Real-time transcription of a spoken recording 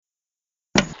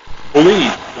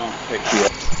please don't take the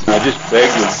oath. And I just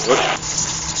begged her.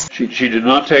 She did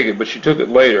not take it, but she took it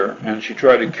later, and she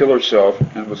tried to kill herself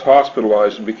and was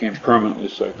hospitalized and became permanently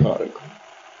psychotic.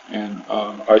 And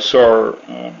I saw her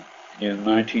in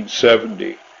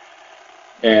 1970,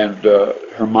 and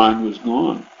her mind was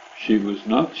gone. She was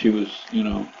not. She was,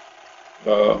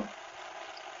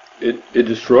 it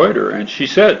destroyed her. And she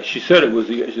said it was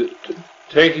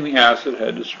taking the acid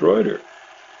had destroyed her.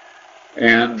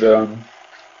 And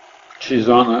she's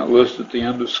on that list at the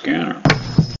end of Scanner.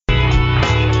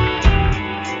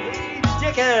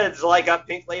 Dickheads, like a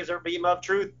pink laser beam of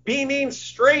truth beaming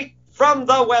straight from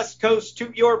the West Coast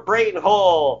to your brain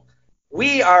hole.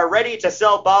 We are ready to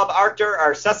sell Bob Arctor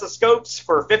our cystoscopes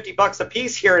for $50 a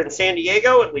piece here in San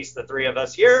Diego, at least the three of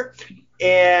us here.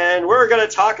 And we're going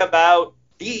to talk about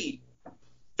the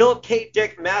Philip K.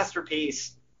 Dick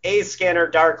masterpiece, A Scanner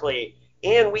Darkly.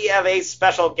 And we have a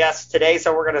special guest today,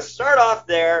 so we're going to start off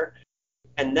there.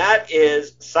 And that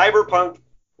is cyberpunk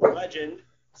legend,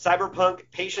 cyberpunk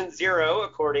patient zero,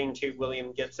 according to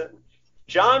William Gibson,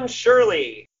 John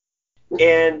Shirley.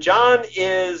 And John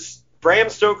is Bram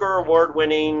Stoker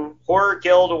award-winning, Horror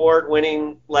Guild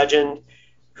award-winning legend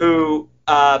who,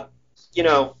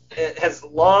 has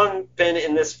long been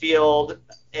in this field.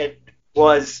 It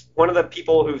was one of the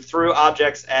people who threw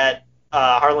objects at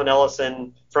Harlan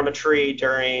Ellison from a tree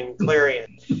during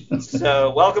Clarion.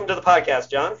 So welcome to the podcast,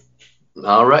 John.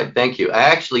 All right, thank you. I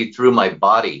actually threw my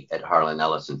body at Harlan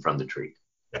Ellison from the tree.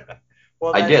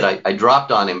 Well, I did. I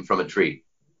dropped on him from a tree.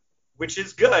 Which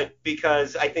is good,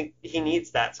 because I think he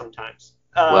needs that sometimes.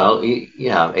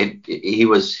 He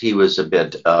was a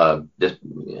bit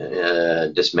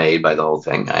dismayed by the whole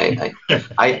thing.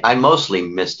 I mostly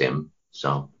missed him.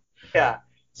 So yeah.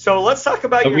 So let's talk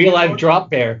about a real life drop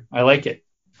bear. I like it.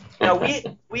 Now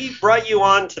we brought you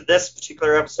on to this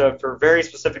particular episode for very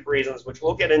specific reasons, which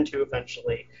we'll get into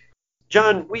eventually.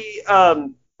 John, we're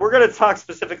going to talk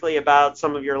specifically about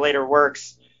some of your later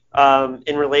works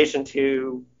in relation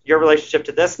to your relationship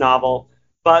to this novel.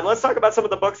 But let's talk about some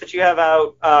of the books that you have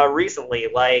out recently,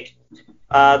 like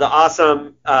the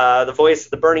awesome The Voice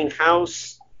of the Burning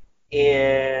House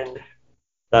and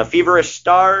The Feverish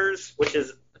Stars, which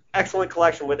is an excellent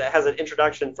collection that has an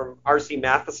introduction from R.C.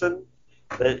 Matheson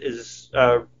that is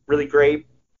really great.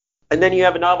 And then you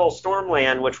have a novel,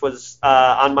 Stormland, which was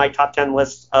on my top 10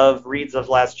 list of reads of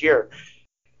last year.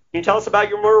 Can you tell us about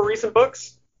your more recent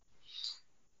books?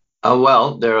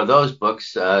 Well, there are those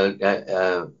books.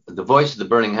 The Voice of the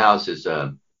Burning House is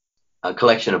a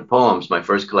collection of poems, my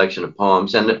first collection of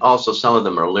poems, and also some of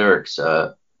them are lyrics.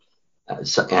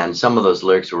 And some of those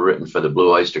lyrics were written for the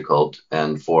Blue Oyster Cult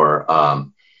and for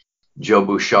Joe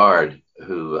Bouchard,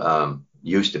 who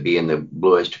used to be in the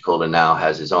Blue Oyster Cult and now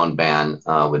has his own band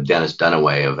with Dennis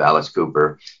Dunaway of Alice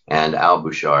Cooper and Al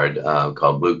Bouchard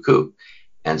called Blue Coupe.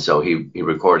 And so he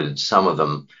recorded some of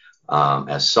them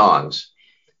as songs.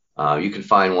 You can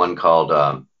find one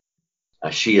called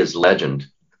She Is Legend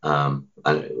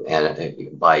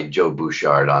by Joe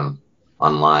Bouchard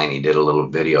online. He did a little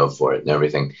video for it and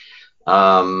everything.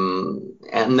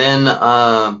 And then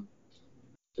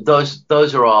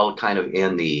those are all kind of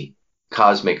in the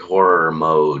cosmic horror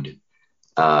mode.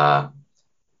 They're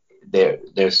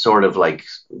sort of like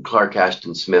Clark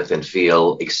Ashton Smith in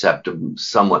feel, except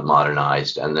somewhat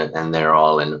modernized, and they're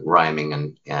all in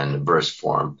rhyming and verse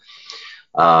form.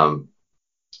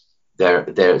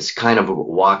 There's kind of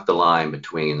walk the line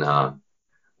between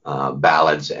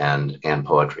ballads and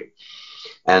poetry,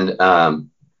 and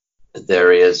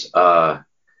there is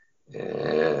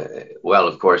well,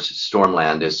 of course,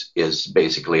 Stormland is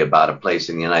basically about a place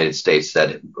in the United States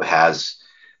that has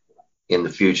in the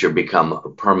future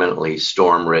become permanently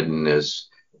storm-ridden, is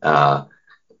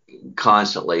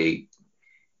constantly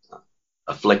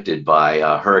afflicted by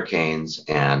hurricanes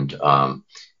and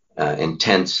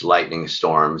intense lightning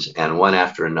storms, and one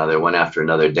after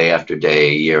another, day after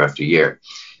day, year after year.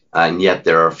 And yet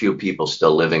there are a few people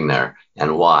still living there.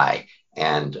 And why?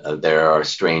 And there are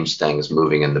strange things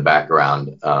moving in the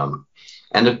background.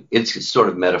 And it's sort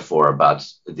of metaphor about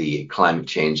the climate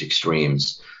change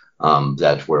extremes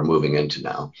that we're moving into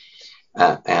now.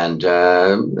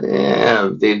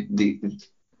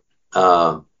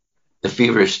 The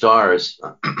Feverish Stars,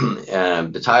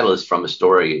 the title is from a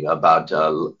story about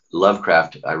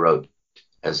Lovecraft I wrote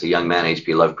as a young man.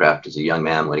 H.P. Lovecraft is a young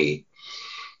man when he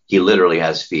literally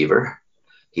has fever.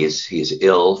 He's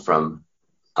ill from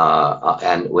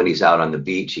and when he's out on the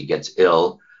beach, he gets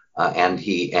ill, and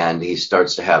he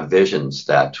starts to have visions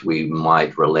that we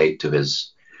might relate to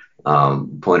his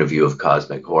point of view of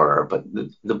cosmic horror. But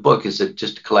the book is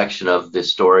just a collection of the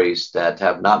stories that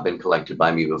have not been collected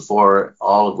by me before,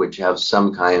 all of which have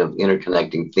some kind of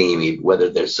interconnecting theme, whether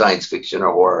they're science fiction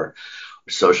or horror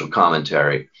or social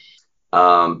commentary.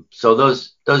 So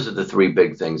those are the three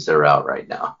big things that are out right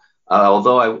now.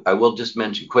 Although I will just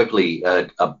mention quickly,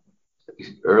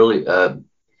 early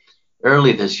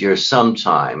this year,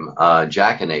 sometime,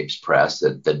 Jackanapes Press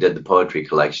that did the poetry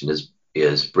collection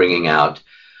is bringing out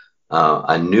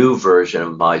a new version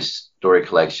of my story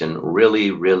collection,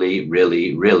 really, really,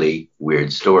 really, really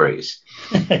weird stories.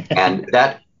 And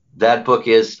that book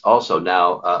is also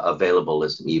now available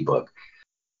as an ebook.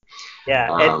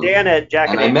 Yeah, and Dan at Jackanapes.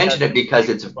 And I mention it because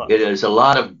it is a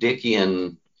lot of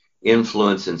Dickian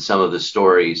influence in some of the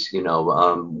stories.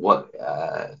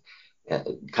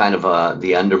 Kind of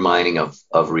the undermining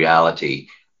of reality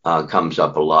comes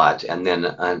up a lot, and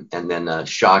then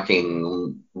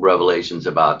shocking revelations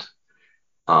about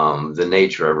the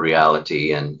nature of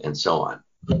reality and so on.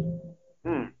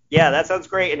 Yeah, that sounds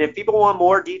great. And if people want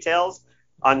more details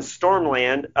on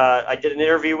Stormland, I did an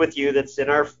interview with you that's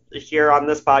here on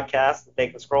this podcast. They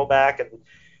can scroll back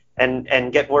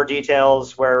and get more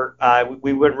details where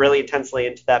we went really intensely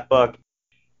into that book.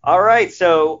 All right,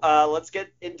 so let's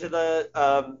get into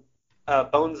the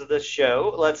bones of this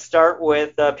show. Let's start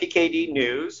with PKD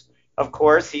News. Of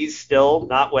course, he's still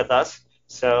not with us,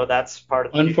 so that's part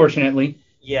of the unfortunately. News.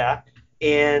 Yeah,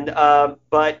 and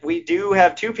but we do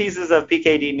have two pieces of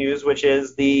PKD News, which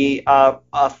is the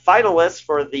finalists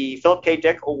for the Philip K.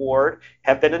 Dick Award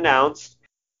have been announced,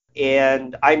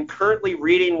 and I'm currently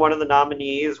reading one of the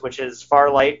nominees, which is Far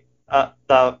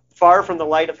from the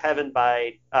Light of Heaven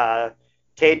by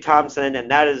Cade Thompson, and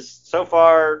that is so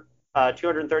far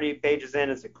 230 pages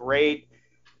in. It's a great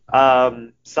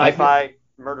sci-fi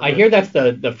murder. I hear that's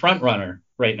the front runner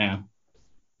right now.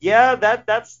 Yeah,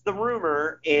 that's the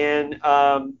rumor, and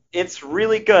it's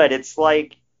really good. It's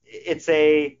like it's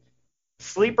a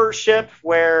sleeper ship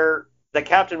where the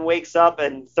captain wakes up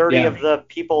and 30 of the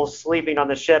people sleeping on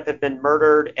the ship have been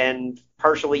murdered and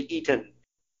partially eaten.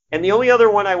 And the only other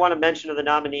one I want to mention of the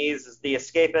nominees is The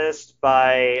Escapist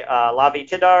by Lavi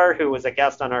Tidar, who was a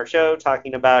guest on our show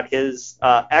talking about his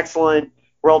excellent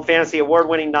World Fantasy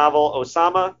Award-winning novel,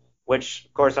 Osama, which,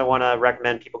 of course, I want to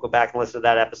recommend people go back and listen to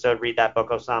that episode, read that book,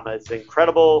 Osama. It's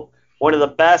incredible. One of the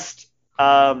best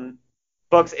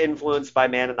books influenced by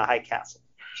Man in the High Castle.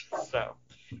 So,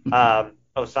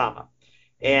 Osama.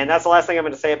 And that's the last thing I'm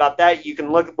going to say about that. You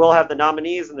can look. We'll have the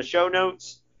nominees in the show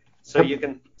notes. So you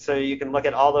can look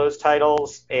at all those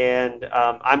titles, and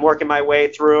I'm working my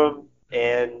way through them,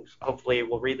 and hopefully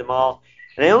we'll read them all.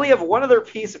 And I only have one other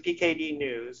piece of PKD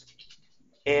news,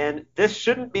 and this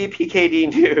shouldn't be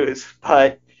PKD news,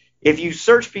 but if you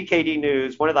search PKD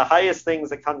news, one of the highest things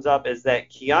that comes up is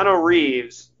that Keanu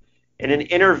Reeves, in an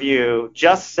interview,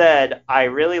 just said, "I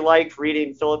really liked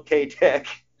reading Philip K. Dick,"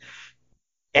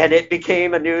 and it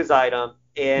became a news item.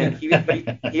 And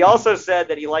he also said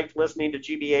that he liked listening to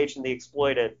GBH and The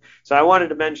Exploited. So I wanted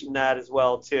to mention that as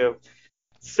well, too.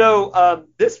 So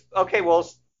this book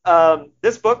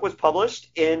was published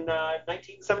in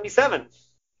 1977.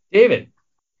 David,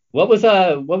 what was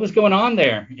going on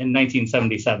there in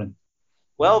 1977?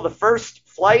 Well, the first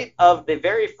flight of the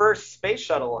very first space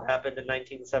shuttle happened in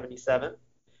 1977.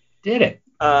 Did it?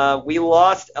 We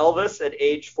lost Elvis at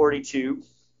age 42.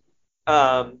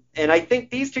 And I think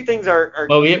these two things are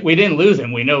well, we didn't lose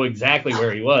him. We know exactly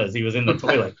where he was. He was in the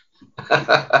toilet.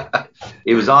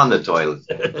 He was on the toilet.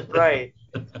 Right.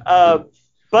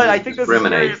 But I think this is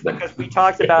serious because we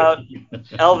talked about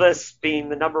Elvis being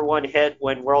the number one hit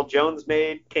when World Jones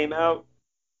came out.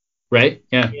 Right.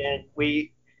 Yeah. And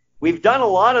we've done a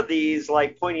lot of these,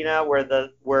 like pointing out where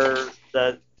the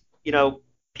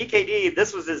PKD,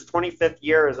 this was his 25th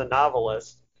year as a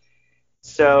novelist.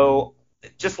 So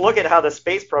just look at how the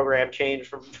space program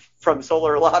changed from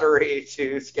Solar Lottery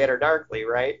to Scatter Darkly,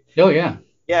 right? Oh, yeah.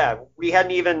 Yeah,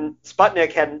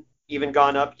 Sputnik hadn't even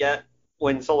gone up yet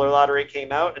when Solar Lottery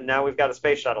came out, and now we've got a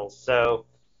space shuttle. So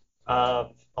a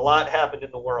lot happened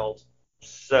in the world.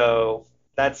 So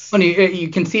that's funny. You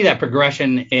can see that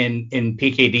progression in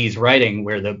PKD's writing,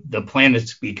 where the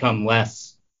planets become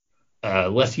less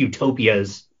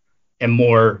utopias and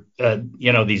more,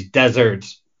 these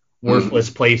deserts, worthless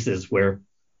places where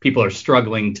people are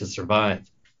struggling to survive.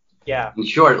 Yeah. In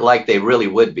short, like they really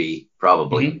would be,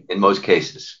 probably, in most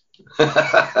cases.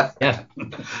 Yeah.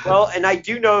 Well, and I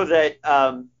do know that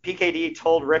PKD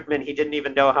told Rickman he didn't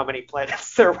even know how many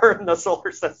planets there were in the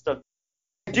solar system.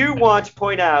 I do want to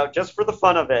point out, just for the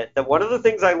fun of it, that one of the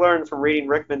things I learned from reading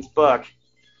Rickman's book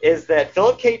is that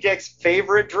Philip K. Dick's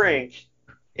favorite drink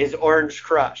is Orange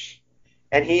Crush.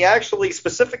 And he actually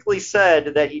specifically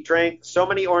said that he drank so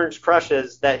many Orange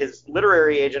Crushes that his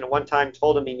literary agent at one time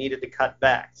told him he needed to cut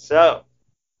back. So,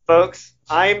 folks,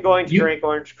 I am going to drink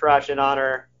Orange Crush in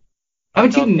honor.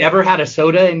 Haven't you never had a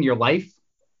soda in your life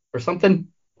or something?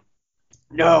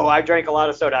 No, I drank a lot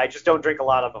of soda. I just don't drink a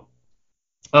lot of them.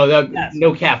 Oh, yes.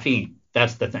 No caffeine.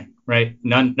 That's the thing, right?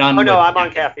 None. Oh, no, I'm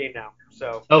on caffeine now.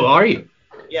 So. Oh, are you?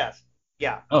 Yes.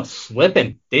 Yeah. Oh,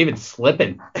 slipping. David's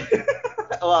slipping.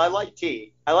 Well, I like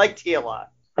tea. I like tea a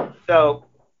lot. So,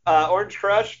 Orange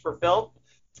Crush for Phil.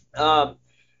 But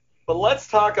let's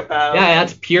talk about. Yeah,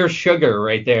 that's pure sugar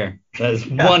right there. That's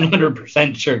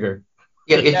 100% sugar.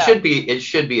 Yeah, it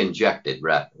should be injected,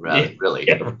 really.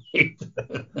 Yeah, right.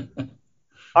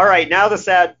 All right, now the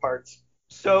sad parts.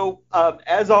 So,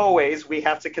 as always, we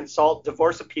have to consult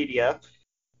Divorcepedia.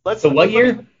 So what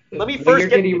year? Let me what first year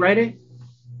did he write it?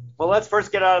 Well, let's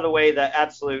first get out of the way the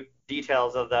absolute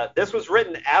details of that. This was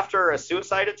written after a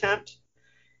suicide attempt,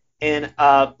 and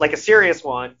like a serious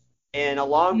one, and a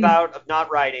long bout of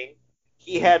not writing.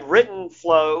 He had written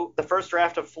Flow, the first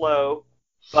draft of Flow,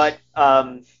 but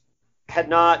had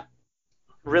not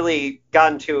really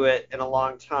gotten to it in a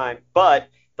long time. But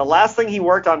the last thing he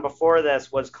worked on before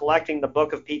this was collecting the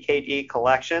Book of PKD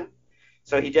collection.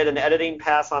 So he did an editing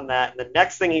pass on that. And the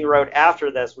next thing he wrote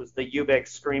after this was the Ubik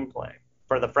screenplay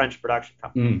for the French production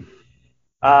company.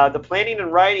 The planning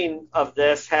and writing of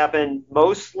this happened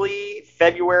mostly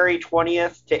February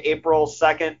 20th to April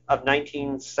 2nd of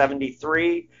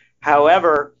 1973.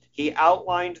 However, he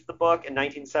outlined the book in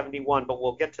 1971, but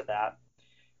we'll get to that.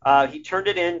 He turned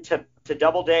it in to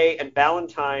Doubleday and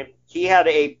Ballantine. He had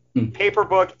a paper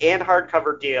book and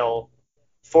hardcover deal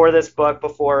for this book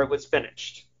before it was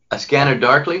finished. A Scanner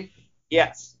Darkly?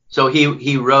 Yes. So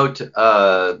he wrote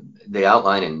the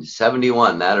outline in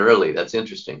 71, that early. That's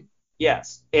interesting.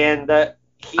 Yes. And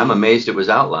I'm amazed it was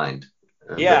outlined.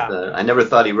 Yeah. But, I never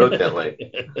thought he wrote that way.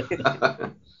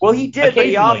 Well, he did, but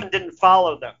he often didn't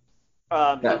follow them.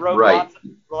 He wrote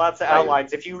lots of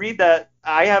outlines. If you read that,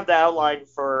 I have the outline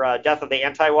for Death of the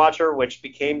Anti-Watcher, which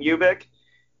became Ubik.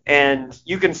 And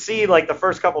you can see, like, the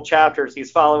first couple chapters,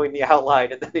 he's following the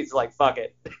outline, and then he's like, fuck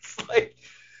it. It's like,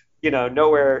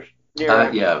 nowhere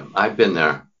near. Yeah, I've been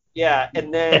there. Yeah,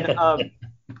 and then,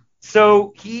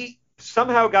 so he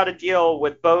somehow got a deal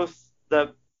with both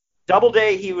the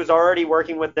Doubleday. He was already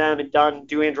working with them and done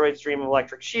Do Androids Dream of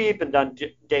Electric Sheep and done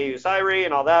Deus Irae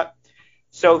and all that.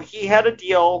 So he had a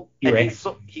deal, and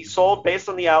he sold, based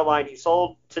on the outline, he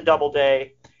sold to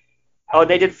Doubleday. Oh, and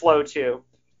they did Flow too.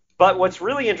 But what's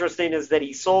really interesting is that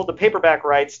he sold the paperback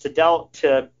rights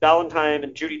to Ballantine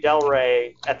and Judy Del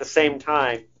Rey at the same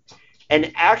time.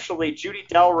 And actually, Judy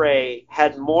Del Rey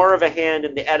had more of a hand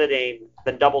in the editing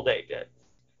than Doubleday did.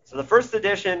 So the first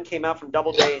edition came out from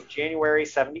Doubleday in January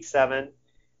 1977,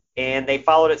 and they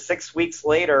followed it 6 weeks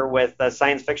later with the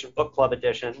Science Fiction Book Club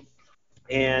edition.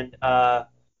 And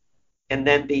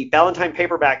then the Ballantine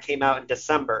paperback came out in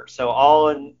December, so all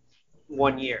in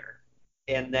 1 year.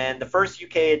 And then the first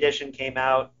UK edition came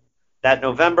out that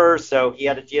November, so he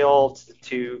had a deal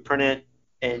to print it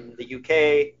in the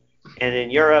UK and in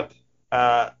Europe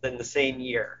in the same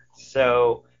year.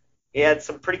 So he had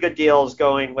some pretty good deals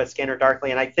going with Scanner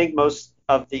Darkly, and I think most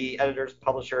of the editors,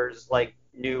 publishers,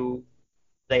 knew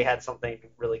they had something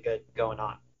really good going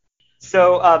on.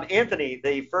 So, Anthony,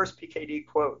 the first PKD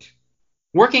quote.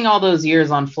 Working all those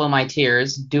years on Flow My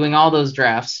Tears, doing all those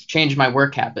drafts, changed my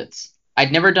work habits.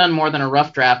 I'd never done more than a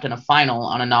rough draft and a final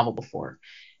on a novel before,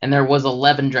 and there was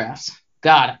 11 drafts.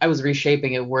 God, I was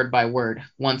reshaping it word by word.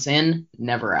 Once in,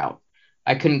 never out.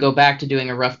 I couldn't go back to doing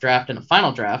a rough draft and a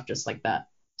final draft just like that.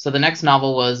 So the next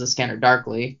novel was A Scanner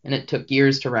Darkly, and it took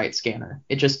years to write Scanner.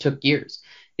 It just took years.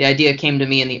 The idea came to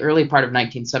me in the early part of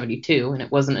 1972, and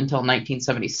it wasn't until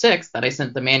 1976 that I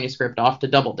sent the manuscript off to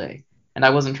Doubleday. And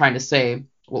I wasn't trying to say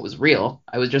what was real.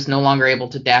 I was just no longer able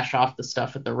to dash off the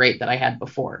stuff at the rate that I had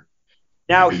before.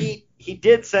 Now, he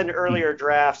did send earlier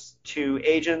drafts to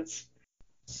agents.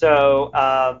 So,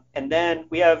 and then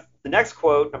we have the next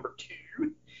quote, number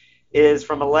 2, is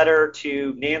from a letter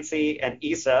to Nancy and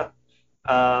Issa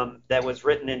that was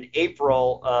written in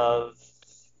April of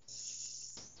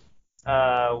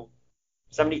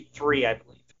 73, I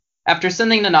believe. After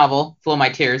sending the novel, Flow My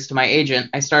Tears, to my agent,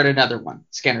 I started another one,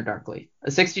 Scanner Darkly. A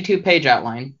 62-page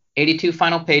outline, 82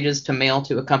 final pages to mail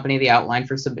to accompany the outline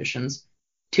for submissions,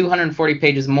 240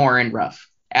 pages more in rough.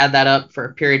 Add that up for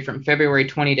a period from February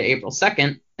 20 to April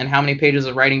 2nd, and how many pages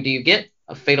of writing do you get?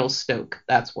 A fatal stoke.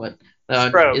 That's what.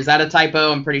 Is that a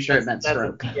typo? I'm pretty sure it meant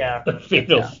stroke. Yeah. A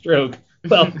fatal stroke.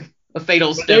 Well, a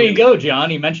fatal stroke. There you go, John.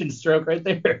 You mentioned stroke right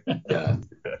there. Yeah.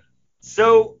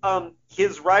 So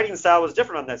his writing style was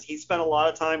different on this. He spent a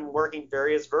lot of time working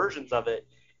various versions of it.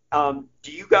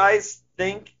 Do you guys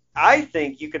think? I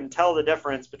think you can tell the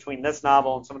difference between this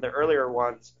novel and some of the earlier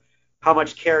ones. How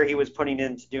much care he was putting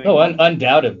into doing. Oh,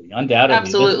 undoubtedly.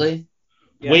 Absolutely.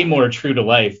 Way more true to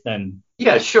life than.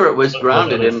 Yeah, sure. It was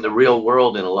grounded in the real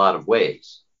world in a lot of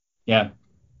ways. Yeah.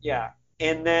 Yeah.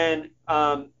 And then,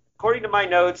 according to my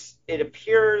notes, it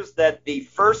appears that the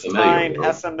first time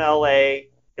SMLA,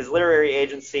 his literary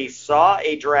agency, saw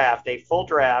a full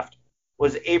draft,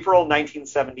 was April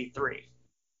 1973.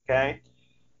 Okay.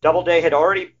 Doubleday had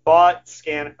already bought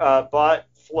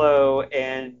Flow,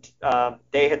 and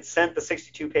they had sent the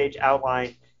 62-page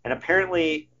outline, and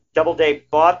apparently Doubleday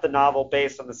bought the novel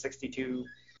based on the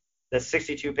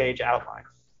 62-page outline.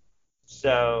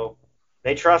 So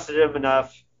they trusted him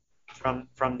enough from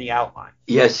the outline.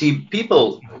 Yeah, see,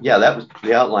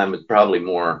 the outline was probably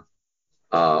more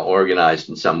organized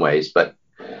in some ways, but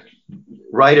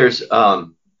writers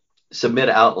submit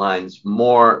outlines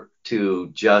more to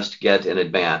just get an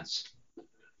advance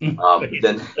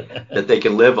than that they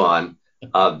can live on,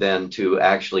 than to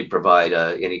actually provide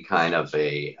any kind of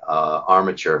a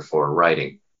armature for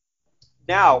writing.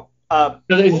 Now,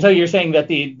 so you're saying that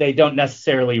they don't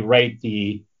necessarily write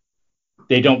the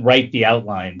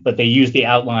outline, but they use the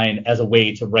outline as a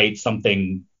way to write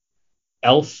something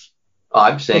else. Oh,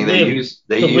 I'm saying they use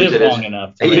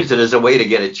it as a way to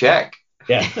get a check.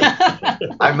 Yeah,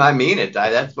 I mean it.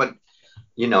 That's what.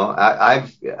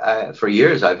 I've for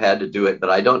years I've had to do it, but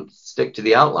I don't stick to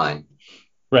the outline.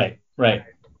 Right.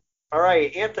 All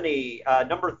right, Anthony,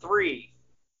 number 3.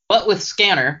 But with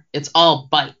Scanner, it's all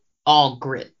bite, all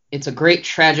grit. It's a great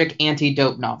tragic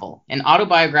anti-dope novel, an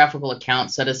autobiographical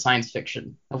account set as science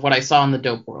fiction of what I saw in the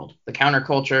dope world, the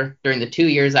counterculture, during the 2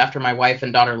 years after my wife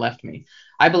and daughter left me.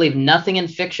 I believe nothing in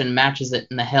fiction matches it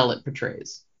in the hell it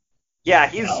portrays. Yeah,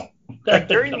 he's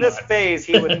during this phase,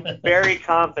 he was very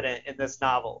confident in this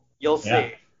novel. You'll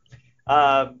see.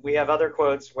 Yeah. We have other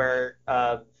quotes where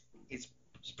he's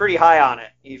pretty high on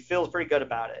it. He feels pretty good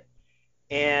about it.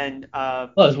 And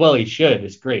as well he should.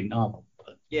 It's a great novel.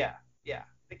 But. Yeah, I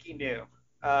think he knew.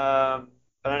 I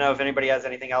don't know if anybody has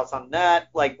anything else on that.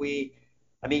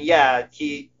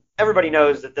 Everybody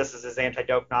knows that this is his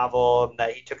anti-dope novel and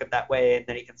that he took it that way and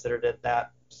that he considered it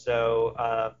that.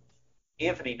 So,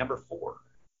 Anthony, number 4.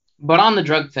 But on the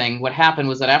drug thing, what happened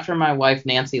was that after my wife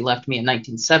Nancy left me in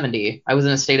 1970, I was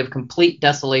in a state of complete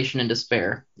desolation and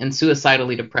despair, and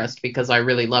suicidally depressed because I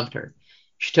really loved her.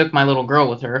 She took my little girl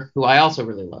with her, who I also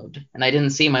really loved, and I didn't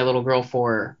see my little girl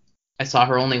I saw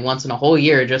her only once in a whole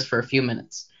year, just for a few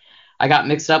minutes. I got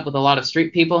mixed up with a lot of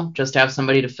street people, just to have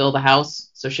somebody to fill the house,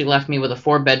 so she left me with a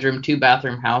 4-bedroom,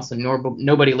 2-bathroom house and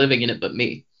nobody living in it but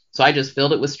me. So I just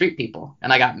filled it with street people,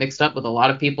 and I got mixed up with a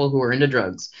lot of people who were into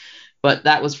drugs. But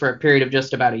that was for a period of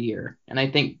just about a year. And I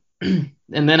think, and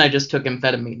then I just took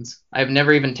amphetamines. I've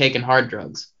never even taken hard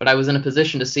drugs, but I was in a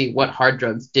position to see what hard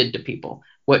drugs did to people,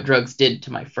 what drugs did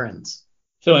to my friends.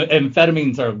 So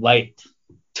amphetamines are light.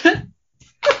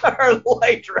 Are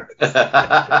light drugs.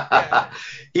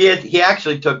 Yeah. He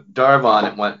actually took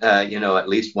Darvon at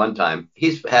least one time.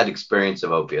 He's had experience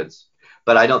of opiates,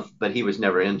 but he was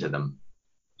never into them.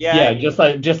 Yeah, just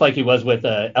like he was with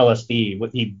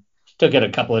LSD. He took it a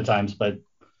couple of times, but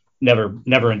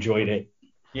never enjoyed it.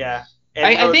 Yeah.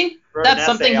 I think that's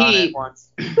something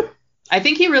I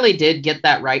think he really did get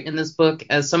that right in this book.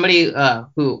 As somebody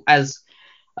who, as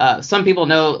some people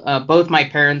know, both my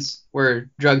parents were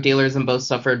drug dealers and both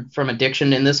suffered from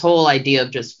addiction. And this whole idea of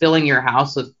just filling your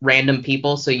house with random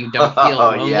people so you don't feel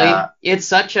lonely. Yeah. It's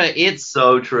so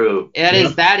true.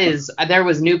 That is, there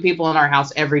was new people in our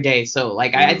house every day. So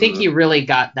I think he really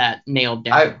got that nailed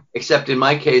down. Except in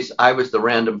my case, I was the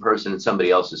random person in somebody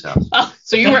else's house. Oh,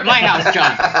 so you were at my house,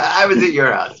 John. I was at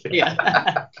your house.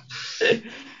 Yeah.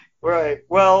 Right.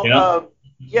 Well,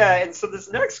 and so this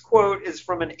next quote is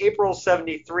from an April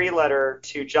 73 letter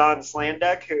to John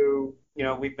Slandeck, who,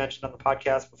 we've mentioned on the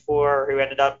podcast before, who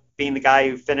ended up being the guy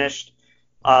who finished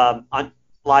on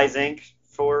Lies Inc.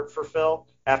 for Phil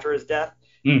after his death.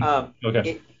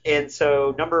 Okay. And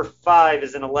so number 5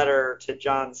 is in a letter to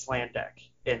John Slandeck,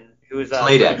 who's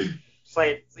Sladek.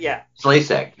 Sladek.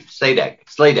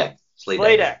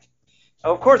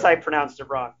 Oh, of course I pronounced it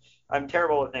wrong. I'm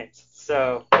terrible with names,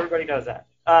 so everybody knows that.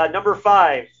 Number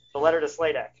 5, the letter to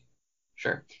Sladek.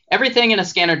 Sure. Everything in A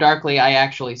Scanner Darkly I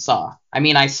actually saw. I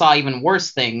mean, I saw even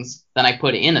worse things than I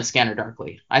put in A Scanner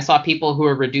Darkly. I saw people who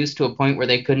were reduced to a point where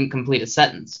they couldn't complete a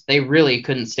sentence. They really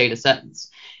couldn't state a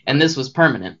sentence. And this was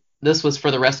permanent. This was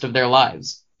for the rest of their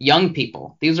lives. young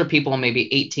people. These are people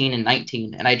maybe 18 and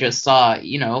 19. And I just saw,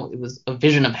 it was a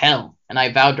vision of hell. And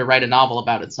I vowed to write a novel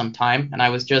about it sometime. And I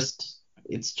was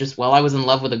I was in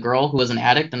love with a girl who was an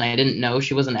addict and I didn't know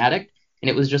she was an addict. And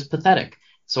it was just pathetic.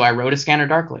 So I wrote A Scanner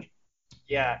Darkly.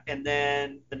 Yeah. And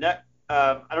then the next,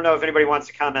 I don't know if anybody wants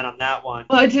to comment on that one.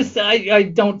 Well, I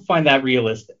don't find that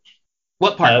realistic.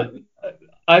 What part?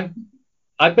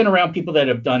 I've been around people that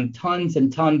have done tons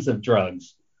and tons of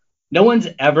drugs. No one's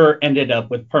ever ended up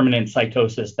with permanent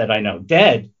psychosis that I know.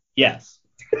 Dead, yes.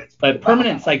 But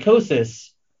permanent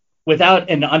psychosis without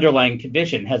an underlying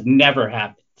condition has never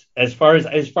happened, as far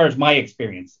as my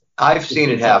experience. I've seen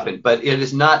it happen, but it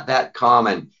is not that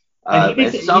common.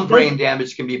 Some brain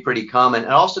damage can be pretty common. It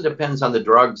also depends on the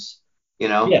drugs.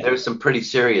 There's some pretty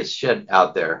serious shit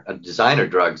out there, designer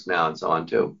drugs now and so on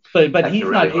too. But he's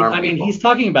not. I mean, he's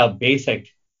talking about basic.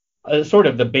 Sort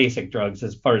of the basic drugs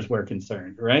as far as we're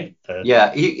concerned, right?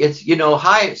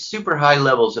 It's super high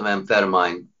levels of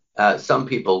amphetamine. Some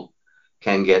people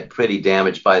can get pretty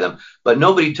damaged by them, but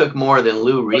nobody took more than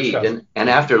Lou Reed. And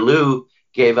after Lou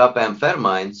gave up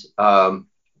amphetamines,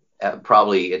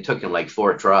 probably it took him like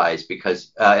 4 tries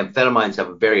because amphetamines have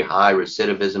a very high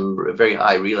recidivism, a very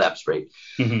high relapse rate.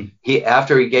 Mm-hmm.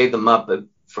 After he gave them up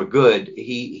for good,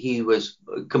 he was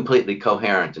completely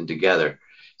coherent and together.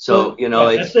 So,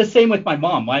 it's the same with my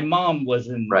mom. My mom was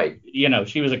right.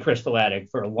 She was a crystal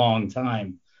addict for a long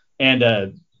time.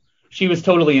 And she was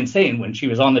totally insane when she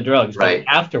was on the drugs. Right.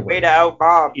 Afterwards. Way to out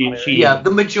Bob.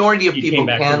 The majority of people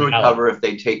can recover if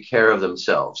they take care of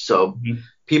themselves. So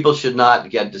people should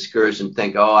not get discouraged and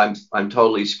think, oh, I'm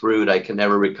totally screwed. I can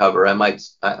never recover. I might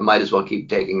as well keep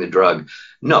taking the drug.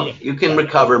 No, you can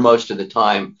recover most of the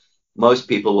time. Most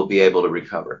people will be able to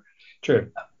recover. True.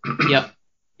 Yep.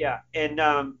 Yeah, and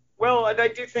I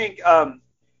do think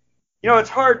it's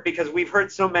hard because we've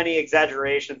heard so many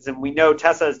exaggerations, and we know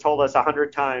Tessa has told us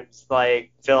 100 times,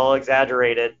 like Phil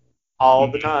exaggerated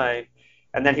all the time,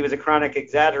 and then he was a chronic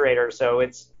exaggerator, so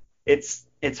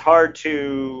it's hard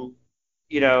to,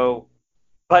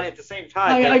 but at the same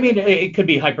time, I mean, it could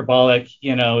be hyperbolic,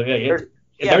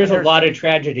 there's a lot of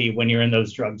tragedy when you're in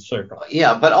those drug circles.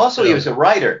 Yeah, but also he was a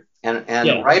writer. And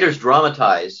writers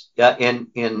dramatize in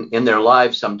their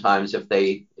lives sometimes if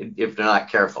they're not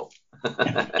careful.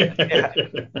 Right.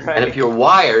 And if you're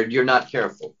wired, you're not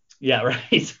careful. Yeah,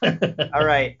 right. All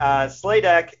right.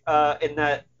 Sladek, in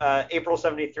that April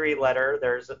 73 letter,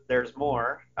 there's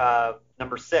more.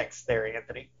 Number 6 there,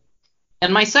 Anthony.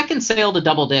 In my second Sail to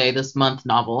Doubleday this month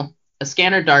novel, A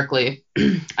Scanner Darkly,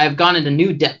 I have gone into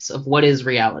new depths of what is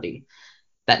reality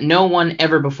that no one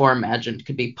ever before imagined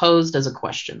could be posed as a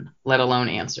question, let alone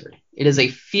answered. It is a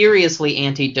furiously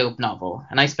anti-dope novel,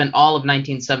 and I spent all of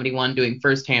 1971 doing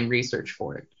first-hand research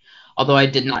for it, although I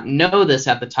did not know this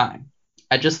at the time.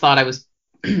 I just thought I was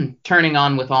turning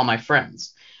on with all my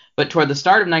friends. But toward the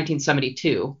start of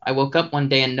 1972, I woke up one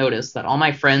day and noticed that all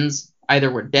my friends either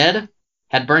were dead,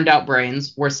 had burned out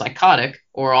brains, were psychotic,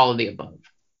 or all of the above.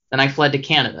 Then I fled to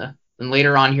Canada, and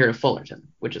later on here to Fullerton,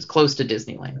 which is close to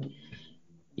Disneyland.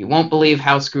 You won't believe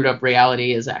how screwed up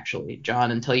reality is actually,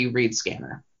 John, until you read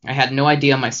Scanner. I had no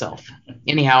idea myself.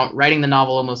 Anyhow, writing the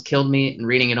novel almost killed me, and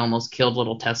reading it almost killed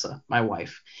little Tessa, my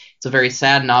wife. It's a very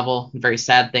sad novel, and very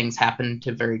sad things happen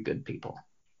to very good people.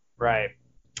 Right.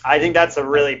 I think that's a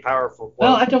really powerful quote.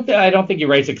 Well, I don't think he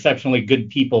writes exceptionally good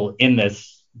people in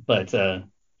this, but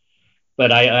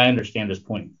I understand his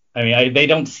point. I mean, they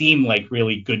don't seem like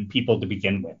really good people to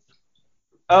begin with.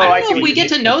 I don't know if we get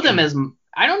to know them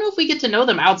I don't know if we get to know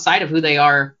them outside of who they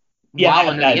are while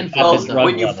under the influence. Well,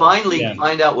 when you finally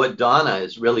find out what Donna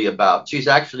is really about, she's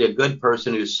actually a good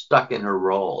person who's stuck in her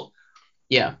role.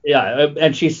 Yeah. Yeah,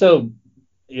 and she has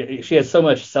so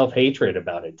much self-hatred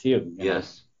about it too.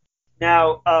 Yes.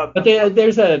 Now, but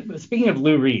speaking of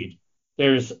Lou Reed,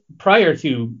 there's prior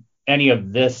to any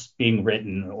of this being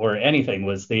written or anything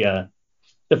was the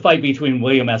fight between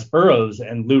William S. Burroughs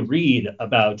and Lou Reed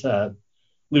about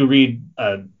Lou Reed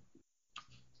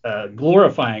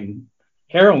glorifying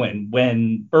heroin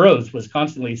when Burroughs was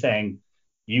constantly saying,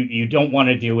 you don't want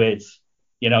to do it.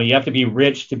 You have to be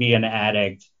rich to be an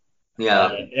addict. Yeah.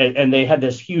 And they had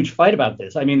this huge fight about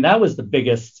this. I mean, that was the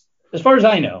biggest, as far as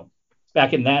I know,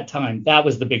 back in that time, that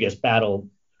was the biggest battle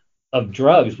of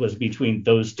drugs was between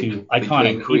those two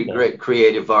iconic people. Great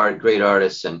creative art, great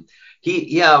artists. And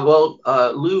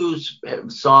Lou's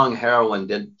song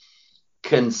Heroin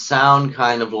can sound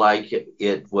kind of like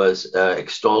it was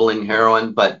extolling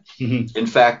heroin, but in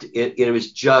fact, it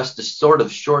was just a sort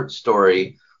of short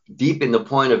story deep in the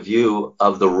point of view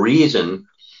of the reason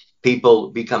people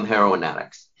become heroin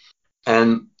addicts.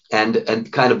 And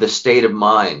and kind of the state of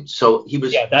mind. So he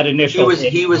was that initial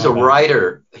he was a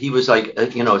writer. He was like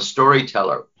a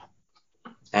storyteller.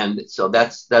 And so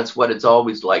that's what it's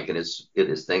always like in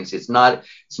his things. It's not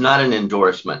an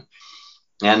endorsement.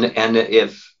 And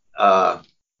if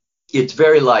it's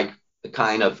very like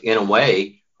kind of, in a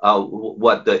way,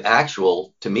 what the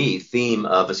actual, to me, theme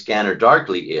of A Scanner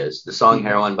Darkly is, the song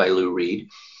Heroine by Lou Reed.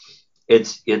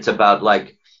 It's about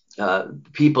like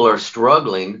people are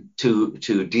struggling to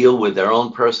deal with their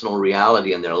own personal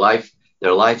reality and their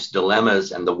life's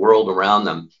dilemmas and the world around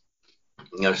them,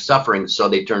 suffering, so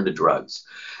they turn to drugs.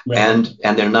 Right.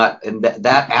 And they're not, and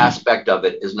that aspect of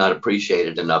it is not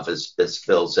appreciated enough, as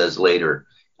Phil says later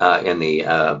in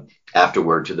the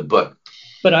afterword to the book.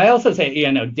 But I also say,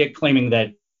 Dick claiming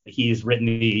that he's written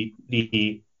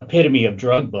the epitome of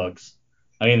drug books.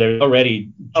 I mean, there's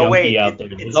already junkie out there.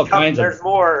 There's all kinds of. There's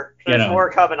more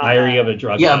coming on. Diary of a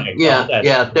Drug Addict.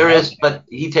 Yeah. There is, but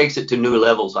he takes it to new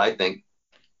levels, I think.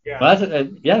 Yeah.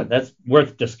 Well, that's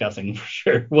worth discussing for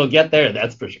sure. We'll get there,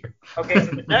 that's for sure. Okay,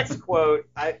 so the next quote,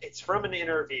 it's from an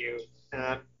interview.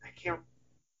 I can't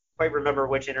quite remember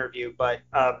which interview, but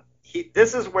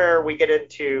this is where we get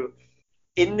into,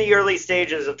 in the early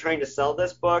stages of trying to sell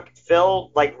this book,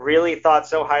 Phil really thought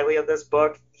so highly of this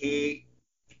book. He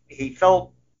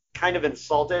felt kind of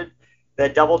insulted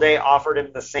that Doubleday offered him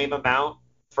the same amount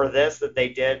for this that they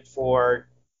did for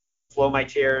Flow My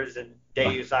Tears and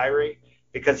Deus Irae,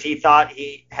 because he thought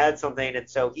he had something, and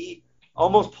so he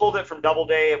almost pulled it from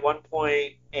Doubleday at one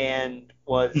point and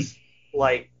was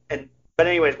but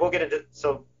anyways, we'll get into,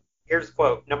 so here's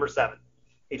quote number 7.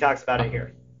 He talks about it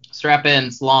here. Strap in,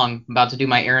 it's long. I'm about to do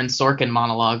my Aaron Sorkin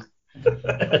monologue.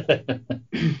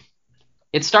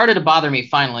 It started to bother me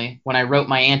finally when I wrote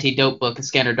my anti-dope book, A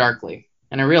Scanner Darkly,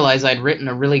 and I realized I'd written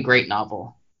a really great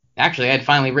novel. Actually, I had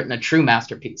finally written a true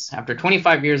masterpiece after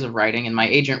 25 years of writing, and my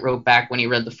agent wrote back when he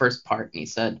read the first part, and he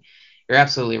said, "You're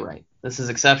absolutely right. This is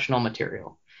exceptional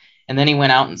material." And then he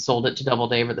went out and sold it to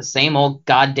Doubleday for the same old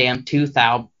goddamn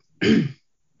 $2,000.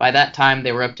 By that time,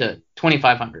 they were up to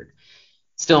 $2,500.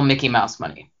 Still Mickey Mouse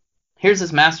money. Here's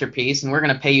this masterpiece, and we're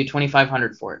going to pay you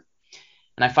 $2,500 for it.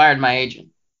 And I fired my agent.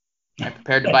 I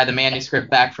prepared to buy the manuscript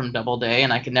back from Doubleday,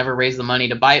 and I could never raise the money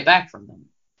to buy it back from them.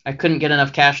 I couldn't get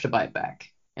enough cash to buy it back.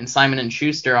 And Simon &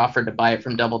 Schuster offered to buy it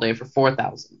from Doubleday for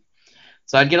 $4,000.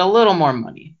 So I'd get a little more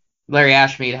money, Larry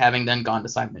Ashmead having then gone to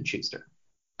Simon & Schuster.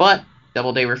 But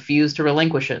Doubleday refused to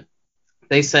relinquish it.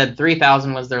 They said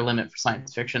 $3,000 was their limit for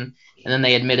science fiction, and then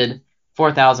they admitted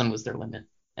 $4,000 was their limit.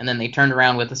 And then they turned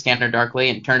around with A Scanner Darkly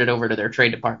and turned it over to their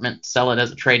trade department to sell it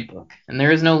as a trade book. And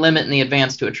there is no limit in the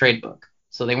advance to a trade book,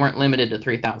 so they weren't limited to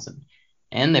 $3,000.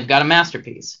 And they've got a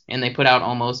masterpiece, and they put out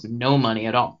almost no money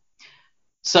at all.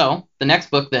 So the next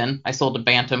book then I sold to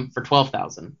Bantam for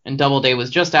 $12,000, and Doubleday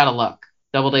was just out of luck.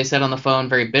 Doubleday said on the phone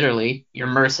very bitterly, "You're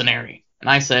mercenary." And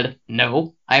I said,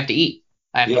 "No, I have to eat.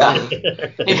 I have to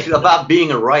live." It's about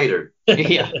being a writer.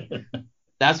 Yeah,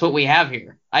 that's what we have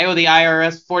here. I owe the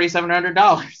IRS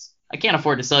 $4,700. I can't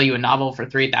afford to sell you a novel for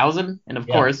 $3,000, and of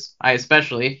course, I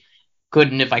especially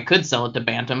couldn't if I could sell it to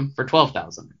Bantam for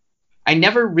 $12,000. I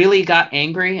never really got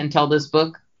angry until this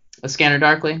book, A Scanner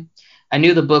Darkly. I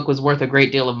knew the book was worth a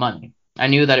great deal of money. I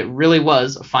knew that it really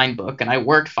was a fine book, and I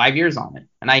worked 5 years on it,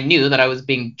 and I knew that I was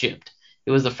being gypped.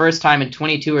 It was the first time in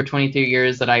 22 or 23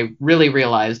 years that I really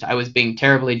realized I was being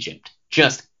terribly gypped.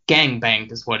 Just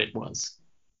gangbanged is what it was.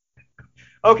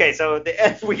 Okay, so at the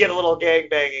end we get a little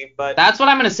gangbanging, but... That's what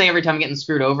I'm going to say every time I'm getting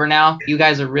screwed over now. You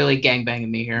guys are really gangbanging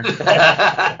me here.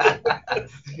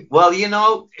 Well,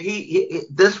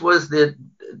 this was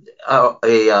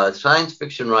a science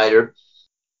fiction writer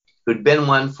who'd been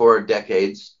one for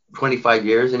decades, 25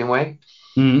 years anyway,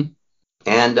 and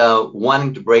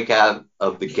wanting to break out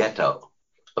of the ghetto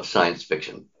of science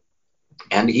fiction.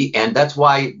 And that's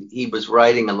why he was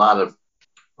writing a lot of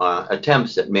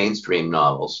attempts at mainstream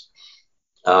novels.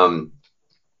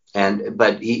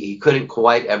 But he couldn't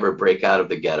quite ever break out of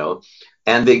the ghetto.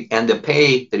 And the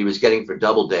pay that he was getting for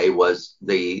Doubleday was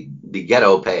the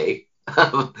ghetto pay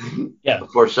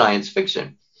for science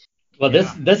fiction. Well,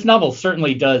 this novel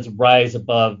certainly does rise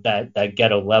above that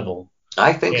ghetto level.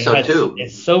 I think so too.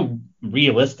 It's so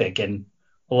realistic in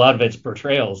a lot of its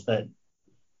portrayals that,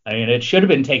 I mean, it should have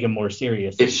been taken more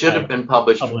seriously. It should have been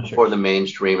published for the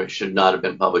mainstream. It should not have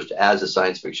been published as a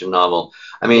science fiction novel.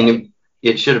 I mean,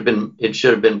 it should have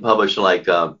been published like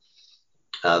the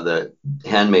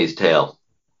Handmaid's Tale.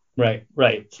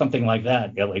 Right, something like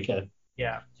that.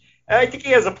 Yeah. I think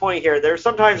he has a point here. There's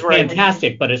sometimes where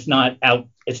fantastic, but it's not out.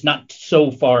 It's not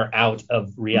so far out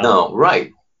of reality. No,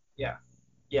 right.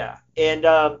 Yeah, and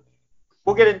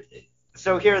we'll get in.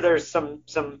 So here, there's some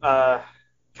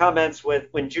comments with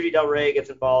when Judy Del Rey gets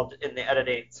involved in the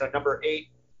editing. So number 8,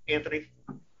 Anthony.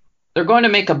 They're going to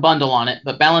make a bundle on it,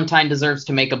 but Ballantine deserves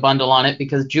to make a bundle on it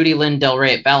because Judy Lynn Del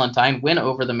Rey at Ballantine went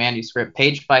over the manuscript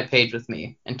page by page with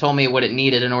me and told me what it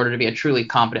needed in order to be a truly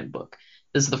competent book.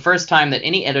 This is the first time that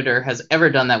any editor has ever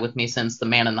done that with me since The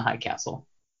Man in the High Castle.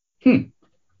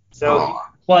 So,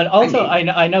 well, and also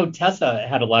I know Tessa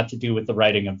had a lot to do with the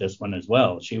writing of this one as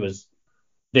well. She was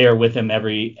there with him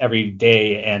every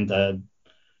day and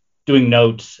doing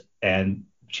notes, and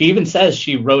she even says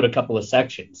she wrote a couple of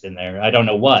sections in there. I don't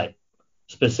know what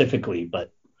specifically,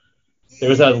 but there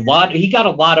was a lot. He got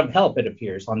a lot of help, it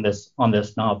appears, on this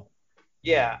novel.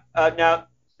 yeah. Now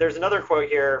there's another quote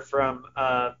here from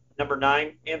number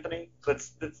 9, Anthony.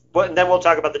 And then we'll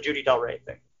talk about the Judy Del Rey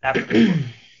thing after this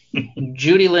one.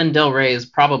 Judy Lynn Del Rey is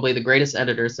probably the greatest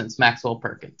editor since Maxwell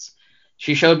Perkins.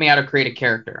 She showed me how to create a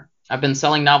character. I've been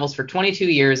selling novels for 22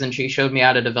 years, and she showed me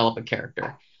how to develop a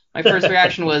character. My first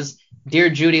reaction was, "Dear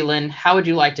Judy Lynn, how would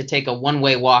you like to take a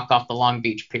one-way walk off the Long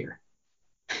Beach Pier?"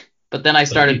 But then I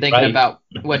started thinking about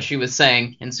what she was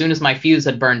saying, and soon as my fuse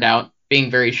had burned out, being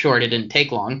very short, it didn't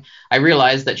take long, I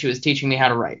realized that she was teaching me how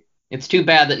to write. It's too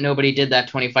bad that nobody did that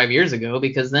 25 years ago,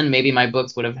 because then maybe my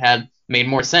books would have made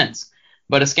more sense.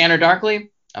 But A Scanner Darkly,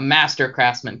 a master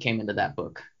craftsman came into that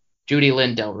book. Judy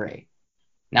Lynn Del Rey.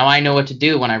 Now I know what to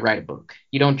do when I write a book.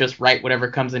 You don't just write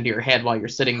whatever comes into your head while you're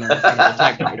sitting there in front of the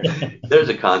typewriter. There's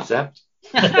a concept.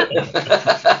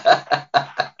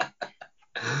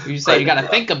 You say you got to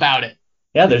think about it.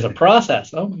 Yeah, there's a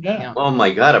process. Oh my god. Yeah. Oh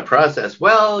my God, a process.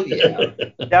 Well, yeah.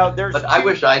 Now there's But I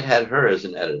wish I'd had her as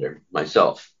an editor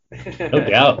myself. No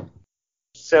doubt.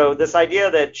 So this idea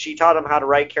that she taught him how to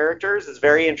write characters is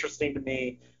very interesting to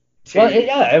me. Well,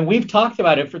 yeah, and we've talked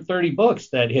about it for 30 books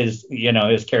that his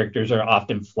characters are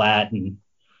often flat and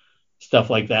stuff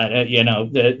like that.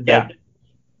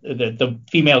 The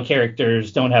female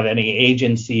characters don't have any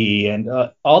agency and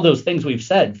all those things we've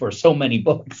said for so many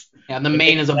books. Yeah, the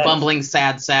main is a bumbling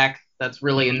sad sack that's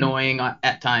really annoying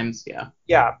at times. Yeah.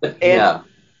 Yeah. And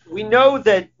we know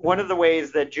that one of the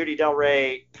ways that Judy Del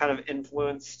Rey kind of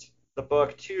influenced the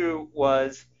book too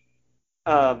was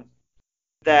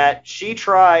that she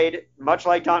tried, much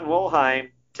like Don Wollheim,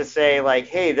 to say like,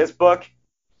 hey, this book,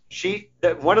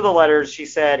 one of the letters she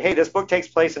said, hey, this book takes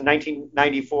place in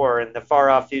 1994, in the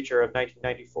far off future of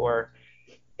 1994.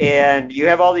 And you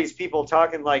have all these people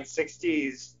talking like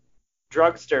 60s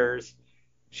drugsters.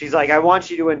 She's like, I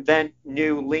want you to invent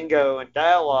new lingo and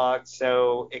dialogue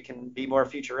so it can be more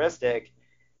futuristic.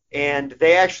 And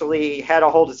they actually had a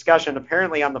whole discussion,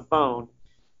 apparently on the phone,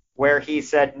 where he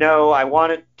said, no, I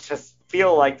want it to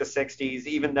feel like the 60s,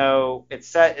 even though it's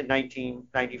set in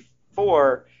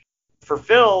 1994. For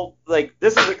Phil, like,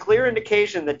 this is a clear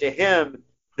indication that to him,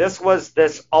 this was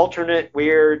this alternate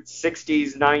weird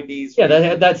 60s, 90s.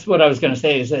 Yeah, that's what I was going to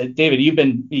say. Is that, David,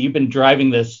 you've been driving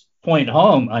this point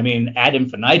home. I mean, ad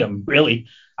infinitum, really.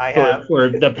 I have for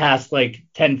the past like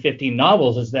 10, 15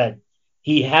 novels, is that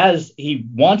he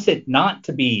wants it not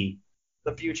to be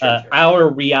the future, our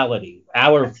reality,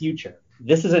 our future.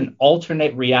 This is an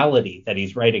alternate reality that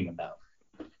he's writing about.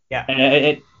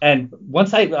 Yeah. And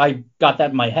once I got that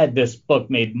in my head, this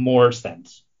book made more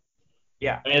sense.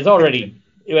 Yeah. I mean,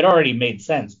 it already made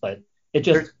sense, but it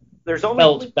just there's only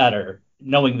felt better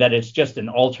knowing that it's just an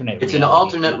alternate. It's an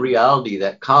alternate reality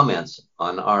that comments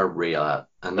on our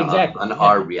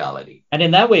our reality. And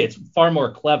in that way, it's far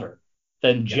more clever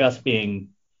than just being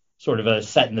sort of a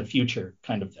set in the future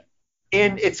kind of thing.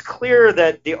 And it's clear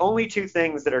that the only two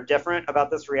things that are different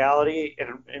about this reality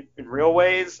in real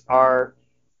ways are,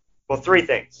 well, three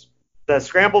things. The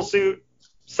scramble suit,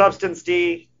 Substance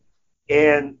D,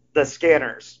 and the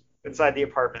scanners inside the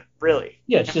apartment. Really.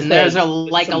 Yeah, it's just there's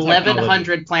like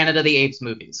 1,100 Planet of the Apes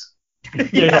movies.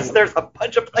 Yes, there's a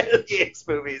bunch of Planet of the Apes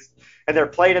movies, and they're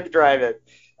played at the drive-in.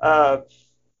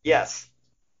 Yes.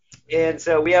 And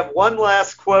so we have one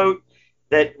last quote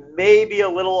that may be a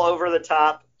little over the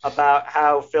top about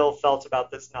how Phil felt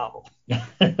about this novel.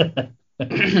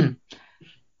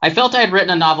 I felt I had written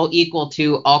a novel equal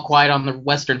to All Quiet on the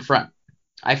Western Front.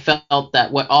 I felt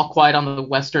that what All Quiet on the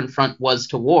Western Front was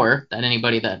to war, that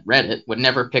anybody that read it would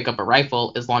never pick up a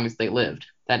rifle as long as they lived,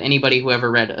 that anybody who ever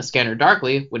read A Scanner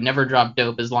Darkly would never drop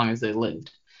dope as long as they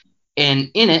lived.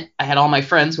 And in it, I had all my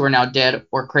friends who are now dead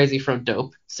or crazy from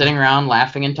dope, sitting around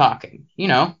laughing and talking.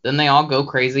 Then they all go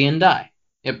crazy and die.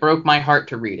 It broke my heart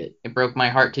to read it. It broke my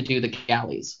heart to do the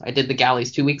galleys. I did the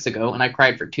galleys 2 weeks ago, and I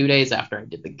cried for 2 days after I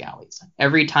did the galleys.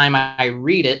 Every time I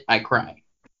read it, I cry.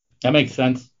 That makes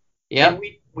sense. Yeah.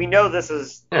 We know this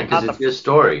is because it's his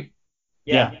story.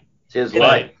 Yeah. It's his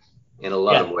life in a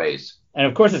lot of ways. And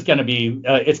of course, it's going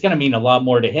to mean a lot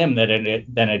more to him than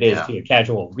it is to a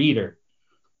casual reader.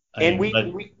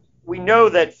 We know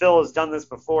that Phil has done this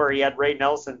before. He had Ray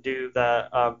Nelson do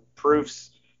the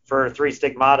proofs for Three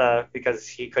Stigmata because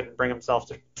he couldn't bring himself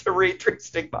to read Three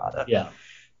Stigmata. Yeah.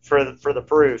 For the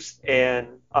proofs, and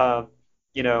they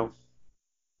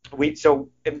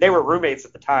were roommates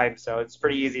at the time, so it's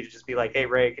pretty easy to just be like, "Hey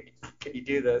Ray, can you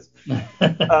do this?"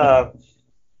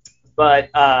 But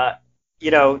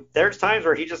there's times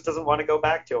where he just doesn't want to go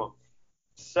back to them.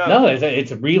 So no,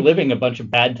 it's reliving a bunch of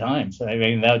bad times. I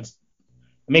mean, it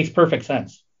makes perfect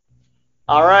sense.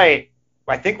 All right,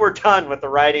 I think we're done with the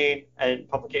writing and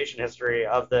publication history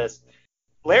of this.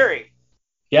 Larry.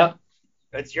 Yeah.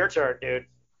 It's your turn, dude.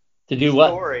 To do what?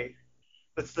 Story.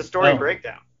 It's the story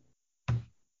breakdown.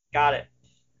 Got it.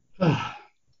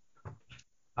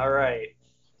 All right.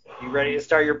 You ready to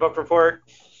start your book report?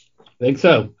 I think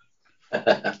so.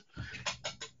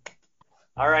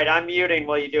 All right, I'm muting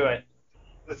while you do it.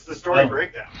 It's the story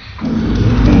breakdown.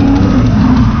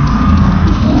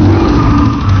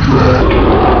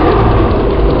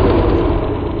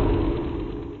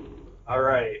 All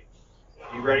right.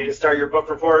 You ready to start your book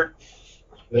report?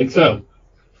 I think so.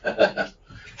 All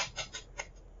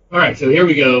right, so here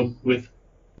we go with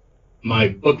my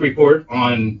book report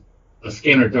on A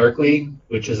Scanner Darkly,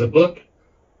 which is a book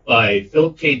by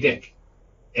Philip K. Dick,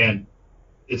 and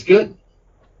it's good.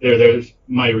 There's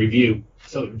my review.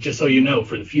 So just so you know,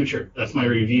 for the future, that's my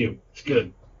review. It's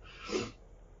good.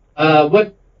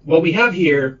 What we have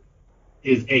here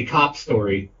is a cop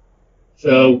story.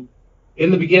 So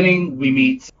in the beginning, we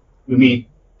meet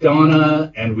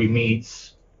Donna, and we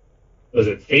meet, was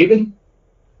it Fabian?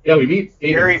 Yeah, we meet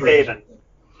Fabian Jerry Fabian.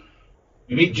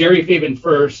 We meet Jerry Fabian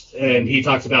first, and he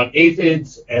talks about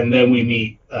aphids, and then we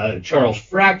meet Charles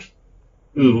Frack,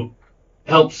 who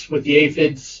helps with the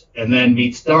aphids, and then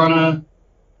meets Donna,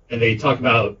 and they talk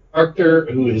about Arctur,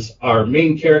 who is our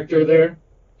main character there.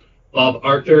 Bob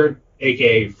Arctur,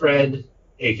 a.k.a. Fred,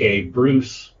 a.k.a.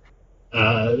 Bruce.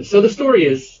 So the story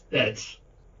is that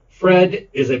Fred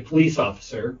is a police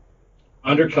officer,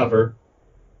 undercover,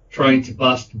 trying to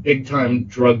bust big-time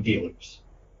drug dealers,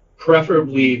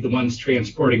 preferably the ones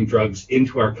transporting drugs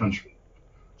into our country.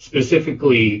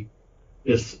 Specifically,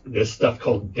 this stuff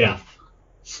called death,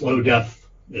 slow death.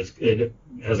 It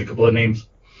has a couple of names.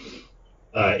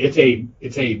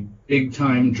 It's a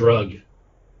big-time drug.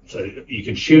 So you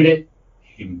can shoot it,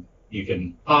 you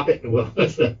can pop it. Well,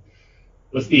 what's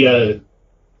the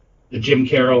Jim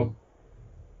Carroll?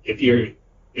 If you're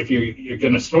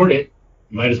gonna snort it,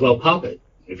 you might as well pop it.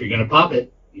 If you're going to pop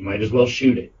it, you might as well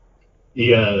shoot it.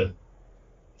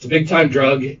 It's a big-time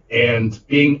drug, and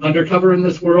being undercover in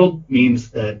this world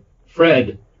means that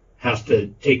Fred has to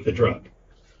take the drug.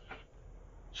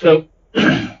 So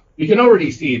we can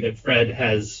already see that Fred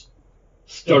has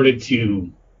started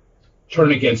to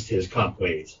turn against his cop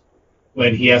ways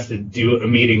when he has to do a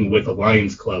meeting with the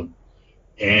Lions Club,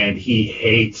 and he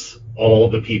hates all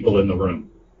the people in the room.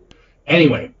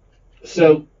 Anyway,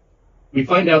 so we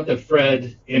find out that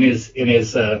Fred, in his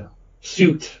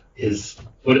suit,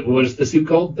 what is the suit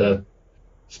called? The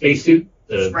space suit?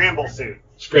 The scramble suit.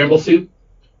 Scramble suit.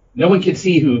 No one can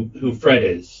see who Fred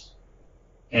is.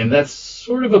 And that's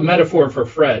sort of a metaphor for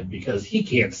Fred, because he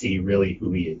can't see really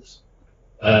who he is.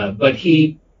 But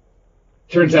he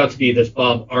turns out to be this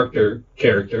Bob Arctur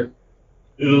character,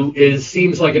 who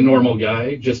seems like a normal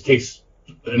guy, just takes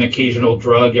an occasional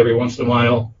drug every once in a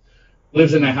while,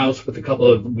 lives in a house with a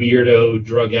couple of weirdo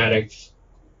drug addicts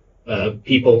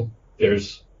people.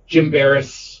 There's Jim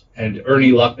Barris and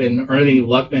Ernie Luckman. Ernie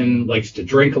Luckman likes to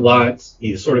drink a lot.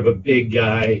 He's sort of a big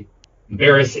guy.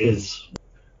 Barris is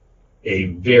a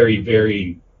very,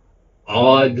 very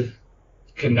odd,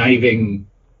 conniving,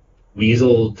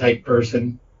 weasel-type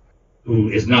person who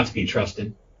is not to be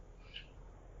trusted.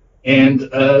 And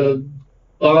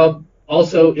Bob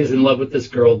also is in love with this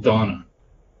girl, Donna,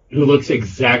 who looks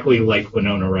exactly like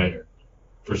Winona Ryder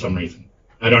for some reason.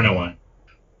 I don't know why.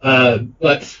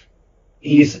 But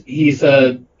he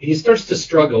starts to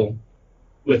struggle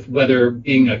with whether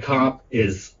being a cop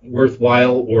is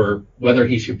worthwhile or whether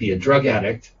he should be a drug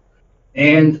addict.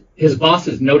 And his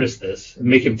bosses notice this and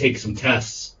make him take some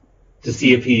tests to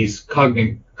see if he's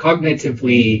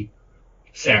cognitively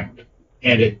sound.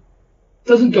 And it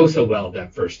doesn't go so well,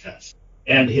 that first test.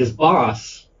 And his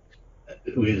boss,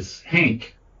 who is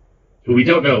Hank, who we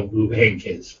don't know who Hank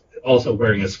is, also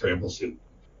wearing a scramble suit.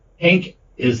 Hank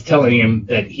is telling him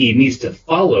that he needs to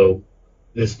follow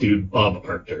this dude, Bob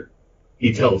Arctur.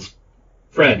 He tells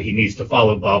Fred he needs to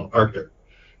follow Bob Arctur,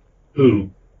 who,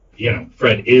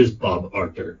 Fred is Bob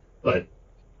Arctur. But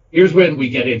here's when we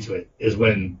get into it, is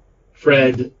when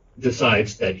Fred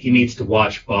decides that he needs to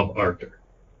watch Bob Arthur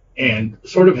and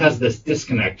sort of has this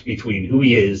disconnect between who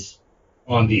he is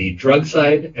on the drug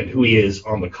side and who he is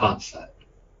on the cop side.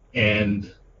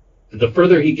 And the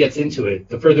further he gets into it,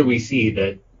 the further we see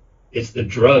that it's the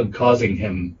drug causing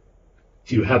him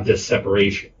to have this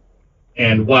separation.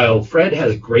 And while Fred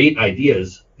has great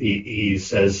ideas, he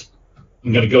says,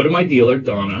 I'm going to go to my dealer,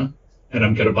 Donna, and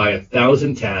I'm going to buy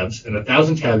 1,000 tabs, and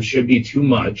 1,000 tabs should be too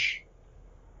much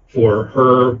for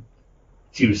her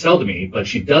to sell to me, but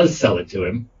she does sell it to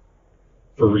him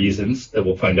for reasons that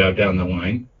we'll find out down the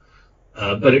line.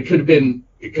 But it could have been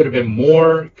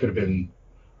more, it could have been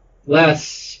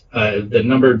less. The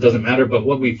number doesn't matter. But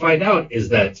what we find out is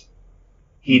that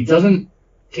he doesn't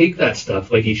take that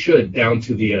stuff like he should down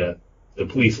to the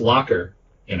police locker,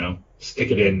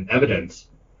 stick it in evidence.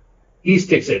 He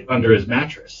sticks it under his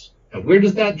mattress. And where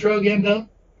does that drug end up?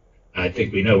 I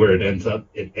think we know where it ends up.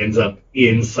 It ends up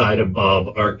inside of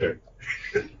Bob Arthur.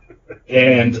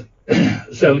 And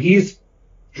so he's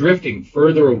drifting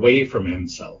further away from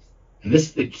himself. And this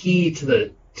is the key to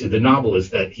the novel, is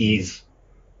that he's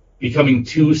becoming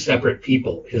two separate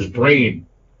people. His brain,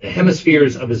 the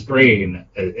hemispheres of his brain,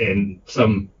 and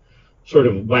some sort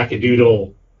of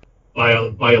wackadoodle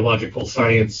biological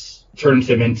science turns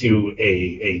him into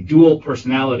a dual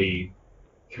personality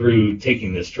through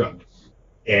taking this drug.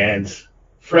 And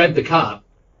Fred the cop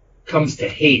comes to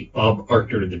hate Bob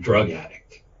Arthur the drug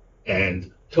addict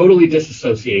and totally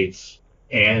disassociates.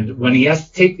 And when he has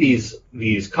to take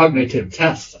these cognitive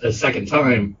tests a second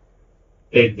time,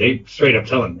 they straight up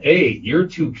tell him, hey, you're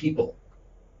two people.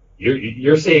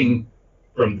 You're seeing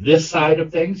from this side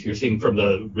of things, you're seeing from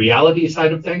the reality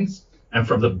side of things, and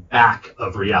from the back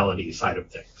of reality side of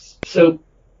things. So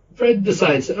Fred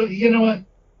decides, you know what?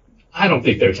 I don't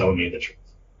think they're telling me the truth.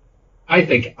 I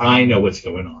think I know what's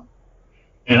going on.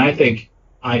 And I think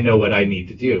I know what I need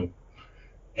to do.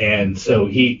 And so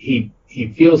he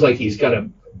feels like he's got to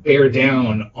bear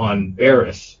down on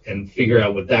Barris and figure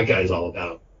out what that guy's all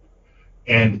about.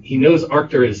 And he knows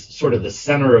Arthur is sort of the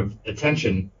center of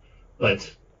attention,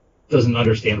 but doesn't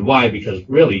understand why, because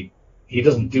really he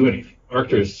doesn't do anything.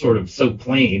 Arthur is sort of so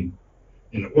plain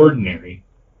and ordinary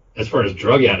as far as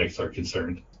drug addicts are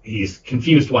concerned. He's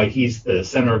confused why he's the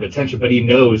center of attention, but he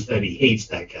knows that he hates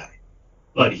that guy.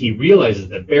 But he realizes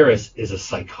that Barris is a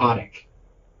psychotic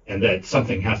and that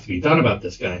something has to be done about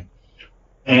this guy.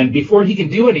 And before he can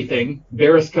do anything,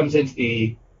 Barris comes into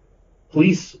the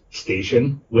police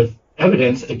station with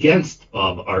evidence against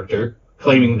Bob Arthur,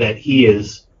 claiming that he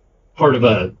is part of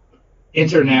a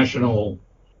international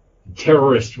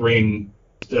terrorist ring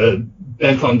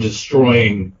bent on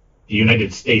destroying the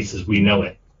United States as we know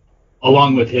it,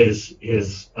 along with his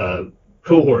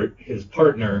cohort, his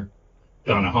partner,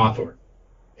 Donna Hawthorne.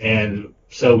 And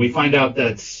so we find out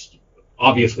that's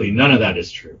obviously none of that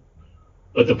is true.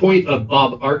 But the point of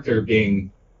Bob Arthur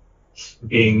being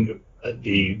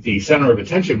the center of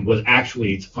attention was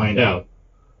actually to find out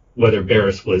whether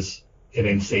Barris was an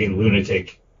insane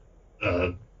lunatic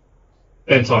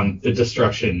bent on the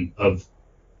destruction of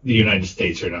the United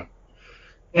States or not.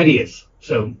 And he is.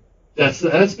 So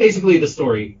that's basically the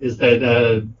story, is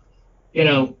that,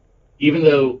 even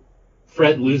though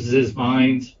Fred loses his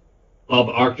mind, Bob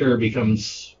Arthur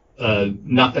becomes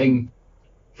nothing.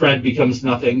 Fred becomes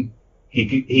nothing.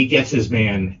 He gets his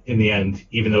man in the end,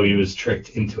 even though he was tricked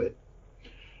into it.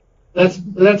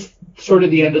 That's sort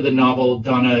of the end of the novel.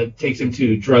 Donna takes him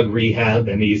to drug rehab,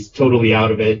 and he's totally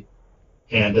out of it.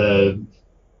 And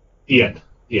the end.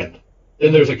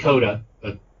 Then there's a coda,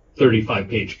 a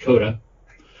 35-page coda.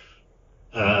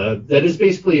 That is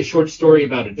basically a short story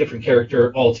about a different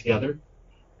character altogether,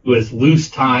 who has loose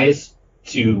ties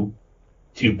to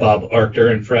Bob Arthur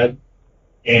and Fred.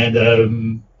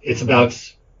 And it's about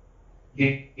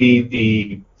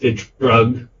the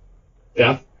drug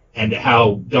theft and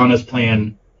how Donna's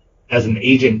plan as an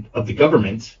agent of the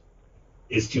government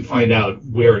is to find out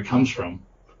where it comes from.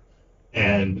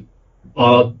 And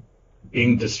Bob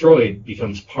being destroyed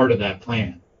becomes part of that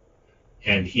plan.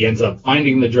 And he ends up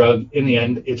finding the drug. In the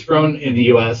end, it's grown in the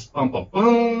U.S. Bum, bum,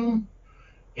 bum.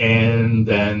 And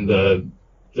then the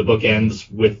book ends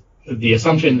with the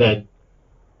assumption that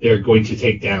they're going to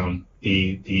take down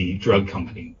the drug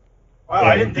company. Wow,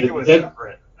 I didn't think it was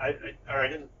separate. I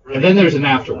didn't really. And then there's an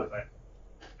afterword.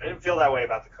 I didn't feel that way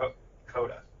about the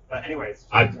coda. But anyways,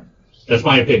 that's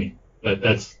my opinion. But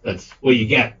that's what you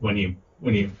get when you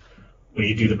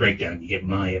do the breakdown. You get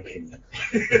my opinion.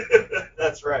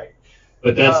 That's right.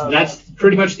 But that's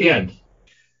pretty much the end.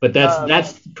 But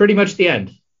that's pretty much the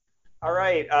end. All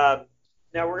right.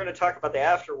 Now we're going to talk about the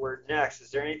afterword next. Is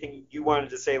there anything you wanted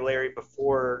to say, Larry,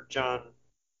 before John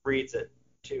reads it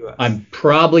to us. I'm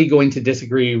probably going to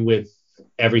disagree with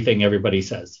everything everybody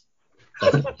says.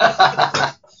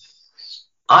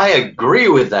 I agree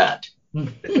with that.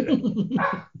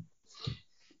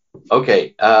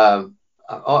 Okay,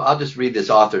 I'll just read this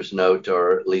author's note,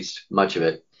 or at least much of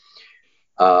it.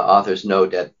 Author's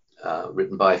note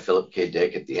written by Philip K.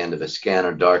 Dick at the end of A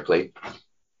Scanner Darkly.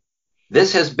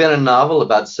 This has been a novel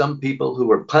about some people who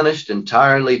were punished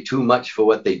entirely too much for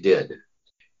what they did.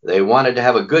 They wanted to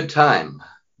have a good time,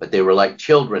 but they were like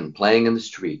children playing in the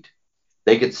street.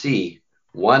 They could see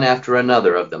one after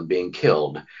another of them being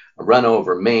killed, run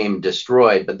over, maimed,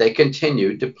 destroyed, but they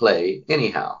continued to play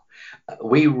anyhow.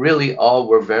 We really all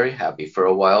were very happy for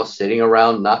a while, sitting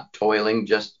around, not toiling,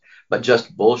 but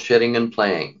just bullshitting and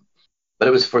playing. But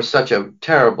it was for such a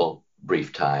terrible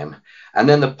brief time, and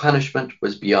then the punishment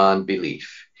was beyond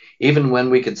belief. Even when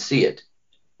we could see it,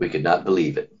 we could not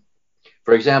believe it.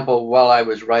 For example, while I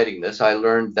was writing this, I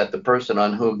learned that the person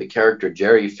on whom the character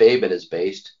Jerry Fabin is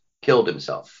based killed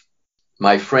himself.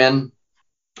 My friend,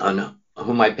 on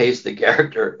whom I based the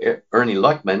character Ernie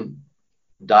Luckman,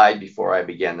 died before I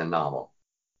began the novel.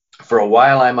 For a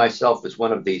while, I myself was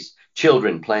one of these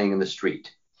children playing in the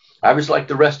street. I was like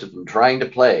the rest of them, trying to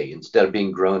play instead of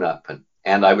being grown up,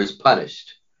 and I was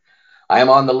punished. I am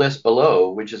on the list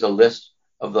below, which is a list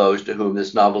of those to whom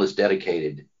this novel is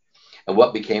dedicated, and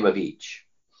what became of each.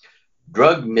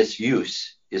 Drug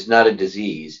misuse is not a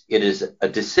disease, it is a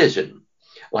decision,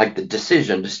 like the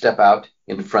decision to step out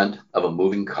in front of a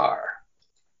moving car.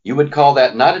 You would call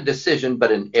that not a decision,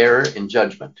 but an error in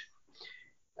judgment.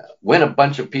 When a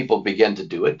bunch of people begin to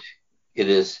do it, it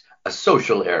is a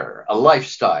social error, a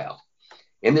lifestyle.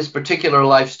 In this particular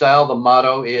lifestyle, the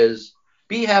motto is,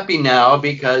 be happy now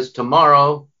because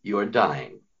tomorrow you are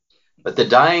dying. But the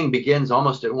dying begins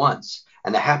almost at once,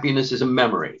 and the happiness is a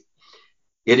memory.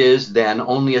 It is then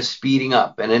only a speeding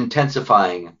up and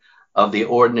intensifying of the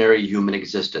ordinary human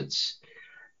existence.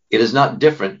 It is not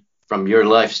different from your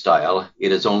lifestyle,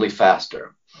 it is only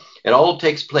faster. It all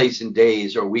takes place in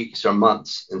days or weeks or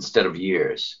months instead of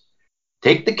years.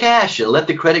 Take the cash and let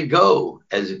the credit go,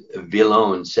 as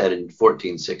Villon said in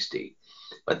 1460.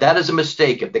 But that is a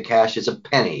mistake if the cash is a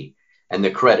penny and the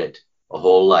credit a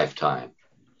whole lifetime.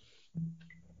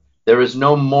 There is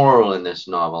no moral in this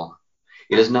novel.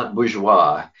 It is not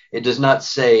bourgeois. It does not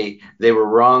say they were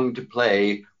wrong to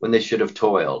play when they should have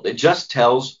toiled. It just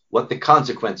tells what the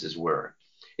consequences were.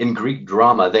 In Greek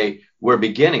drama, they were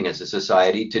beginning as a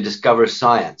society to discover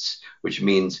science, which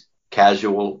means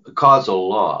causal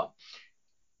law.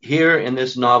 Here in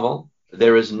this novel,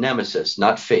 there is nemesis,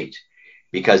 not fate,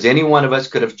 because any one of us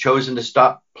could have chosen to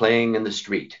stop playing in the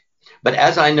street. But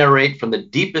as I narrate from the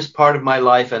deepest part of my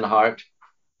life and heart,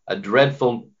 a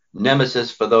dreadful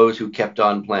nemesis for those who kept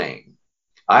on playing.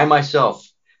 I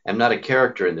myself am not a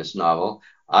character in this novel.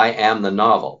 I am the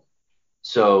novel.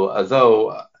 So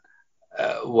though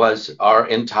was our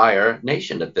entire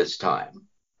nation at this time.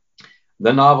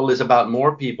 The novel is about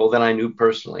more people than I knew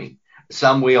personally.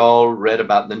 Some we all read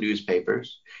about in the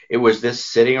newspapers. It was this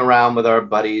sitting around with our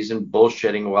buddies and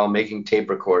bullshitting while making tape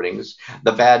recordings,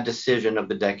 the bad decision of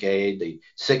the decade, the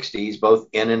 60s, both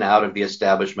in and out of the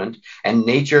establishment, and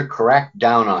nature cracked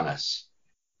down on us.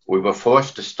 We were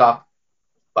forced to stop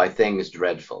by things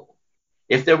dreadful.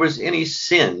 If there was any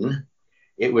sin,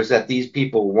 it was that these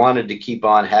people wanted to keep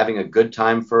on having a good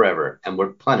time forever and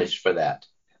were punished for that.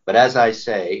 But as I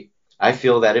say, I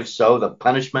feel that if so, the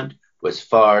punishment was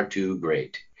far too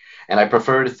great. And I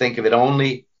prefer to think of it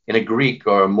only in a Greek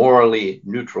or a morally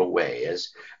neutral way, as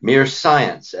mere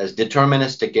science, as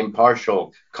deterministic,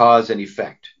 impartial cause and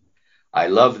effect. I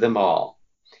love them all.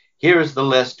 Here is the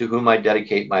list to whom I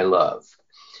dedicate my love.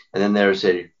 And then there's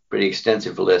a pretty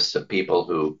extensive list of people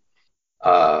who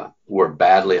were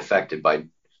badly affected by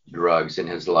drugs in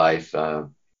his life.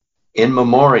 In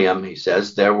memoriam, he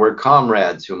says, there were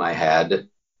comrades whom I had.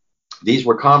 These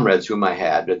were comrades whom I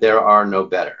had, but there are no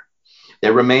better. They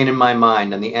remain in my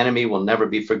mind, and the enemy will never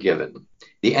be forgiven.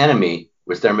 The enemy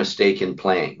was their mistake in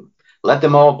playing. Let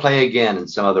them all play again in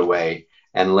some other way,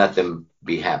 and let them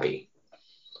be happy.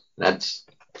 That's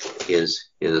his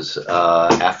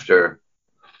afterword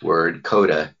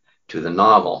coda to the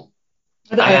novel.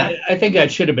 I think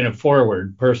that should have been a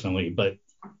foreword, personally, but...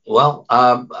 Well,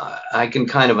 I can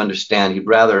kind of understand. He'd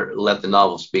rather let the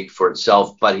novel speak for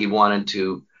itself, but he wanted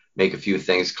to make a few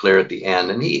things clear at the end.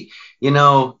 And he,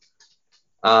 to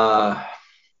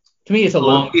me, it's a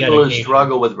long people dedication. who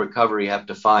struggle with recovery have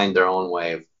to find their own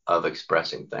way of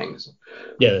expressing things.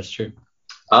 Yeah, that's true.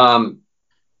 I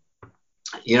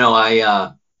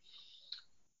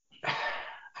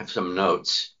have some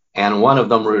notes. And one of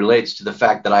them relates to the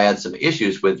fact that I had some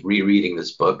issues with rereading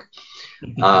this book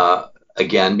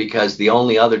again, because the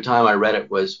only other time I read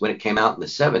it was when it came out in the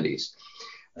 70s.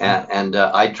 And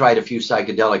I tried a few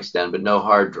psychedelics then, but no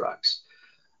hard drugs.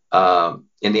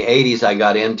 In the 80s, I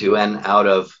got into and out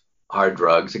of hard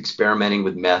drugs, experimenting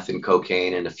with meth and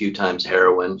cocaine and a few times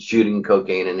heroin, shooting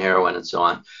cocaine and heroin and so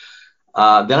on.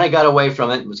 Then I got away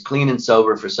from it, was clean and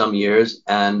sober for some years.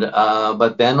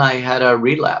 But then I had a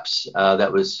relapse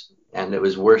and it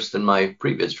was worse than my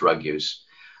previous drug use.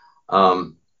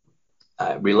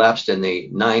 I relapsed in the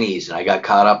 90s and I got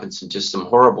caught up in just some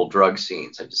horrible drug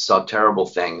scenes. I just saw terrible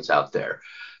things out there.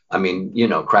 I mean,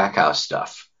 crack house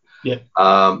stuff. Yeah.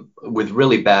 With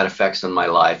really bad effects on my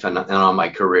life and on my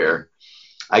career.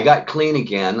 I got clean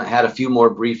again. I had a few more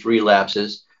brief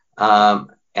relapses.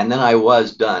 And then I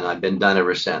was done. I've been done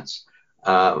ever since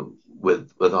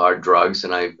with hard drugs,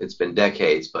 and it's been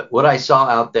decades. But what I saw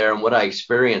out there and what I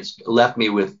experienced left me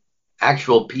with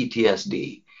actual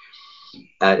PTSD.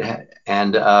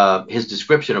 And his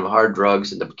description of hard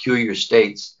drugs and the peculiar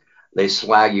states they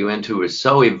slag you into is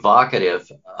so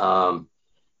evocative.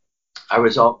 I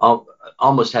was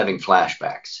almost having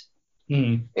flashbacks.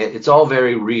 It's all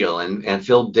very real. And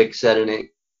Phil Dick said in an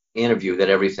interview that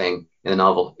everything in the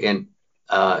novel, in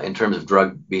terms of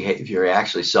drug behavior, I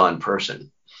actually saw in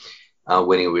person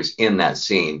when he was in that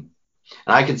scene.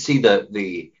 And I could see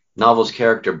the novel's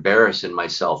character Barris in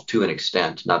myself to an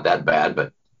extent, not that bad,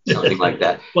 but something like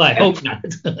that. Well, I hope not.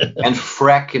 And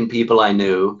Freck and people I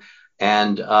knew.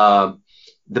 And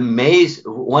the maze,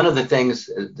 one of the things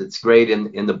that's great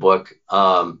in the book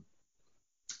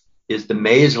is the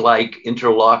maze-like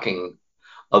interlocking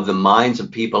of the minds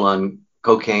of people on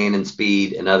cocaine and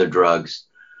speed and other drugs.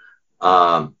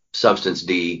 Substance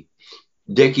D.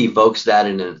 Dick evokes that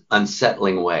in an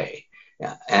unsettling way,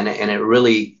 and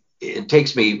it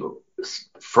takes me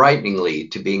frighteningly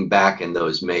to being back in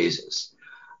those mazes,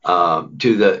 to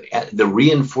the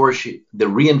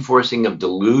reinforcing of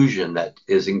delusion that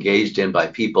is engaged in by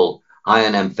people high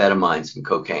on amphetamines and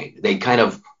cocaine. They kind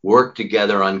of work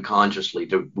together unconsciously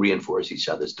to reinforce each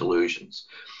other's delusions.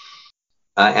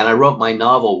 And I wrote my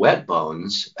novel Wet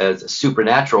Bones as a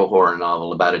supernatural horror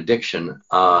novel about addiction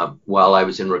while I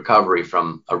was in recovery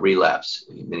from a relapse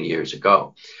many years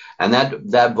ago. And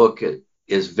that book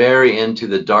is very into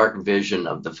the dark vision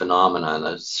of the phenomenon,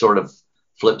 a sort of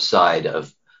flip side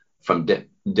from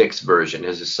Dick's version.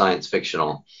 His is science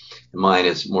fictional. Mine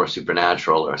is more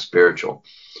supernatural or spiritual.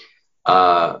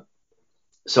 So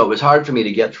it was hard for me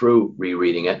to get through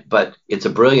rereading it, but it's a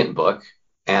brilliant book.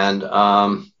 And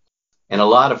I'm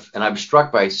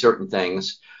struck by certain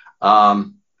things.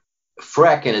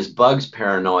 Freck and his bugs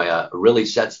paranoia really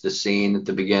sets the scene at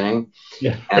the beginning.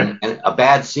 Yeah. And a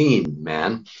bad scene,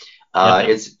 man.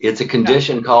 It's a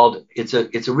condition called, it's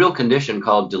a real condition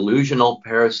called delusional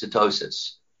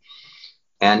parasitosis.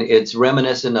 And it's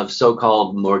reminiscent of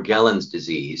so-called Morgellons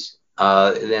disease.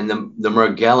 And the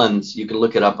Morgellons, you can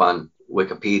look it up on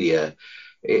Wikipedia.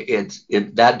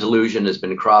 That delusion has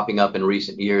been cropping up in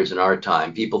recent years in our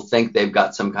time. People think they've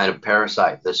got some kind of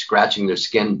parasite. They're scratching their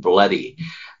skin bloody.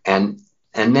 And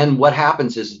then what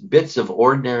happens is bits of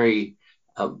ordinary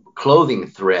clothing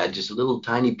thread, just little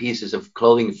tiny pieces of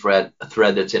clothing thread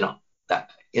that's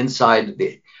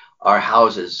inside our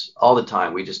houses all the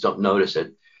time. We just don't notice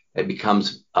it. It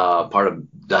becomes part of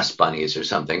dust bunnies or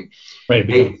something. Right.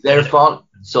 These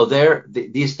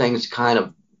things kind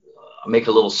of make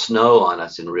a little snow on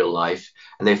us in real life,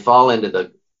 and they fall into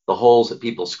the holes that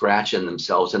people scratch in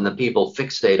themselves, and the people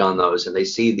fixate on those, and they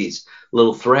see these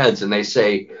little threads, and they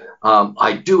say,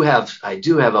 I do have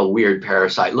a weird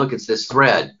parasite. Look, it's this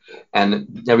thread.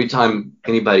 And every time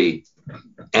anybody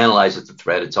analyzes the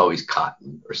thread, it's always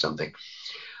cotton or something.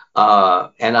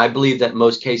 And I believe that in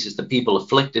most cases, the people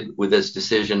afflicted with this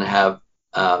decision have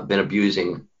been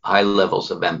abusing high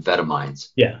levels of amphetamines.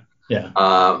 Yeah.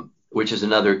 Which is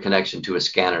another connection to a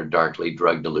scanner darkly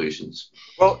drug delusions.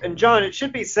 Well, and John, it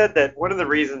should be said that one of the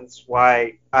reasons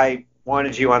why I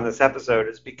wanted you on this episode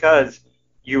is because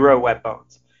you wrote Wet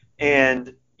Bones.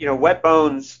 And, Wet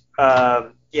Bones,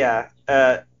 Wet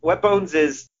Bones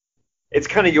it's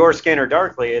kind of your scanner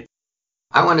darkly.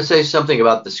 I want to say something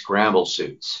about the scramble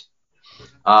suits.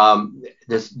 And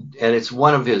it's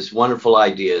one of his wonderful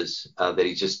ideas that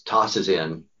he just tosses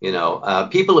in.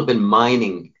 People have been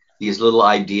mining these little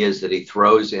ideas that he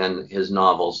throws in his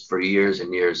novels for years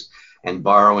and years and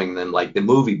borrowing them, like the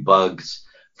movie Bugs,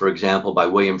 for example, by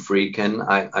William Friedkin.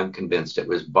 I'm convinced it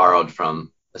was borrowed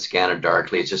from A Scanner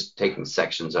Darkly. It's just taking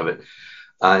sections of it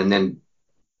and then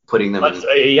putting them in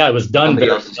it was done somebody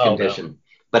else's condition.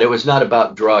 But it was not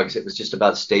about drugs. It was just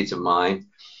about states of mind.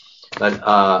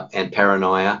 but and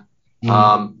paranoia.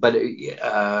 But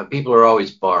people are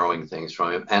always borrowing things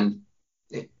from him. And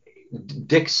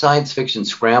Dick's science fiction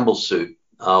scramble suit,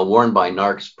 worn by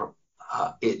narcs,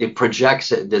 it projects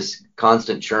this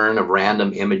constant churn of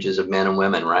random images of men and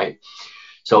women, right?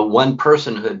 So one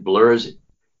personhood blurs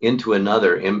into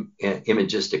another,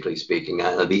 imagistically speaking.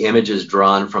 The image is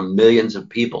drawn from millions of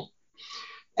people.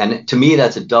 And to me,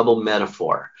 that's a double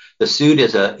metaphor. The suit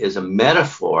is a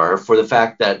metaphor for the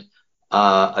fact that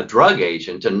a drug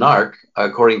agent, a narc,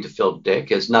 according to Philip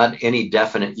Dick, is not any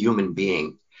definite human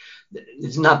being.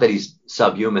 It's not that he's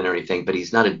subhuman or anything, but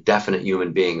he's not a definite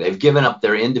human being. They've given up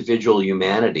their individual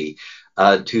humanity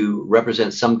to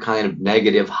represent some kind of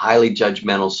negative, highly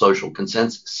judgmental social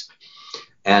consensus.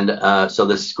 And so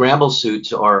the scramble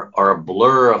suits are a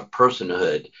blur of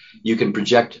personhood. You can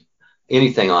project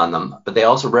anything on them, but they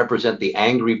also represent the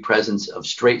angry presence of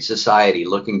straight society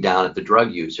looking down at the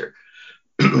drug user.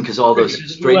 Because all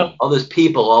those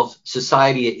people, all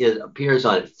society appears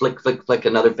on it. Flick, flick, flick,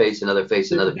 another face, another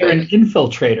face, another face. They're an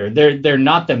infiltrator. They're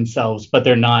not themselves, but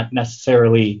they're not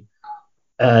necessarily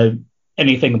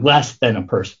anything less than a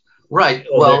person. Right.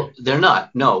 Well, they're not.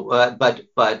 No, but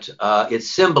it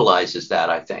symbolizes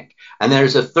that, I think. And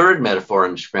there's a third metaphor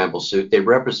in the scramble suit. They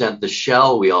represent the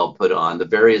shell we all put on, the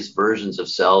various versions of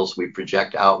selves we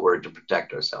project outward to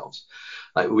protect ourselves.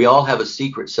 We all have a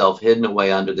secret self hidden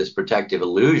away under this protective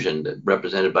illusion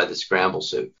represented by the scramble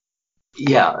suit.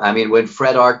 Yeah, I mean, when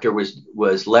Fred Archer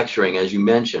was lecturing, as you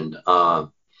mentioned,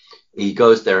 he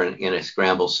goes there in a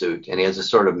scramble suit and he has a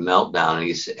sort of meltdown,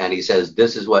 and he says,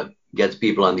 "This is what gets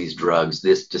people on these drugs,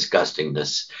 this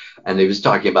disgustingness." And he was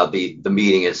talking about the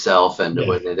meeting itself and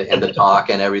the talk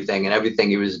and everything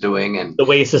he was doing, and the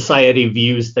way society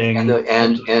views things,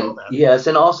 and yes,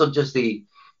 and also just the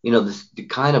the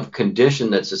kind of condition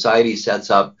that society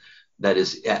sets up that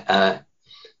is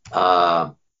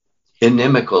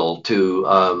inimical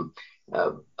to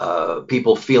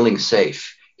people feeling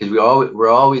safe, because we're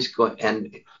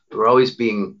always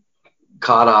being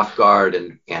caught off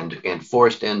guard and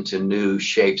forced into new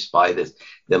shapes by the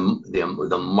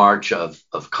march of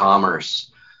commerce.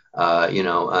 And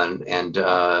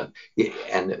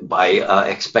by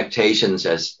expectations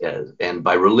and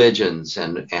by religions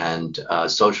and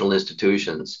social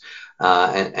institutions,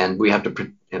 and we have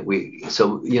to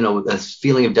this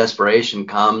feeling of desperation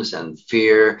comes, and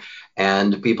fear,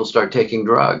 and people start taking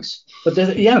drugs. But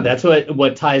that's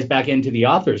what ties back into the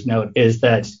author's note, is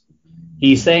that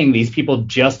he's saying these people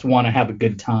just want to have a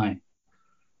good time,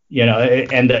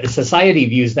 and society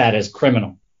views that as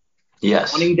criminal.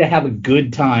 Yes. Wanting to have a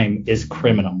good time is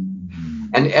criminal.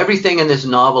 And everything in this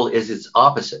novel is its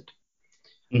opposite.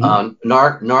 Mm-hmm.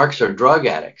 Narcs are drug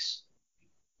addicts.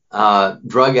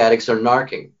 Drug addicts are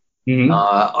narking. Mm-hmm.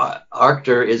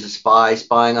 Archer is a spy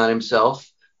spying on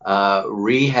himself.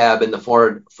 Rehab in the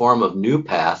form of New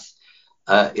Path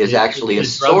is actually a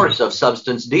source of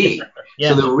substance D. Yeah.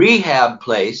 So the rehab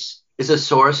place is a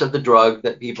source of the drug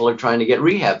that people are trying to get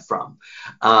rehab from.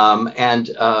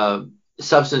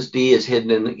 Substance D is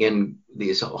hidden in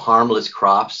these harmless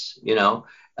crops,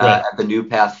 at the New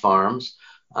Path farms.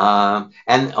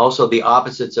 And also the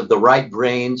opposites of the right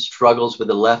brain struggles with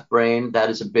the left brain.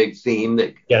 That is a big theme.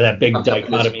 That big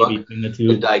dichotomy between the two.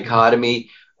 The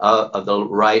dichotomy of the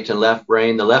right and left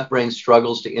brain. The left brain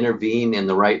struggles to intervene in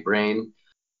the right brain.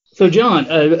 So, John,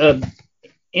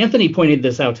 Anthony pointed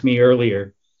this out to me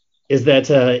earlier, is that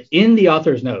in the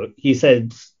author's note, he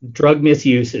said drug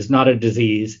misuse is not a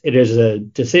disease, it is a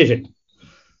decision.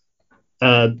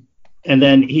 And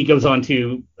then he goes on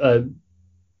to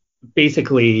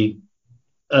basically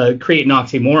create an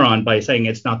oxymoron by saying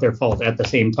it's not their fault at the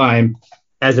same time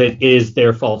as it is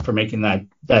their fault for making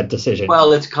that decision.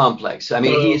 Well, it's complex. I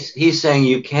mean, he's saying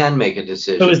you can make a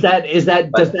decision. So does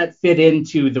that fit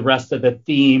into the rest of the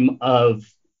theme of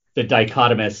the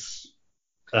dichotomous?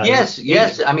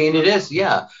 Yes. I mean, it is.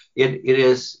 Yeah, it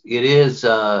is.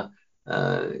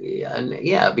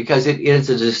 Because it is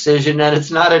a decision and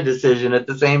it's not a decision at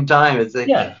the same time. It's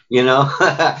a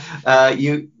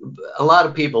lot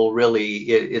of people really,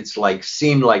 it's like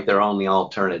seem like they're only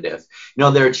alternative.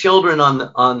 There are children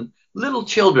on little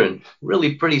children,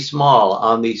 really pretty small,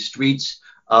 on the streets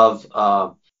of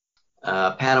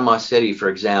Panama City, for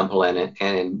example, and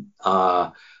in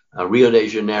Rio de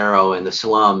Janeiro in the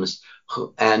slums.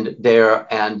 And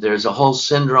there's a whole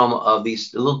syndrome of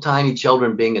these little tiny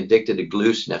children being addicted to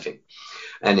glue sniffing,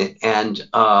 and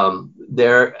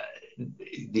they're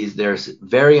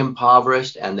very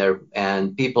impoverished,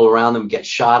 and people around them get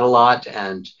shot a lot,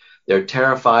 and they're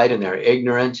terrified and they're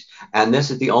ignorant. And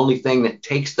this is the only thing that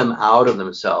takes them out of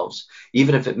themselves.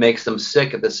 Even if it makes them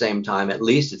sick at the same time, at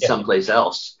least it's someplace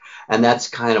else. And that's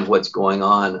kind of what's going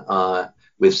on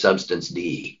with Substance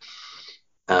D.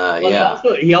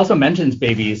 He also mentions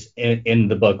babies in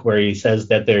the book, where he says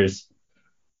that there's,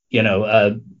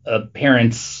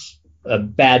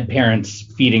 bad parents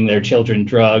feeding their children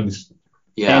drugs.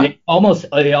 Yeah. And it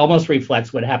almost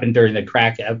reflects what happened during the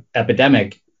crack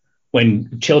epidemic,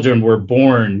 when children were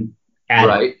born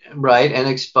right, and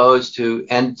exposed to,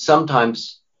 and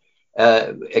sometimes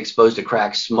exposed to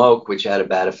crack smoke, which had a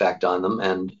bad effect on them,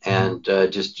 and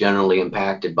just generally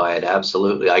impacted by it.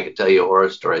 Absolutely, I could tell you horror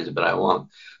stories, but I won't.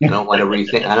 I don't want to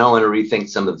rethink. I don't want to rethink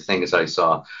some of the things I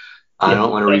saw. I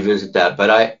don't want to revisit that.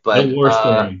 But the war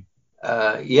story.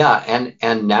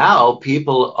 And now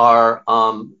people are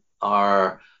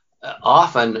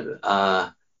often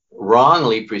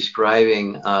wrongly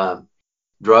prescribing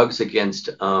drugs against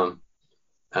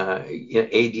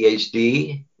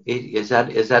ADHD. Is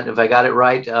that if I got it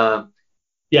right? Yeah,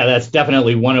 that's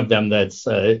definitely one of them. That's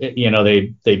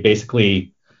they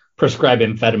basically prescribe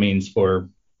amphetamines for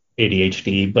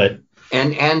ADHD, but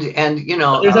and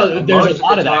there's a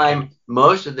lot of that.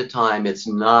 Most of the time, it's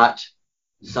not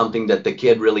something that the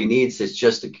kid really needs. It's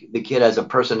just the kid has a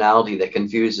personality that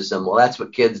confuses them. Well, that's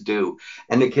what kids do,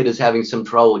 and the kid is having some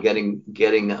trouble getting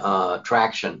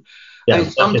traction. Yeah,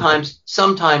 I mean,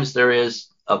 sometimes there is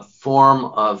a form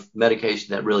of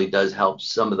medication that really does help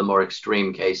some of the more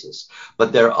extreme cases,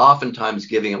 but they're oftentimes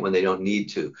giving it when they don't need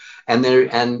to, and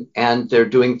they're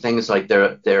doing things like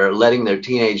they're letting their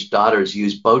teenage daughters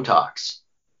use Botox.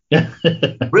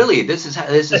 Really, this is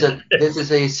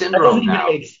a syndrome now.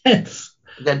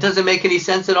 That doesn't make any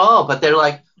sense at all. But they're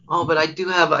like, oh, but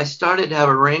I started to have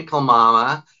a wrinkle,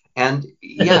 mama, and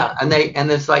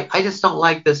and it's like, I just don't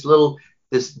like this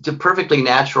perfectly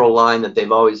natural line that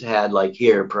they've always had, like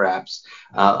here, perhaps,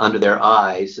 under their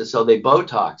eyes. So they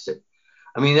Botox it.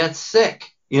 I mean, that's sick,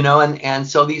 and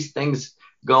so these things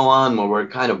go on where we're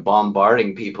kind of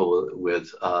bombarding people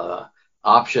with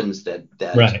options that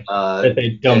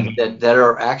they don't that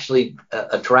are actually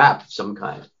a trap of some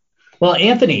kind. Well,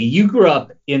 Anthony, you grew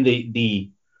up in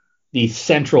the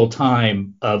central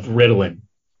time of Ritalin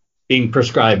being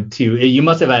prescribed to. You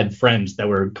must have had friends that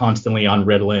were constantly on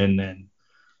Ritalin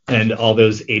and all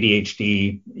those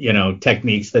ADHD,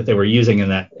 techniques that they were using in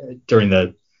that during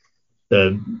the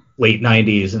late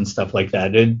 90s and stuff like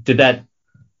that. Did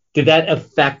that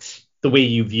affect the way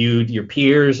you viewed your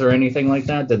peers or anything like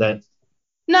that? Did that?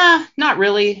 Nah, not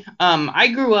really. I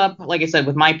grew up, like I said,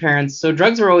 with my parents, so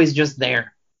drugs were always just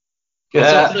there.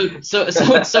 Yeah. So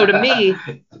to me,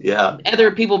 yeah,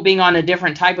 other people being on a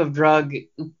different type of drug,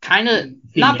 kind of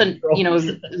not the almost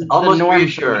the norm.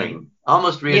 Reassuring.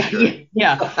 Almost reassuring.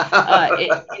 Yeah.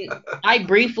 I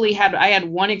had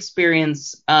one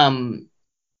experience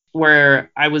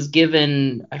where I was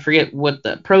given, I forget what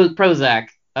the Prozac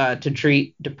to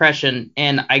treat depression,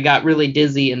 and I got really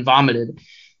dizzy and vomited.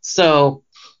 So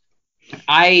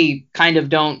I kind of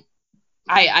don't.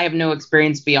 I have no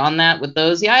experience beyond that with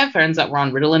those. Yeah, I have friends that were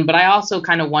on Ritalin, but I also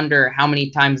kind of wonder how many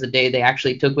times a day they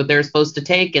actually took what they were supposed to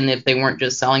take, and if they weren't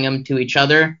just selling them to each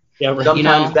other. Yeah,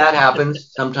 sometimes that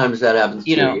happens. Sometimes that happens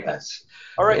too. Yes.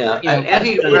 All right. Yeah.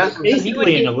 It's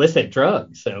basically an illicit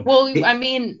drug. So. Well, I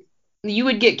mean, you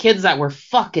would get kids that were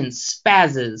fucking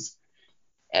spazzes.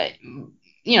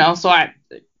 So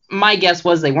my guess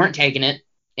was they weren't taking it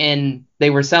and they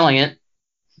were selling it.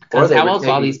 Because how else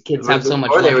all these kids have so much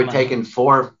money? Or they were taking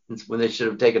 4 when they should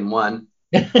have taken 1.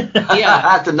 Yeah,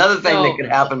 that's another thing that could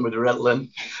happen with Ritalin.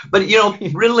 But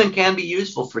Ritalin can be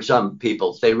useful for some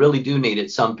people. They really do need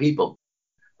it. Some people,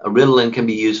 Ritalin can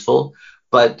be useful,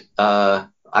 but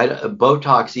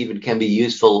Botox even can be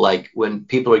useful, like when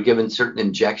people are given certain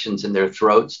injections in their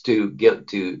throats to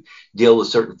deal with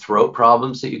certain throat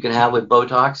problems that you can have with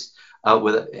Botox,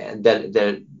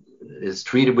 that is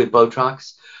treated with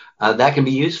Botox. That can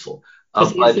be useful,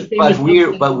 but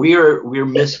we're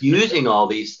misusing all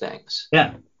these things.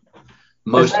 Yeah,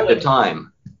 most of the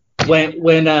time. When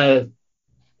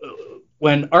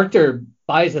Arctur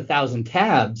buys 1,000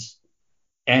 tabs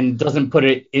and doesn't put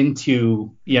it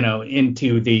into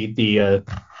the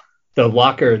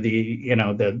locker, the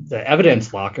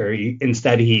evidence locker,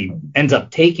 instead he ends up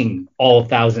taking all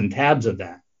 1,000 tabs of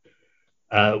that.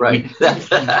 Right.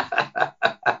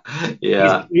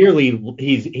 Yeah.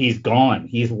 He's gone.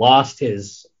 He's lost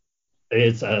his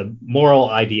moral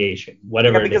ideation,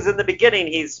 whatever. Yeah, because in the beginning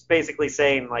he's basically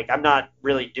saying, like, I'm not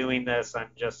really doing this. I'm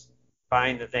just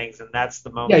buying the things, and that's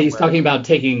the moment. Yeah, he's talking about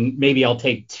maybe I'll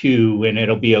take 2 and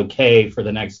it'll be okay for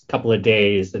the next couple of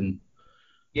days, and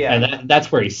Yeah. And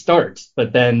that's where he starts.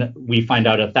 But then we find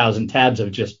out 1,000 tabs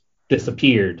have just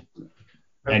disappeared.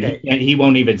 Okay. And he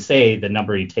won't even say the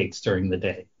number he takes during the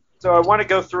day. So I want to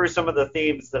go through some of the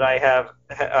themes that I have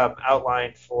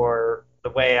outlined for the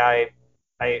way I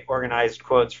organized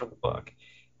quotes from the book.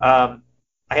 I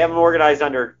have them organized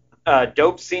under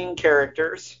dope scene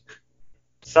characters,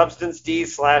 substance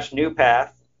D/new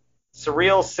path,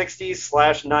 surreal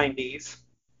 60s/90s,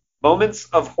 moments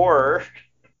of horror,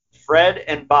 Fred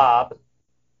and Bob,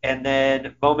 and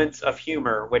then moments of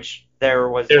humor, which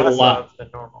there's less of than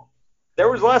normal. There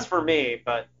was less for me,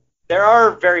 but there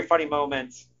are very funny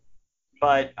moments.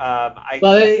 But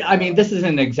I mean, this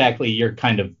isn't exactly your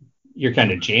kind of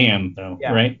jam, though,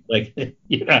 Yeah. right? Like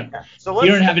you don't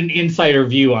have an insider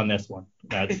view on this one.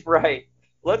 That's right.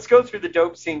 Let's go through the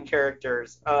dope scene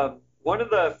characters. One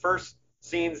of the first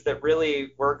scenes that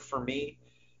really worked for me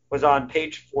was on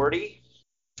page 40,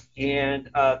 and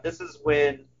this is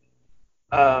when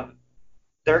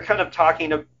they're kind of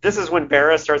talking. This is when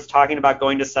Barra starts talking about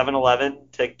going to 7-Eleven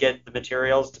to get the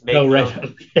materials to make. Oh,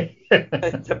 right.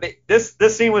 This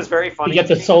scene was very funny. You get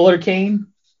the solar cane?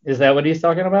 Is that what he's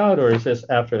talking about, or is this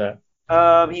after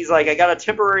that? He's like, I got a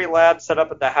temporary lab set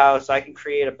up at the house. I can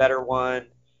create a better one.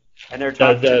 And they're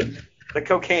talking the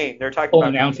cocaine. They're talking about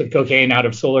an ounce of cocaine out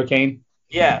of solar cane.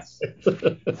 Yes.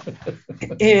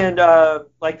 And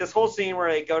like this whole scene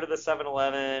where they go to the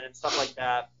 7-Eleven and stuff like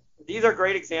that. These are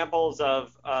great examples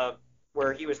of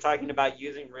where he was talking about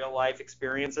using real life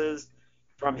experiences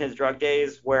from his drug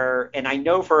days. And I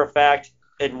know for a fact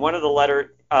in one of the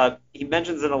letter he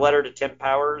mentions in a letter to Tim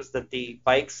Powers that the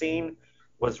bike scene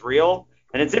was real.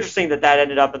 And it's interesting that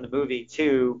ended up in the movie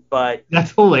too, but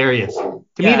that's hilarious. To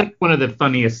me, that's one of the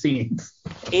funniest scenes.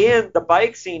 And the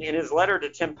bike scene in his letter to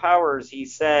Tim Powers, he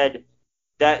said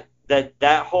that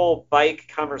whole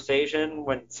bike conversation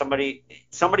when somebody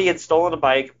had stolen a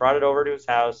bike, brought it over to his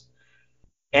house,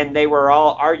 and they were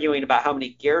all arguing about how many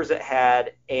gears it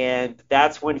had, and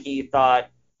that's when he thought,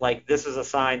 like, this is a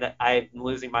sign that I'm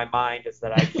losing my mind, is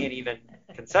that I can't even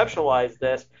conceptualize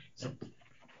this. So,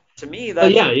 to me,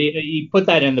 that's... he put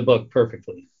that in the book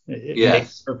perfectly. It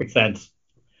makes perfect sense.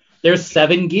 There's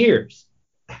 7 gears.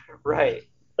 Right.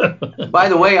 By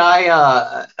the way,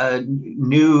 I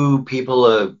knew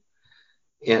people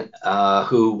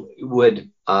who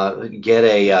would get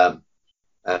a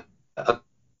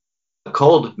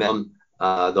cold from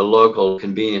the local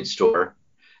convenience store,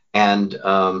 and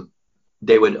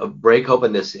they would break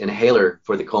open this inhaler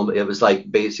for the cold. It was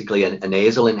like basically a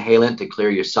nasal inhalant to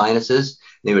clear your sinuses.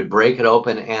 They would break it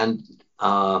open and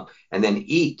then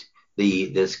eat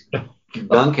this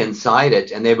gunk inside it,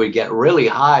 and they would get really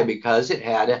high because it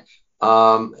had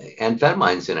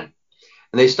amphetamines in it.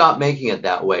 And they stopped making it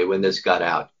that way when this got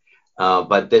out.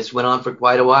 But this went on for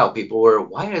quite a while. People were,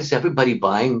 why is everybody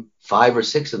buying 5 or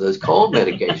 6 of those cold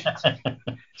medications?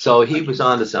 So he was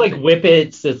on to something. Like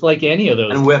Whippets. It's like any of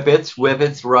those. And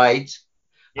Whippets, right.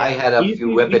 Yeah. I had a few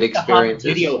Whippet experiences.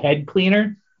 Video head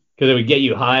cleaner, because it would get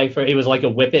you high. It was like a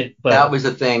Whippet. But that was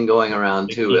a thing going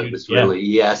around too. It was really,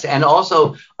 yes. And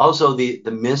also the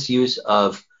misuse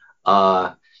of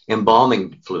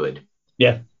embalming fluid.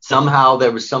 Yeah. Somehow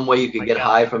there was some way you could get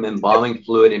high from embalming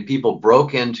fluid, and people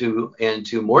broke into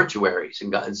mortuaries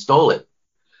and stole it.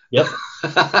 Yep.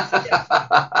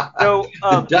 So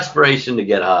the desperation to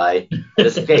get high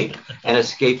and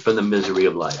escape from the misery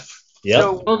of life. Yep.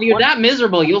 So, well, if you're that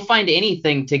miserable, you'll find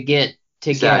anything to get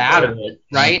out of it,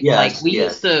 right? Yes, like we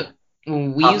used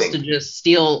to just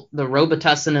steal the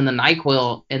Robitussin and the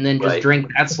NyQuil and then just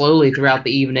drink that slowly throughout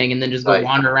the evening and then just go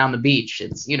wander around the beach.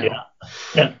 It's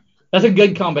Yeah. That's a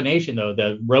good combination, though.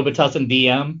 The Robitussin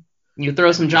DM. You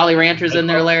throw some Jolly Ranchers in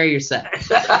there, Larry, you're set.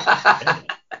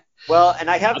 Well, and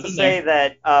I have to say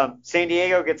that San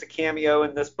Diego gets a cameo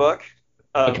in this book.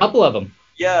 A couple of them.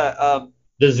 Yeah.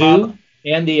 The zoo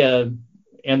and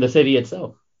the city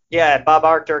itself. Yeah, Bob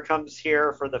Arctor comes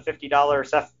here for the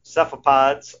 $50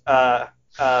 cephalopods.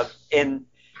 And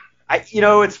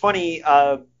it's funny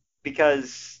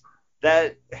because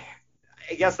that.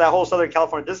 I guess that whole Southern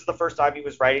California, this is the first time he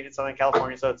was writing in Southern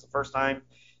California, so it's the first time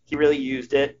he really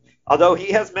used it. Although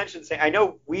he has mentioned, I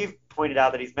know we've pointed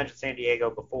out that he's mentioned San Diego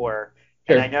before,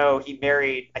 sure. And I know he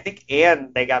married, I think,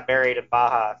 and they got married in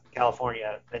Baja,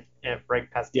 California, right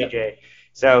past DJ.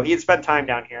 So he had spent time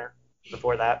down here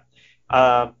before that.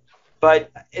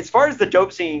 But as far as the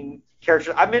dope scene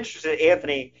characters, I'm interested,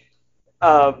 Anthony.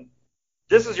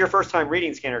 This is your first time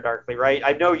reading Scanner Darkly, right?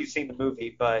 I know you've seen the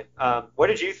movie, but what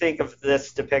did you think of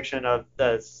this depiction of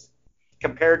this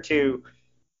compared to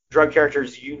drug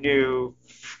characters you knew,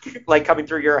 like coming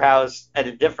through your house in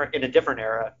a different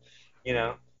era,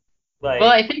 Like,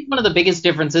 Well, I think one of the biggest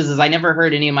differences is I never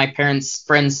heard any of my parents'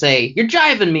 friends say, "You're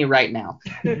jiving me right now."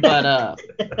 But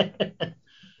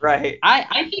right.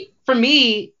 I think for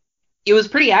me, it was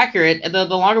pretty accurate. The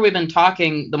longer we've been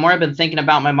talking, the more I've been thinking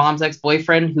about my mom's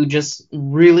ex-boyfriend, who just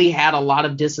really had a lot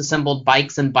of disassembled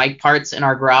bikes and bike parts in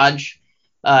our garage.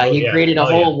 He created a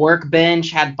whole workbench,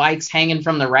 had bikes hanging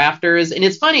from the rafters, and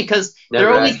it's funny because they're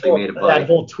Never always actually made a bike.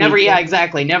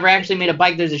 never actually made a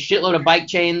bike. There's a shitload of bike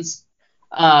chains,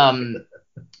 and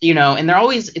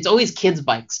it's always kids'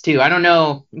 bikes too. I don't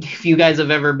know if you guys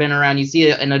have ever been around. You see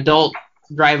an adult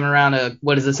driving around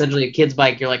what is essentially a kid's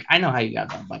bike. You're like, I know how you got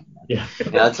that bike. Yeah.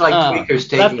 Yeah, it's like tweakers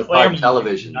taking apart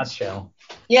televisions. Nutshell.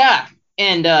 Yeah.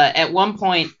 And at one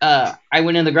point, I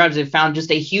went in the garage and found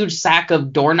just a huge sack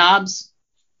of doorknobs.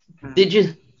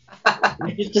 Just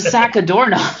a sack of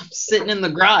doorknobs sitting in the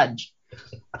garage.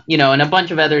 And a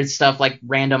bunch of other stuff like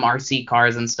random RC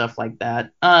cars and stuff like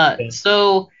that.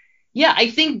 So, yeah, I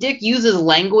think Dick uses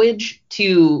language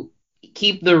to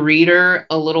keep the reader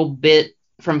a little bit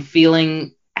from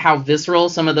feeling how visceral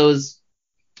some of those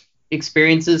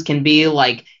experiences can be.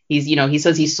 Like he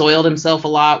says he soiled himself a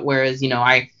lot, whereas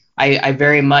I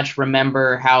very much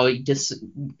remember how this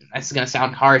is going to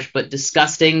sound harsh, but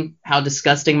how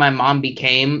disgusting my mom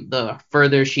became the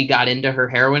further she got into her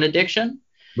heroin addiction.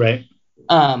 Right.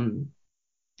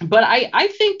 But I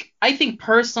think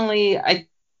personally, I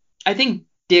think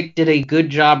Dick did a good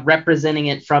job representing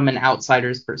it from an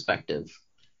outsider's perspective.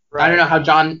 Right. I don't know how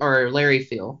John or Larry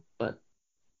feel, but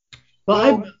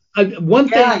one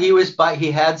thing. Yeah, he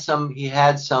had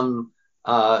some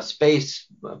space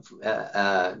by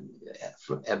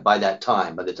that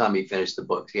time. By the time he finished the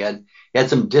books, he had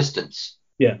some distance.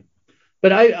 Yeah,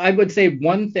 but I would say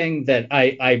one thing that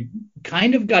I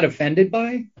kind of got offended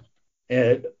by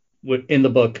in the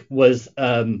book was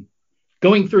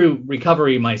going through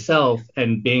recovery myself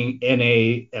and being in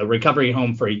a recovery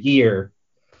home for a year.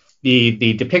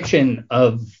 The depiction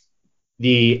of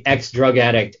the ex-drug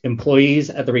addict employees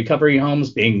at the recovery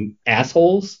homes being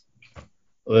assholes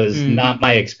was not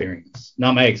my experience.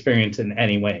 Not my experience in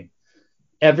any way.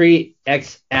 Every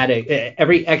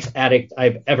ex-addict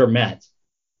I've ever met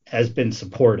has been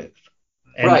supportive.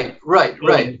 And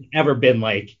right. Never been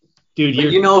like, dude,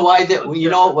 you know why that?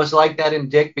 You know it was like that in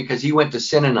Dick because he went to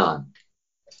Synanon,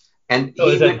 and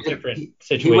he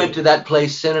went to that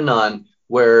place Synanon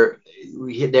where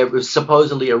there was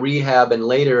supposedly a rehab, and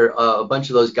later a bunch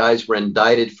of those guys were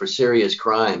indicted for serious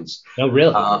crimes. Oh,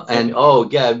 really?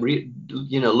 Look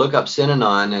up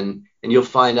Synanon, and you'll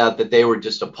find out that they were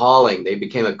just appalling. They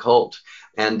became a cult,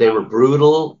 and they were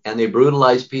brutal, and they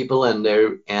brutalized people, and they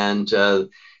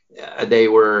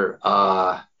were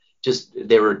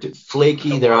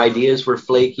flaky. Their ideas were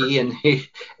flaky,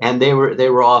 and they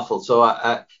were awful. So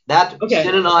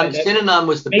Synanon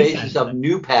was the basis of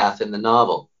New Path in the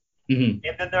novel. Mm-hmm.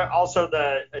 And then there also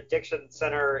the addiction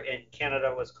center in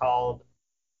Canada was called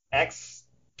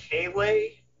Ex-Cale,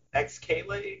 and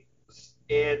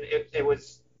it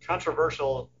was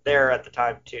controversial there at the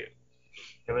time too.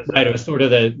 It was right. It was sort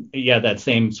of that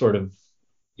same sort of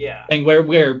thing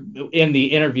where in the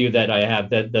interview that I have,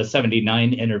 the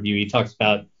 79 interview, he talks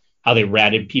about how they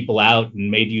ratted people out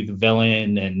and made you the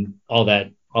villain and all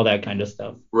that kind of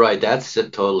stuff. Right. That's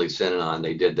totally Synanon.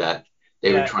 They did that.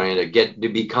 They were trying to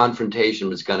be confrontation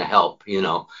was going to help,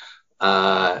 The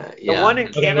one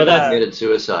in Canada committed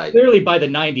suicide. Clearly, by the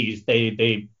 90s,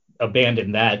 they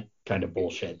abandoned that kind of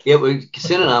bullshit.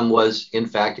 Synanon was, in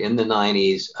fact, in the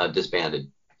 90s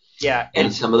disbanded. Yeah,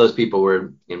 and some of those people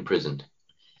were imprisoned.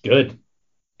 Good.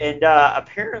 And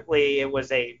apparently, it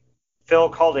was Phil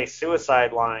called a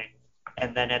suicide line,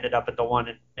 and then ended up at the one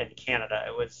in Canada.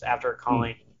 It was after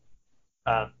calling.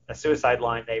 A suicide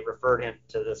line, they referred him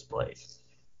to this place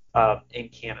in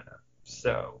Canada.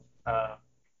 So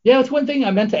it's one thing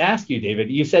I meant to ask you, David.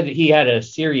 You said that he had a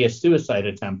serious suicide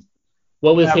attempt.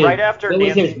 What was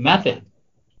his method,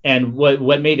 and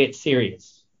what made it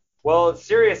serious? Well, it's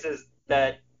serious is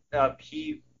that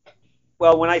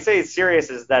when I say it's serious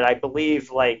is that I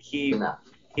believe like he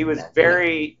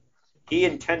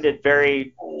intended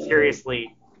very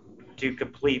seriously to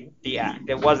complete the act.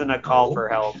 It wasn't a call for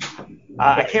help.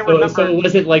 I can't remember. So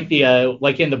was it like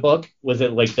like in the book? Was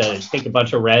it like the take a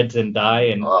bunch of Reds and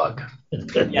die and?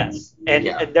 Yes, and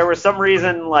there was some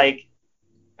reason like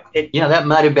it. Yeah, that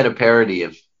might have been a parody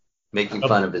of making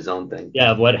fun of his own thing.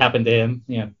 Yeah, what happened to him?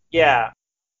 Yeah. Yeah,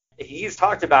 he's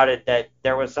talked about it that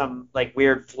there was some like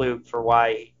weird fluke for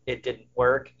why it didn't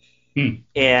work,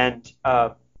 and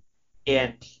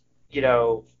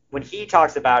when he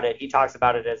talks about it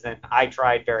as in, I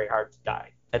tried very hard to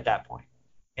die at that point.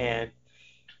 And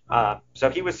so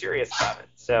he was serious about it.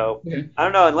 So Okay. I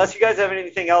don't know. Unless you guys have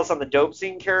anything else on the dope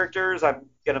scene characters, I'm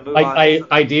gonna move on.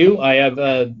 I do. I have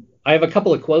a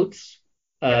couple of quotes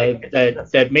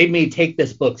that made me take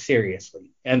this book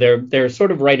seriously, and they're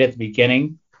sort of right at the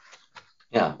beginning.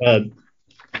 Yeah.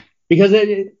 Because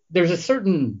there's a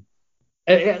certain,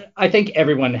 I think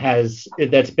everyone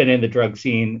that's been in the drug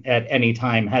scene at any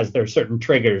time has their certain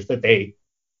triggers that they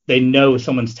know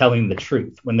someone's telling the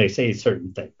truth when they say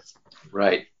certain things.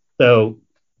 Right. So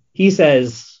he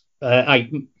says,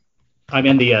 I'm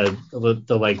in the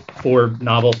like 4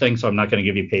 novel thing, so I'm not going to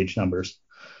give you page numbers.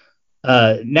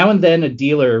 Now and then a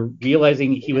dealer,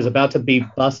 realizing he was about to be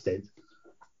busted,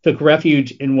 took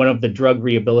refuge in one of the drug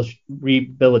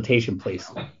rehabilitation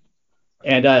places.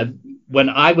 And when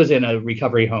I was in a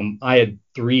recovery home, I had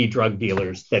 3 drug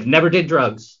dealers that never did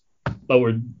drugs, but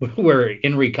were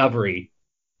in recovery,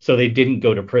 so they didn't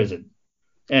go to prison.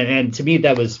 And to me,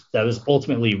 that was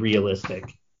ultimately realistic.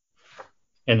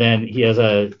 And then he has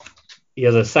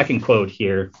a second quote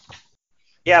here.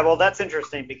 Yeah, well, that's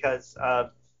interesting because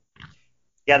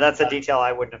that's a detail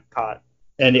I wouldn't have caught.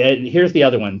 And here's the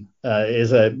other one.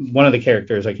 Is one of the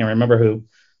characters, I can't remember who,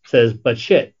 says, "But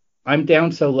shit, I'm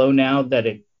down so low now that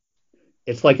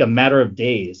it's like a matter of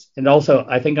days. And also,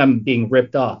 I think I'm being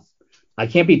ripped off. I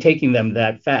can't be taking them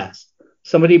that fast.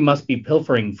 Somebody must be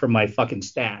pilfering from my fucking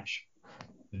stash."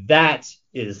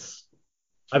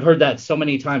 I've heard that so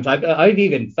many times. I've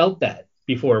even felt that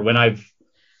before when I've,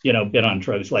 been on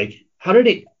drugs. Like, how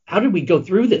did we go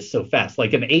through this so fast?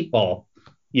 Like an 8-ball,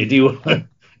 you do, and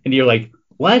you're like,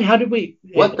 what? How did we?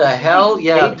 What the hell?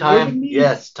 Yeah, time.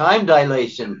 Yes, time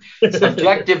dilation,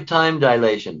 subjective time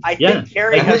dilation. I think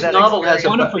Carrie And has this that novel has experience. You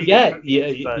want to forget,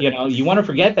 you want to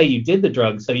forget that you did the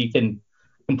drugs so you can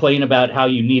complain about how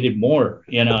you needed more.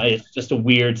 It's just a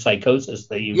weird psychosis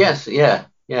that you. Yes, yeah,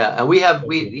 and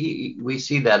we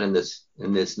see that in this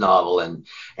novel, and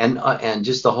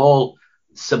just the whole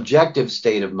subjective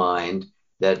state of mind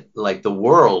that, like, the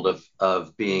world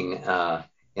of being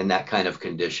in that kind of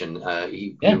condition.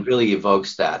 He really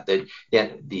evokes that there's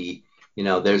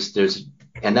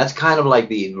and that's kind of like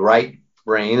the right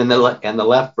brain and the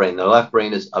left brain. The left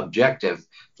brain is objective.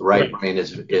 The right brain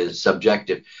is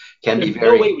subjective. Can be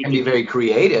very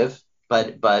creative,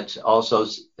 but also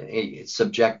it's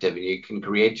subjective. You can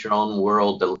create your own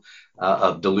world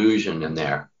of delusion in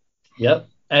there. Yep.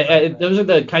 Those are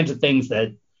the kinds of things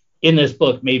that in this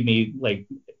book made me like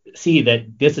see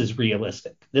that this is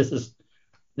realistic. This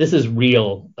is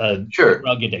real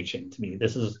drug addiction to me.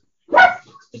 This is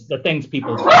the things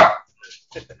people do.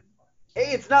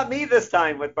 Hey, it's not me this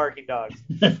time with barking dogs.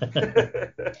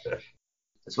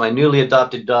 It's my newly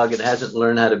adopted dog. It hasn't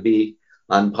learned how to be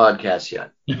on podcasts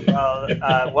yet. Well,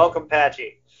 welcome,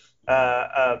 Patchy.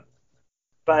 But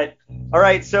all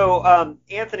right, so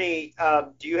Anthony,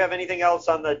 do you have anything else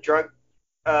on the drug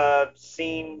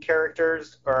scene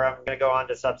characters, or I'm going to go on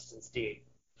to Substance D?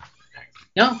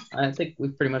 No, I think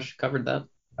we've pretty much covered that.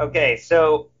 Okay,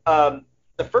 so the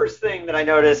first thing that I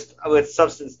noticed with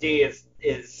Substance D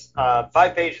is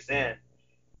 5 pages in,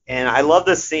 and I love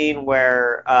this scene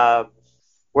where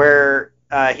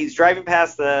he's driving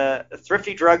past the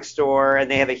thrifty drugstore,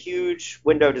 and they have a huge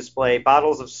window display,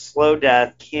 bottles of Slow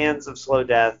Death, cans of Slow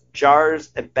Death, jars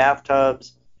and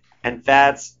bathtubs and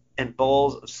vats and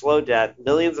bowls of Slow Death,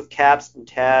 millions of caps and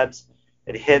tabs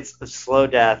and hits of Slow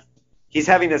Death. He's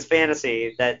having this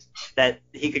fantasy that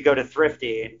he could go to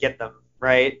Thrifty and get them,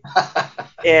 right?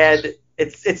 And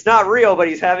it's not real, but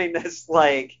he's having this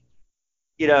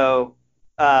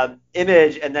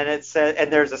image, and then it says,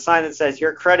 and there's a sign that says,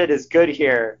 "Your credit is good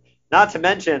here. Not to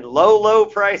mention low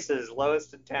prices,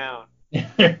 lowest in town."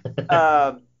 And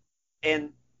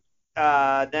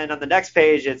then on the next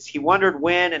page, he wondered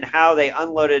when and how they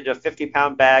unloaded a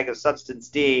 50-pound bag of Substance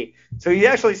D. So he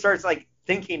actually starts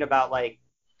thinking about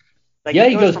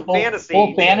he goes from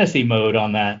full fantasy mode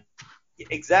on that.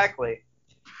 Exactly.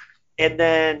 And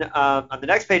then on the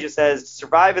next page it says, "To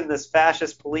survive in this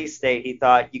fascist police state," he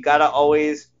thought, "you got to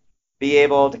always be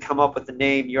able to come up with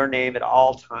your name at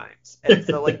all times." And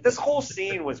so this whole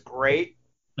scene was great.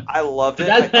 I loved it.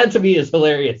 That to me is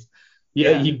hilarious.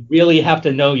 You really have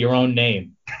to know your own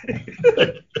name.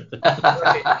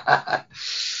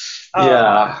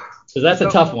 Yeah. So that's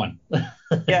a tough one.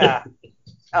 Yeah.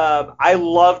 I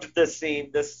loved this scene.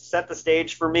 This set the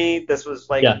stage for me. This was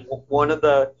one of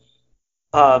the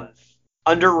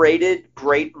underrated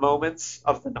great moments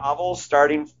of the novel,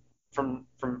 starting from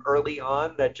early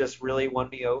on, that just really won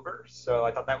me over. So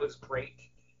I thought that was great.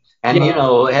 And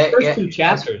the first 2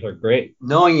 chapters are great.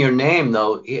 Knowing your name,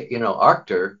 though,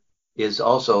 Arctur is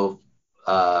also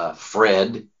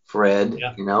Fred,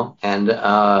 and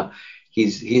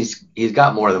he's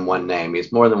got more than one name.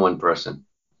 He's more than one person.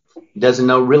 He doesn't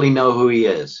really know who he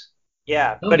is.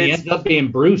 Yeah, No, but he it's ends up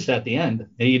being Bruce at the end.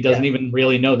 He doesn't even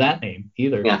really know that name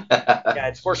either. Yeah. yeah,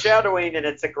 it's foreshadowing, and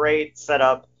it's a great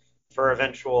setup for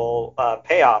eventual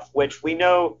payoff, which we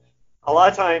know a lot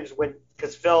of times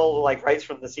because Phil like writes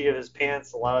from the seat of his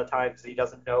pants. A lot of times he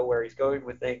doesn't know where he's going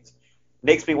with things.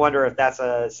 Makes me wonder if that's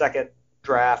a second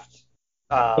draft.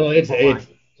 Well, it's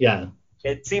yeah.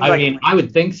 It seems I mean, I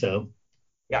would think so.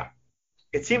 Yeah,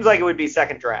 it seems like it would be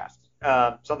second draft.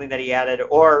 Something that he added,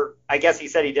 or I guess he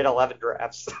said he did 11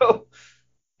 drafts, so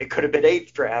it could have been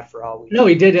 8th draft for all we know. No,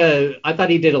 he did. I thought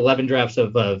he did 11 drafts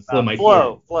of Flow My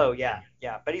Tears. Flow, yeah.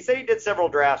 But he said he did several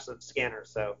drafts of Scanner.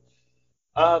 So,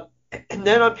 and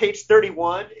then on page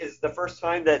 31 is the first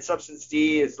time that Substance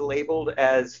D is labeled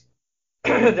as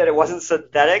that it wasn't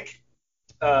synthetic,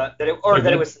 that it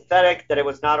was synthetic, that it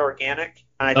was not organic,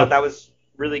 and I thought that was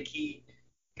really key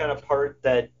kind of part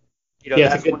that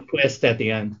that's a good twist at the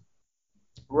end.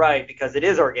 Right, because it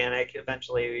is organic.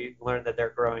 Eventually, we learn that they're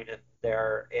growing it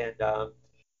there, and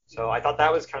so I thought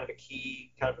that was kind of a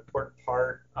key, kind of important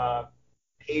part.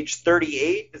 Page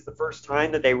 38 is the first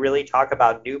time that they really talk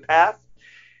about New Path,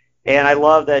 and I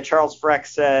love that Charles Freck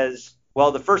says,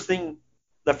 "Well, the first thing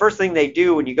they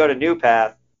do when you go to New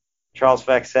Path," Charles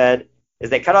Freck said, "is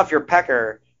they cut off your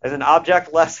pecker as an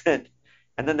object lesson,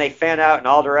 and then they fan out in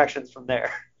all directions from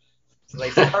there." So they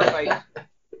start by.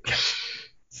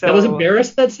 So, that wasn't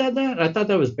Barris that said that? I thought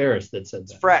that was Barris that said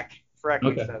that. Freck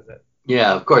who says it.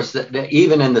 Yeah, of course.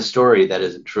 Even in the story, that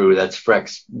isn't true. That's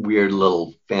Freck's weird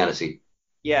little fantasy.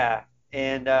 Yeah,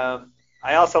 and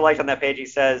I also liked on that page he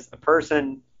says a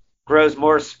person grows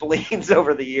more spleens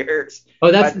over the years.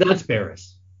 Oh, that's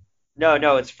Barris. No,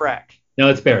 it's Freck. No,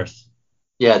 it's Barris.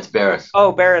 Yeah, it's Barris.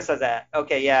 Oh, Barris says that.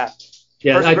 Okay, yeah.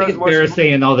 Yeah, I think it's Barris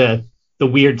saying all the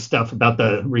weird stuff about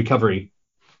the recovery.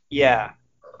 Yeah.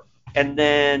 And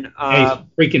then he's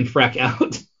freaking Freck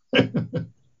out.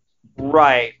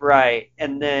 Right.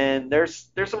 And then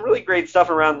there's some really great stuff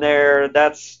around there.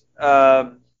 That's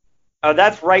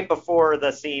right before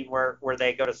the scene where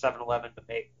they go to 7-Eleven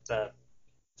to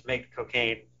make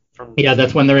cocaine from. Yeah,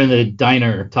 that's when they're in the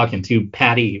diner talking to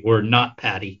Patty or not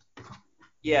Patty.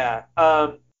 Yeah.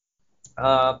 The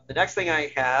next thing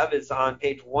I have is on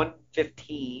page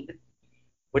 115,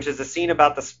 which is a scene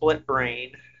about the split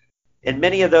brain. In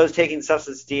many of those taking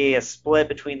substance D, a split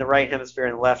between the right hemisphere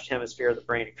and the left hemisphere of the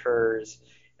brain occurs,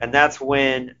 and that's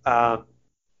when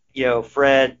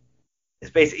Fred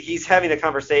is he's having a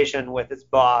conversation with his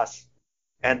boss,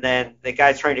 and then the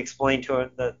guy's trying to explain to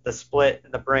him the split in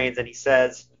the brains, and he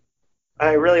says,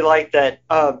 I really like that.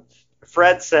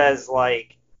 Fred says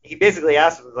he basically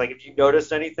asks him if you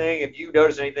noticed anything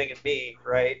in me,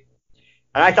 right?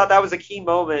 And I thought that was a key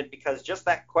moment because just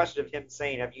that question of him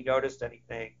saying, have you noticed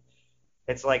anything?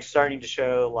 It's starting to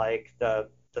show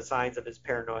the signs of his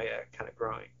paranoia kind of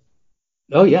growing.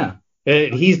 Oh yeah,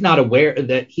 he's not aware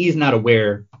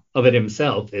of it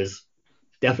himself is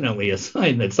definitely a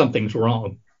sign that something's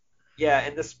wrong. Yeah,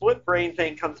 and the split brain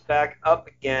thing comes back up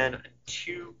again in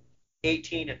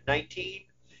 218 and 19.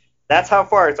 That's how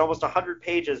far. It's almost 100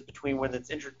 pages between when it's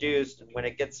introduced and when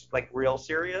it gets real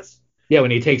serious. Yeah,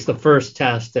 when he takes the first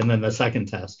test and then the second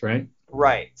test, right?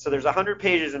 Right. So there's 100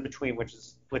 pages in between,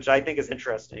 which I think is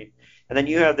interesting. And then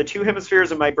you have the two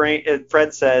hemispheres of my brain.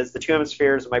 Fred says the two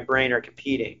hemispheres of my brain are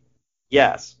competing.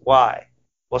 Yes. Why?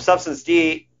 Well, substance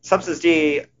D,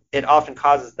 it often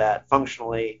causes that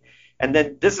functionally. And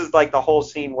then this is the whole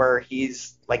scene where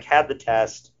he's had the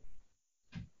test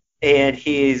and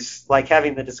he's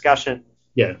having the discussion.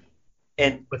 Yeah.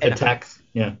 And the text.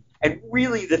 Yeah. And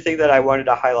really the thing that I wanted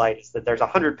to highlight is that there's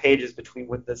 100 pages between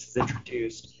when this is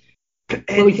introduced.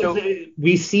 Well, because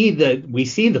we see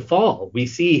the fall. We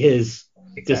see his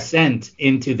descent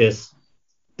into this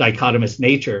dichotomous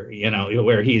nature,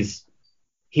 where he's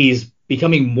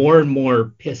becoming more and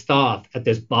more pissed off at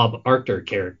this Bob Arctor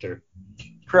character.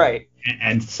 Right.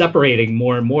 And separating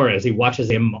more and more as he watches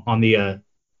him on the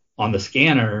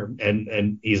scanner,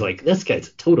 and he's like, this guy's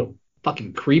a total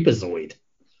fucking creepazoid.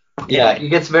 Yeah, he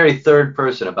gets very third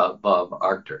person about Bob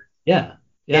Arctor. Yeah.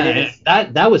 Yeah,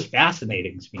 that was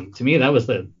fascinating to me. To me, that was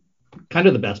the kind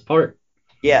of the best part.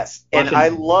 Yes, and I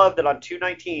love that on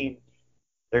 219,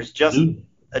 there's just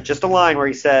a line where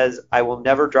he says, "I will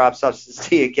never drop substance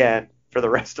D again for the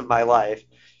rest of my life."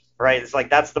 Right? It's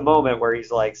that's the moment where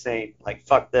he's saying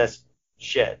 "fuck this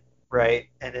shit," right?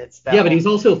 And it's that. Yeah, but he's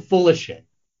also full of shit.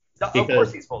 Of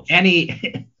course, he's full of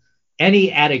shit.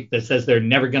 Any addict that says they're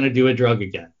never gonna do a drug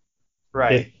again,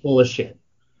 right, is full of shit.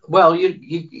 Well,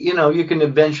 you can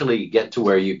eventually get to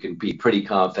where you can be pretty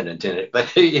confident in it.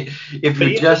 But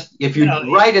if you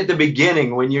right at the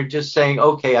beginning, when you're just saying,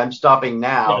 okay, I'm stopping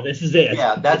now. Yeah, this is it.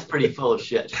 Yeah, that's pretty full of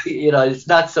shit. It's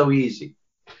not so easy.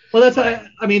 Well, that's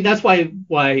that's why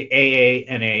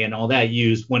AA, NA, and all that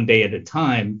use one day at a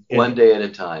time. One day at a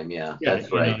time. Yeah,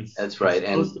 that's right. That's right. It's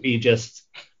supposed to be just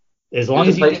as long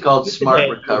as you. There's a place called Smart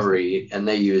Recovery, and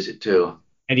they use it too.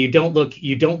 And you don't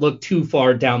look too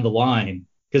far down the line,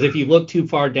 because if you look too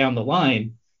far down the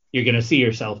line, you're going to see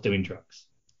yourself doing drugs.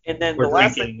 And then or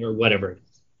drinking or whatever.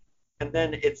 And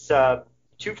then it's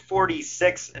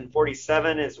 246 and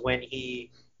 47 is when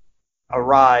he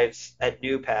arrives at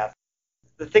New Path.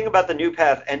 The thing about the New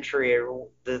Path entry,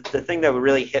 the thing that would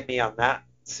really hit me on that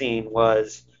scene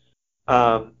was,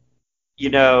 the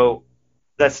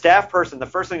staff person, the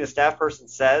first thing the staff person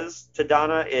says to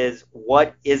Donna is,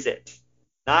 "What is it?"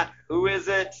 Not who is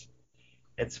it,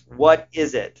 it's what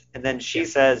is it? And then she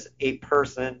says a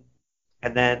person,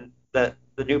 and then the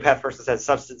New Path person says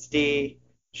substance D.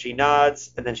 She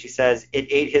nods, and then she says it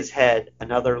ate his head,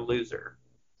 another loser.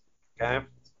 Okay,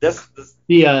 but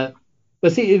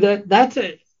see that's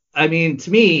it. I mean,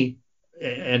 to me,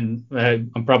 and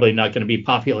I'm probably not going to be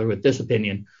popular with this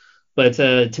opinion, but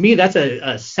to me that's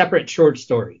a separate short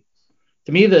story.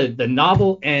 To me, the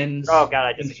novel ends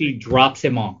and she drops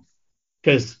him off.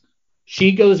 Because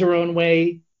she goes her own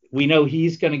way. We know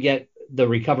he's going to get the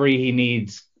recovery he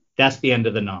needs. That's the end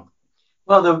of the novel.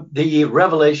 Well, the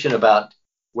revelation about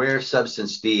where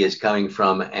substance D is coming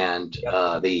from and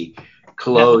the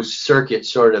closed circuit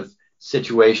sort of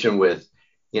situation with,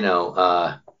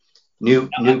 new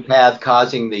path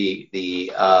causing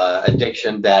the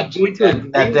addiction that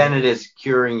then it is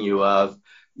curing you of.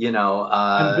 I'm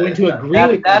going to agree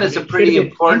with that. Is a pretty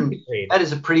important. That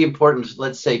is a pretty important,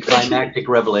 let's say, climactic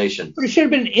revelation. But it should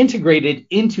have been integrated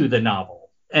into the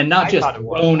novel and not just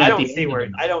thrown at the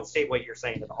end. I don't see what you're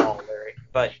saying at all, Larry.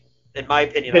 But in my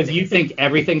opinion, because you think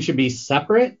everything should be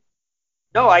separate.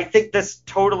 No, I think this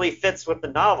totally fits with the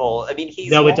novel. I mean, it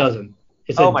doesn't.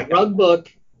 It's a drug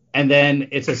book, and then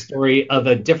it's a story of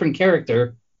a different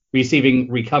character receiving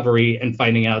recovery and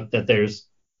finding out that there's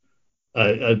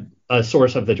a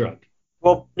source of the drug.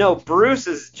 Well, no, Bruce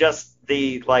is just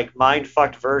the mind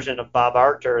fucked version of Bob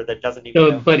Archer that doesn't even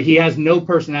know. But he has no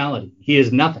personality. He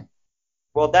is nothing.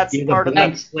 Well, that's part of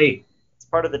that slate. It's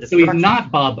part of the destruction. So he's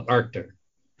not Bob Archer.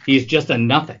 He's just a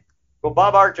nothing. Well,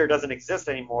 Bob Archer doesn't exist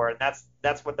anymore, and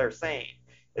that's what they're saying.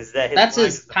 Is that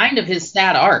that's kind of his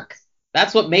sad arc.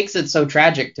 That's what makes it so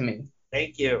tragic to me.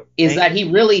 Thank you. Is that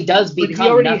he really does become. But he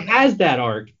already has that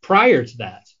arc prior to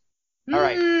that.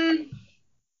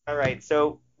 All right.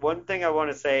 So one thing I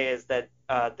want to say is that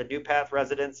the New Path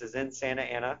residence is in Santa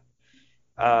Ana.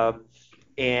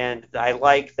 And I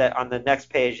like that on the next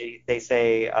page they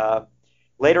say,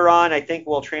 later on, I think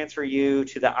we'll transfer you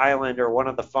to the island or one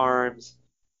of the farms.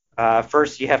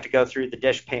 First, you have to go through the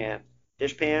dish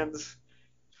pans.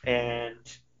 And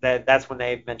that's when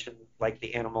they mention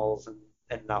the animals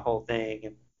and the whole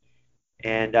thing.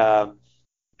 And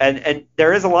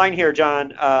there is a line here,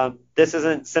 John. This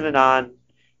isn't Synanon.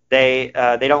 They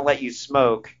don't let you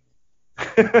smoke.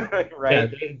 Right? Yeah,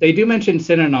 they do mention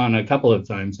Synanon a couple of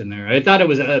times in there. I thought it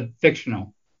was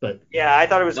fictional, but yeah, I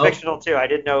thought it was fictional too. I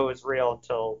didn't know it was real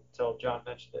until John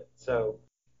mentioned it. So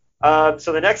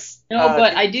the next.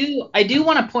 But I do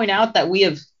want to point out that we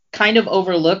have kind of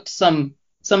overlooked some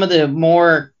of the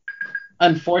more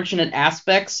unfortunate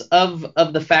aspects of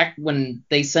the fact when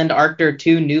they send Arctor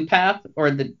to New Path,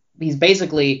 he's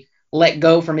basically let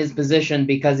go from his position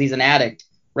because he's an addict,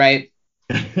 right?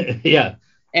 Yeah.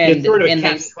 And it's sort of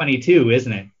catch-22,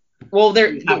 isn't it? Well,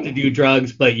 you have to do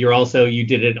drugs, but you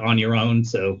did it on your own,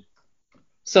 so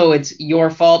it's your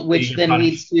fault, which then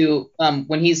leads to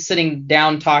when he's sitting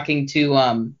down talking to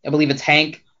I believe it's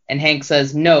Hank, and Hank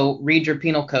says, "No, read your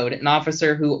penal code. An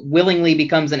officer who willingly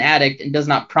becomes an addict and does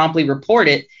not promptly report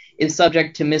it is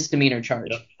subject to misdemeanor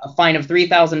charge, a fine of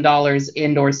 $3,000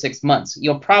 and/or 6 months.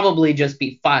 You'll probably just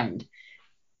be fined."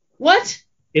 What?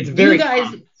 It's very. You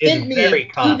guys sent me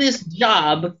to this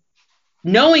job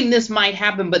knowing this might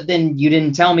happen, but then you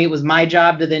didn't tell me it was my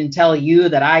job to then tell you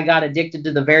that I got addicted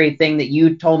to the very thing that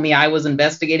you told me I was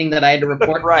investigating that I had to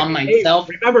report on myself.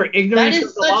 Hey, remember, ignorance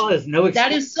of the law is no excuse.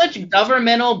 That is such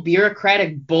governmental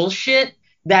bureaucratic bullshit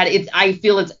that I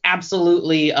feel it's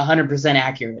absolutely 100%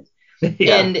 accurate.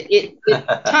 Yeah. And it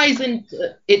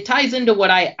ties into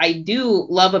what I do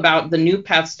love about the New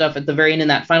Path stuff at the very end in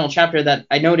that final chapter that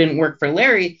I know didn't work for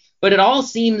Larry, but it all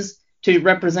seems to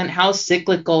represent how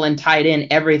cyclical and tied in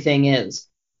everything is.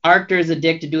 Arctur is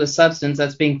addicted to a substance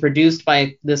that's being produced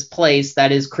by this place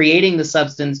that is creating the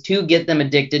substance to get them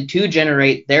addicted to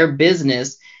generate their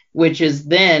business, which is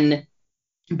then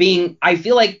being, I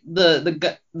feel like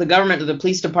the government or the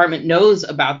police department knows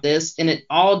about this, and it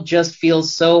all just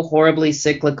feels so horribly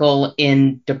cyclical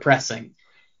and depressing.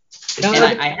 Now,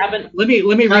 And I haven't. let me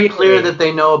It's not read clear that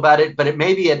they know about it, but it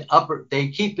may be at upper. They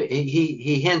keep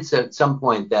he hints at some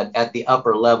point that at the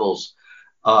upper levels,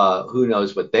 who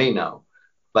knows what they know,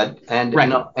 but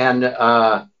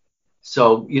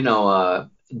so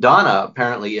Donna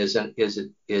apparently is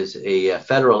a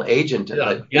federal agent,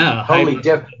 totally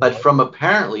different, but from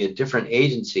apparently a different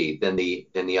agency than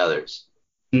the others.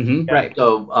 Mm-hmm. Right.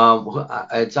 So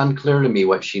it's unclear to me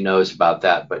what she knows about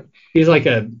that, but he's like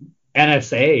a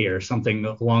NSA or something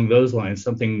along those lines.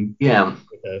 Something. Yeah.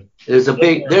 There's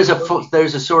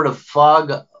a sort of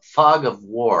fog of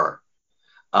war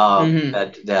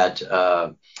that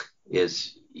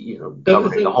is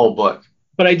covering the whole book.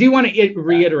 But I do want to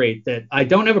reiterate that I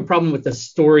don't have a problem with the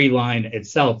storyline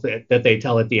itself that they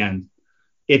tell at the end.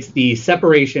 It's the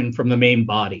separation from the main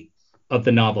body of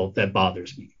the novel that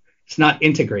bothers me. It's not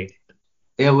integrated.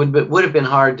 It would have been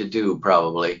hard to do,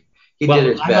 probably. He did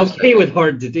his best. I'm okay with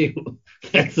hard to do.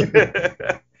 I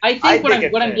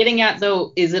think what I'm getting at,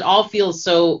 though, is it all feels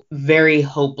so very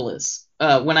hopeless.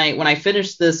 When I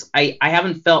finish this, I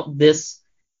haven't felt this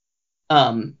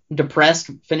depressed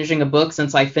finishing a book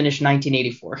since I finished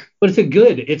 1984. But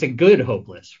it's a good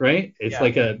hopeless, right? It's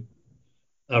like a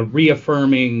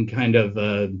reaffirming kind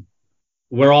of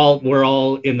we're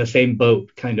all in the same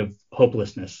boat kind of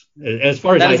hopelessness. As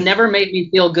far as that has never made me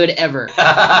feel good ever.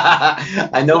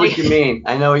 I know what you mean.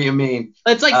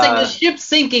 It's like saying the ship's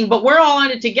sinking, but we're all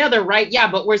on it together, right? Yeah,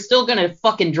 but we're still gonna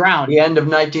fucking drown. The end of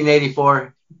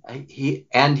 1984.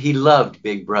 He loved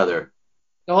Big Brother.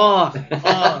 Well,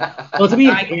 to me,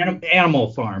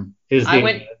 Animal Farm is. I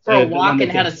went for a walk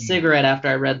and had a cigarette after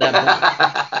I read that book.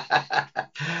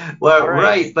 Well,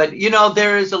 right, but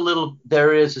there is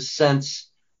a sense,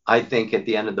 I think, at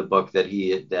the end of the book that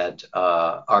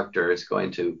Arctur is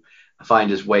going to find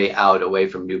his way out, away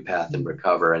from New Path, and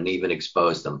recover, and even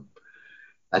expose them.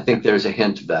 I think there's a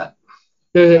hint of that.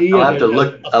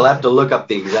 I'll have to look up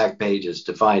the exact pages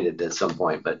to find it at some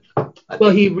point, but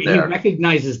he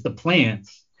recognizes the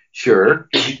plants. Sure,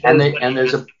 and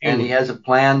he has a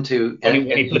plan to.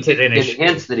 And he puts it in. It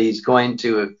hints that he's going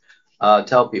to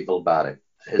tell people about it.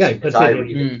 He puts it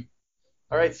in.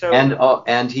 All right, so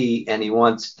and he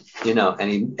wants,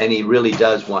 and he really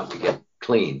does want to get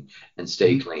clean and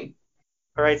stay clean.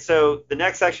 All right, so the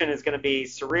next section is going to be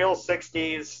surreal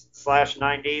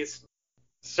 60s/90s.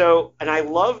 So, and I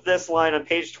love this line on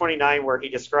page 29 where he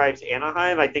describes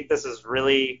Anaheim. I think this is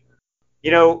really,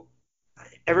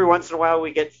 every once in a while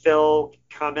we get Phil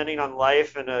commenting on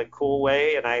life in a cool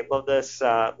way, and I love this.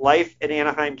 Life in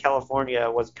Anaheim,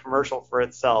 California was a commercial for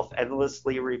itself,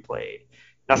 endlessly replayed.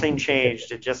 Nothing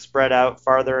changed. It just spread out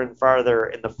farther and farther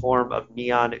in the form of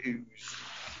neon ooze.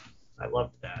 I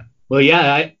loved that. Well,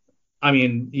 yeah, I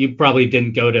mean, you probably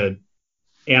didn't go to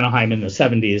Anaheim in the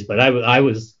 70s, but I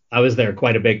was there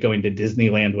quite a bit going to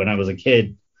Disneyland when I was a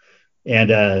kid.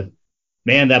 And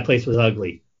man, that place was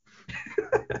ugly.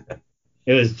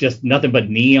 It was just nothing but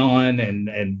neon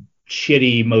and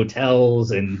shitty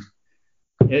motels, and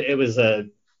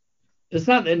it's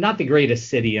not the greatest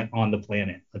city on the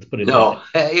planet. Let's put it that way.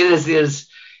 It is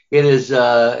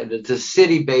it's a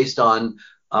city based on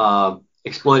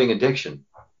exploiting addiction.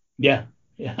 Yeah.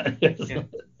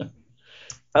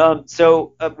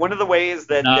 So one of the ways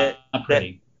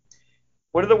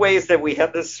one of the ways that we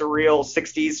have this surreal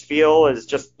 60s feel is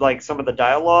just like some of the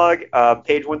dialogue.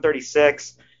 Page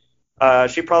 136.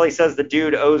 She probably says the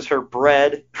dude owes her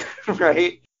bread,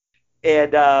 right?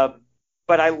 And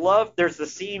but I love, there's the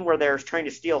scene where they're trying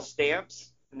to steal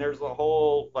stamps, and there's the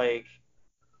whole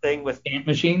thing with stamp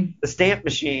machine. The stamp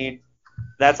machine.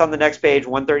 That's on the next page,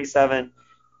 137,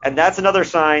 and that's another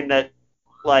sign that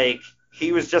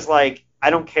he was just like, I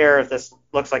don't care if this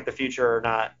looks like the future or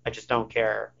not. I just don't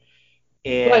care.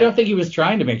 And I don't think he was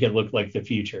trying to make it look like the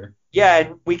future. Yeah,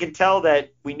 and we can tell that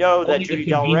Judy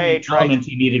Del Rey tried elements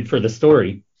he needed for the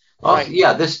story. Also,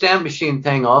 yeah, this stamp machine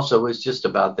thing also was just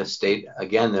about the state,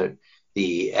 again,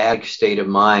 the addict state of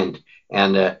mind.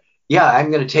 And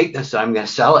I'm going to take this, I'm going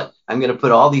to sell it. I'm going to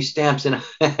put all these stamps in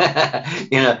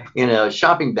a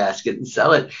shopping basket and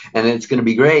sell it, and it's going to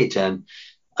be great. And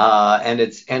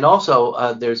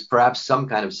also there's perhaps some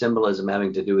kind of symbolism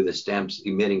having to do with the stamps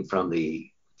emitting from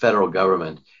the federal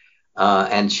government.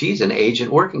 And she's an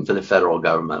agent working for the federal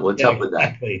government. What's up with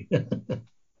that? Exactly.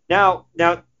 Now,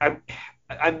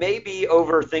 I may be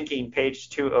overthinking page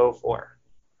 204.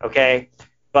 Okay,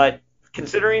 But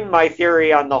considering my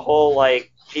theory on the whole,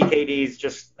 like, PKD's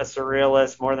just a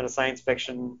surrealist more than a science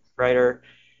fiction writer,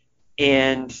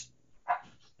 and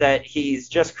that he's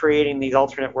just creating these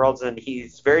alternate worlds, and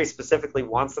he's very specifically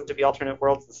wants them to be alternate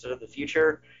worlds instead of the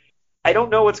future. I don't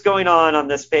know what's going on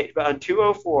this page, but on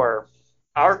 204,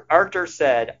 Arctur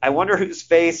said, "I wonder whose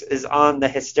face is on the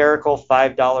hysterical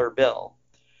 $5 bill."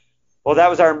 Well, that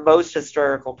was our most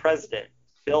hysterical president,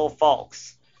 Bill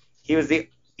Fawkes.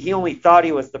 He only thought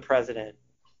he was the president.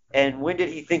 And when did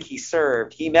he think he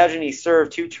served? He imagined he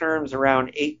served 2 terms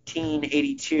around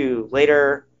 1882.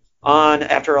 Later on,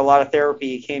 after a lot of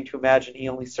therapy, he came to imagine he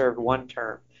only served 1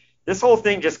 term. This whole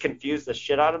thing just confused the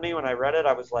shit out of me when I read it.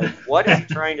 I was like, what is he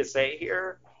trying to say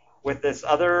here with this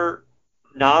other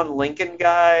non-Lincoln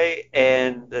guy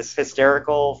and this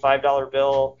hysterical $5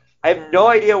 bill? I have no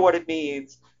idea what it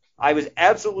means. I was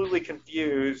absolutely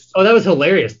confused. Oh, that was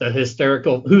hilarious. The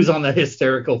hysterical, who's on the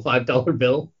hysterical $5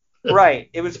 bill? Right.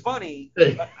 It was funny.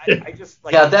 But I just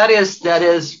like. Yeah, that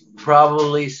is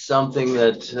probably something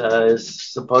that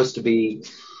is supposed to be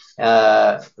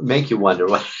make you wonder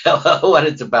what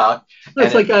it's about.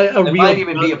 It's like a it real. might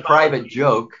even be a private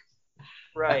joke.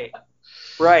 Right.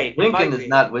 Right. Lincoln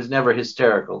was never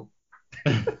hysterical.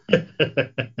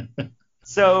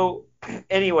 So,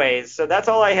 anyways, so that's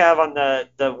all I have on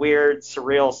the weird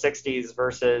surreal 60s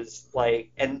versus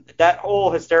like, and that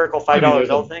whole hysterical $5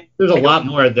 bill thing. There's a lot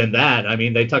more than that. I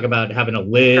mean, they talk about having a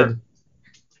lid. Sure.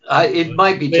 It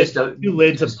might be just 2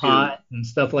 lids of pot and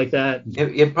stuff like that.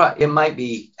 It might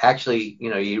be actually,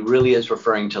 he really is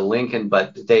referring to Lincoln,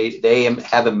 but they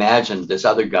have imagined this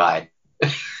other guy,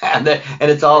 and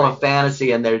it's all a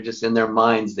fantasy, and they're just in their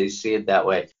minds they see it that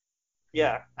way.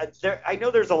 Yeah, I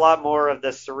know there's a lot more of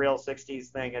this surreal 60s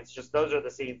thing. It's just those are the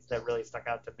scenes that really stuck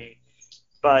out to me.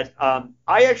 But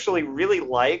I actually really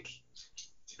like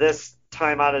this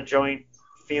time out of joint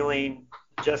feeling,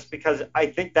 just because I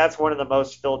think that's one of the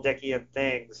most Phil Dickian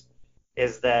things,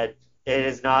 is that it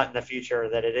is not in the future,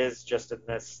 that it is just in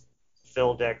this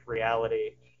Phil Dick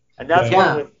reality. And that's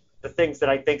one of the things that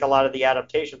I think a lot of the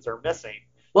adaptations are missing.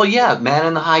 Well, yeah, Man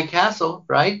in the High Castle,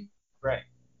 right? Right.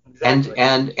 Exactly.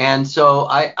 And so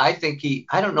I think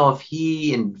I don't know if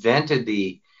he invented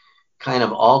the kind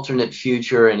of alternate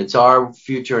future and it's our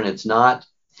future and it's not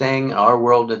thing, our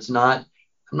world and it's not.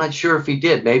 I'm not sure if he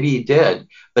did. Maybe he did,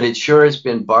 but it sure has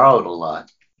been borrowed a lot.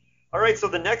 All right, so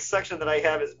the next section that I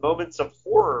have is moments of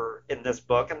horror in this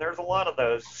book, and there's a lot of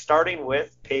those, starting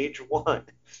with page 1.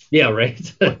 Yeah, right.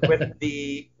 with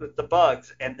the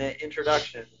bugs and the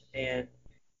introduction, and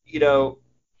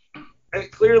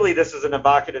clearly this is an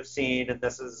evocative scene, and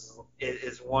this is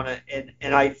one of,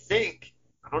 and I think,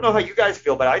 I don't know how you guys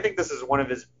feel, but I think this is one of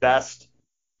his best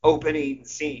opening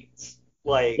scenes,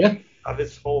 of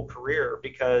his whole career,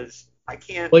 because I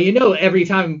can't. Well, every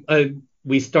time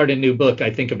we start a new book, I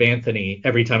think of Anthony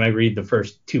every time I read the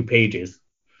first 2 pages.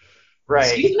 Right.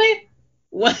 Excuse me?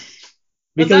 What?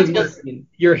 Because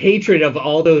your hatred of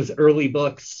all those early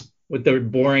books with their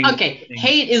boring. Okay,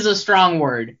 hate is a strong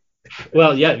word.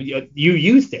 Well, yeah, you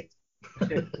used it.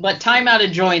 But time out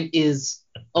of joint is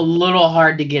a little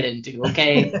hard to get into,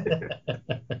 okay?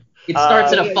 It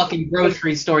starts at a fucking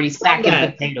grocery store. He's sacking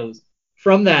potatoes.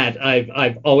 From that,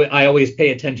 I always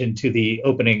pay attention to the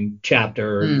opening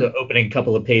chapter, the opening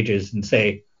couple of pages, and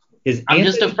say, I'm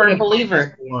just a firm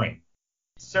believer. Boring?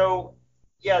 So,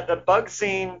 yeah, the bug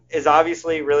scene is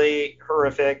obviously really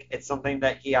horrific. It's something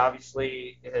that he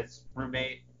obviously, his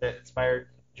roommate that inspired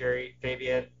Jerry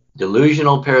Fabian.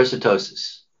 Delusional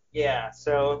parasitosis. Yeah,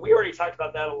 so we already talked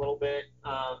about that a little bit,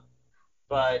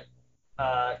 but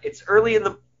it's early in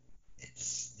the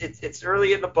it's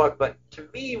early in the book. But to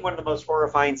me, one of the most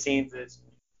horrifying scenes is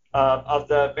of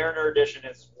the Mariner edition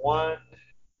is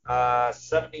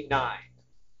 179,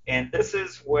 and this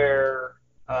is where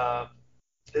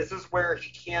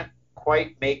he can't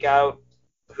quite make out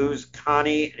who's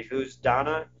Connie and who's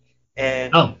Donna.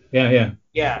 And yeah,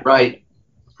 right.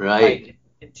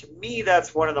 And to me,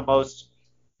 that's one of the most,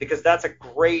 because that's a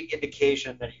great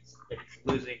indication that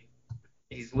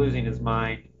he's losing his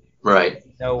mind. Right. He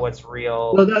doesn't know what's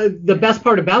real. Well, the best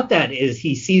part about that is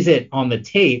he sees it on the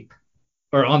tape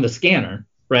or on the scanner,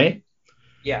 right?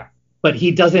 Yeah. But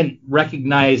he doesn't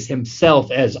recognize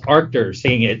himself as Arctur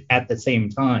seeing it at the same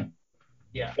time.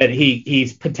 Yeah. That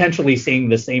he's potentially seeing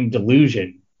the same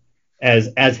delusion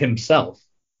as himself.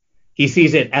 He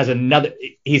sees it as another.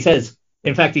 He says,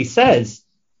 if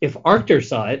Arctur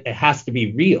saw it, it has to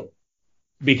be real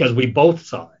because we both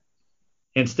saw it.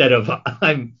 Instead of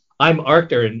I'm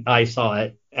Arctur and I saw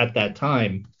it at that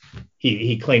time.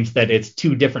 He claims that it's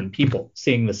 2 different people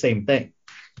seeing the same thing.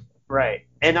 Right.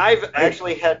 And I've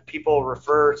actually had people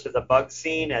refer to the bug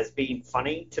scene as being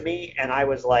funny to me, and I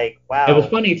was like, wow. It was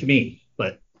funny to me,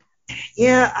 but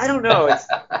Yeah, I don't know.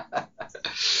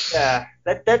 Yeah,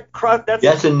 that's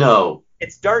Yes and no.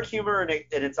 It's dark humor and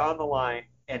it's on the line,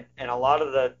 and a lot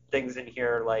of the things in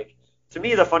here, like, to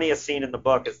me, the funniest scene in the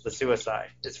book is the suicide.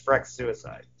 Is Freck's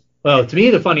suicide. well, to me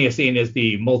the funniest scene is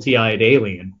the multi-eyed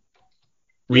alien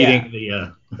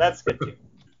reading That's good too.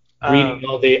 reading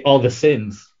all the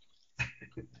sins.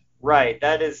 Right.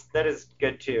 That is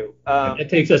good too. That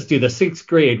takes us to the 6th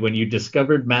grade when you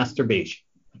discovered masturbation.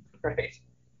 Right.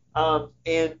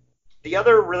 And the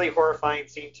other really horrifying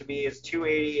scene to me is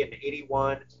 280 and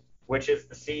 81, which is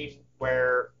the scene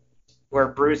where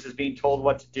Bruce is being told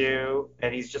what to do,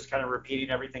 and he's just kind of repeating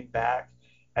everything back.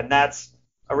 And that's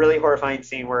a really horrifying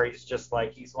scene where he's just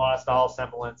like, he's lost all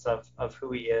semblance of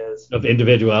who he is. Of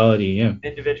individuality, yeah.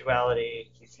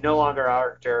 Individuality. He's no longer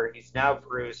Arthur. He's now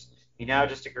Bruce. He now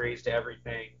just agrees to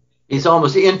everything. He's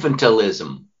almost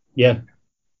infantilism. Yeah.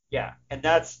 Yeah, and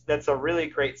that's a really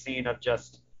great scene of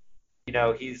just,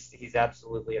 he's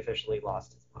absolutely officially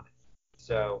lost his mind.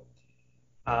 So,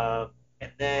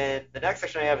 and then the next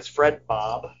section I have is Fred and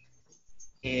Bob,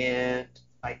 and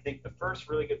I think the first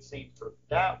really good scene for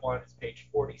that one is page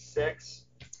 46.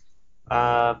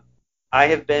 I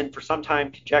have been for some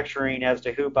time conjecturing as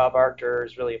to who Bob Arthur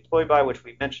is really employed by, which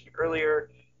we mentioned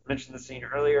earlier. Mentioned the scene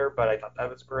earlier, but I thought that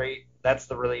was great. That's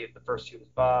the first two was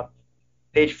Bob.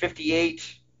 Page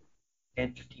 58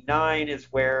 and 59 is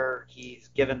where he's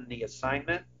given the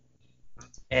assignment,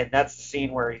 and that's the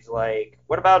scene where he's like,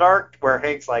 "What about Arthur?" Where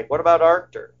Hank's like, "What about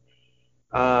Arthur?"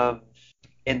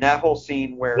 In that whole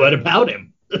scene where What about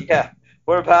him? yeah,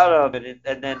 what about him?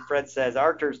 And then Fred says,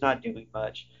 "Arthur's not doing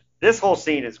much." This whole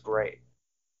scene is great.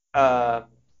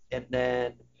 And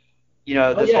then.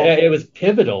 It was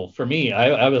pivotal for me.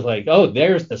 I was like, oh,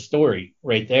 there's the story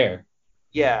right there.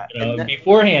 Yeah.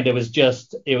 Beforehand, it was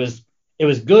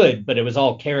good, but it was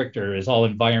all character, it was all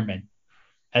environment.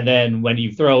 And then when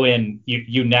you throw in,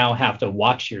 you now have to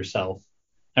watch yourself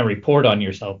and report on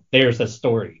yourself. There's a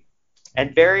story.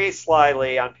 And very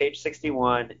slyly on page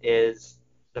 61 is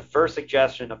the first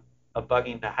suggestion of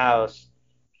bugging the house.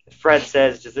 Fred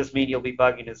says, "Does this mean you'll be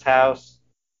bugging his house?"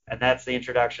 And that's the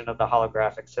introduction of the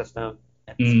holographic system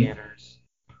and the scanners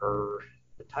per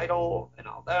the title and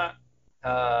all that.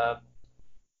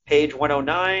 Page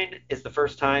 109 is the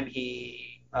first time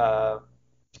he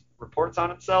reports on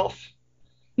himself.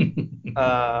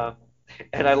 And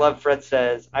I love Fred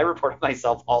says, "I report on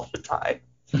myself all the time."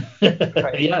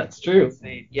 Right? Yeah, it's true.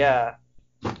 Yeah.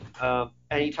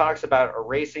 And he talks about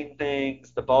erasing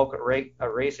things, the bulk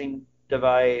erasing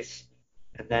device,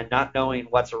 and then not knowing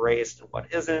what's erased and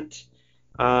what isn't.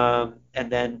 And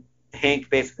then Hank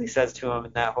basically says to him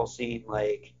in that whole scene,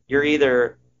 like,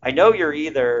 I know you're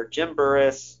either Jim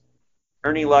Burris,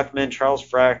 Ernie Luckman, Charles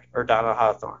Freck, or Donna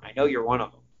Hawthorne. I know you're one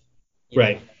of them.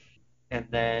 Right. And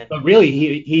then... But really,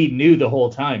 he knew the whole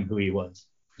time who he was.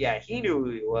 Yeah, he knew who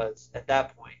he was at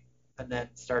that point. And then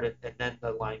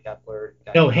the line got blurred.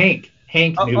 Hank.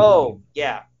 Hank knew. Oh,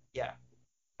 yeah.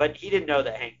 But he didn't know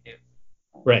that Hank knew.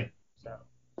 Right. So,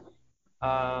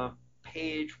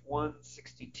 page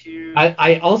 162.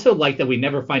 I also like that we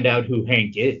never find out who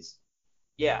Hank is.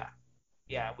 Yeah.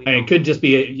 It could just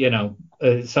be,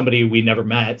 somebody we never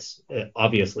met,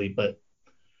 obviously, but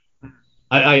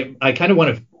I kind of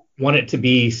want it to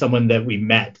be someone that we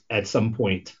met at some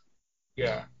point.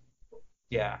 Yeah.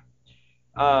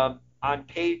 On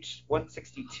page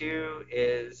 162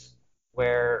 is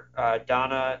where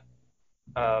Donna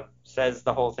says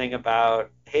the whole thing about,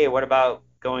 hey, what about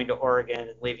going to Oregon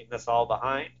and leaving this all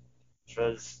behind,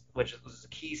 which was a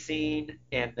key scene.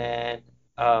 And then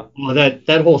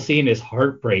that whole scene is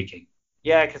heartbreaking.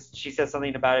 Yeah, because she says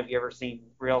something about, have you ever seen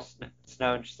real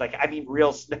snow? And she's like, I mean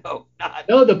real snow, not...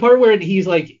 No, the part where he's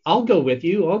like, I'll go with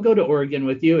you. I'll go to Oregon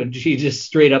with you. And she just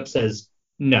straight up says,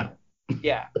 no.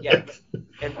 Yeah.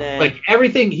 And then... like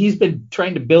everything, he's been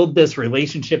trying to build this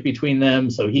relationship between them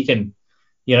so he can,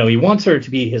 he wants her to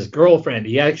be his girlfriend.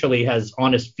 He actually has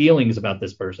honest feelings about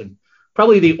this person.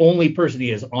 Probably the only person he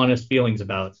has honest feelings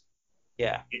about.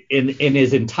 Yeah. In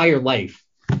his entire life.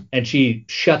 And she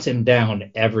shuts him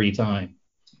down every time.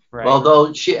 Right.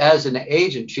 Although she, as an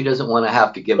agent, she doesn't want to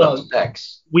have to give up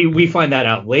sex. We find that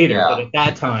out later, but at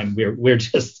that time we're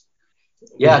just...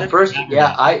 Yeah, at first,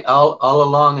 I all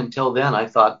along until then, I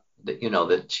thought that,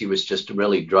 that she was just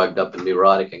really drugged up and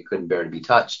neurotic and couldn't bear to be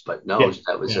touched. But no,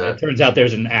 that was... it turns out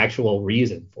there's an actual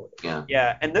reason for it.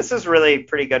 Yeah, and this is really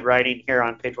pretty good writing here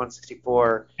on page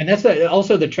 164. And that's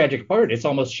also the tragic part. It's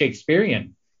almost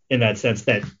Shakespearean in that sense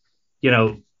that,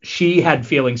 she had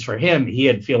feelings for him, he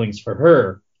had feelings for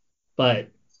her, but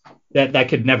that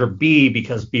could never be,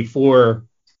 because before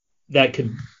that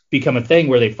could become a thing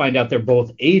where they find out they're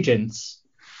both agents,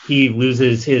 he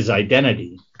loses his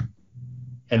identity,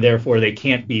 and therefore they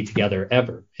can't be together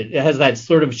ever. It has that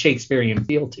sort of Shakespearean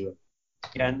feel to it.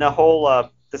 Yeah, and the whole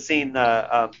the scene,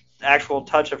 the actual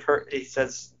touch of her. He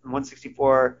says in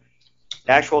 164,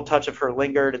 the actual touch of her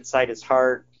lingered inside his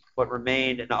heart. What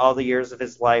remained in all the years of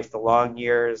his life, the long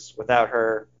years without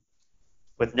her,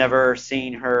 with never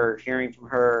seeing her, hearing from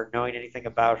her, knowing anything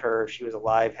about her, if she was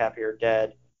alive, happy, or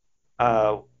dead.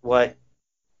 What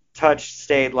touch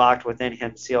stayed locked within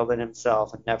him, sealed in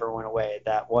himself, and never went away.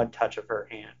 That one touch of her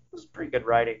hand. It was pretty good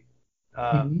writing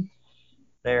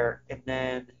there. And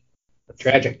then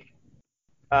Tragic.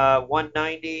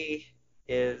 190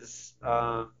 is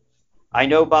I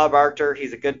know Bob Arctor.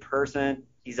 He's a good person.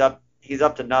 He's up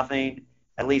to nothing,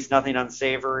 at least nothing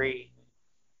unsavory.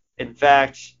 In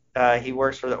fact, he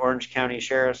works for the Orange County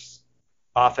Sheriff's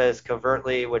Office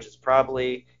covertly, which is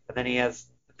probably. And then he has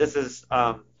this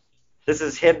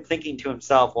is him thinking to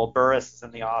himself while Burris is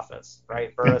in the office,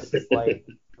 right? Burris is like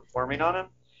performing on him.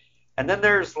 And then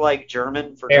there's like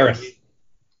German for no reason.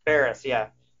 Barris, yeah.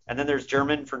 And then there's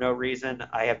German for no reason.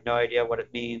 I have no idea what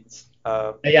it means.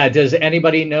 Yeah, does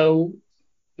anybody know?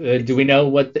 Do we know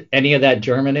what any of that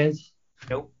German is?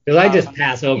 Nope. Because I just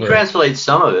pass over. He translates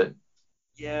some of it.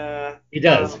 Yeah. He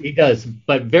does,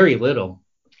 but very little,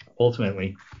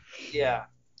 ultimately. Yeah.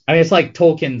 I mean, it's like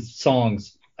Tolkien's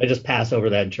songs. I just pass over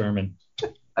that German.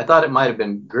 I thought it might have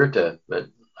been Goethe, but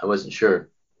I wasn't sure.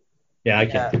 Yeah, I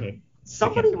can't do it.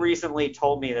 Somebody recently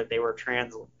told me that they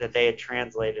had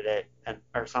translated it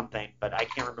or something, but I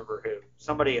can't remember who.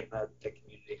 Somebody in the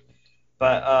community.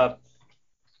 But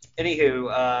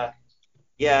anywho,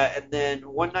 yeah, and then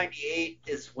 198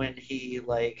 is when he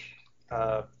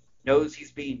knows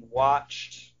he's being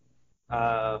watched,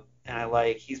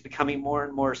 and he's becoming more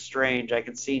and more strange. I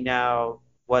can see now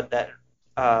what that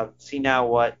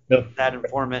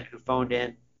informant who phoned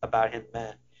in about him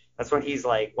meant. That's when he's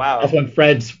like, wow. That's when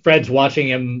Fred's watching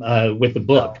him with the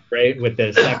book, right? With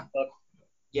the sex book.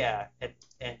 Yeah, and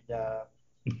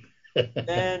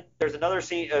then there's another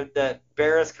scene that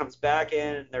Barris comes back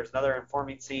in, and there's another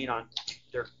informing scene on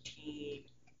 213.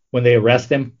 When they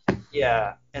arrest him.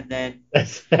 Yeah, and then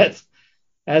that's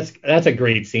a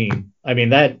great scene. I mean,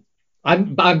 that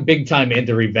I'm big time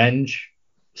into revenge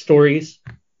stories,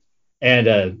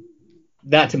 and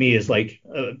that to me is like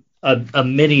a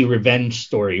mini revenge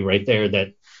story right there,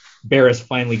 that Barris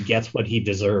finally gets what he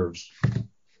deserves.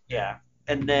 Yeah.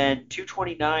 And then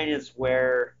 229 is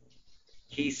where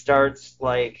he starts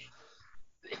like,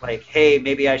 hey,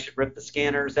 maybe I should rip the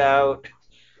scanners out.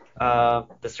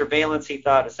 The surveillance, he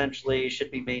thought, essentially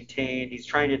should be maintained. He's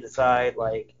trying to decide,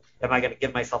 like, am I going to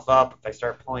give myself up if I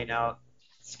start pulling out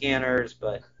scanners?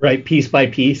 But right, piece by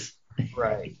piece.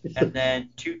 Right. And then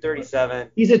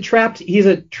 237. He's a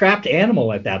trapped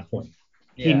animal at that point.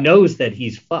 Yeah. He knows that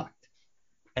he's fucked.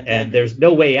 And there's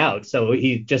no way out. So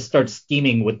he just starts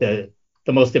scheming with the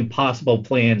most impossible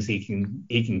plans he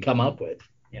can come up with.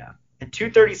 Yeah. And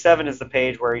 237 is the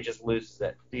page where he just loses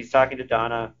it. He's talking to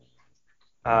Donna,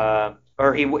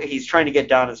 or he's trying to get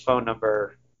Donna's phone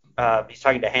number. He's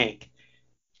talking to Hank.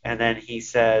 And then Hank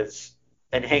says,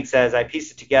 I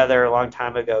pieced it together a long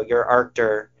time ago. You're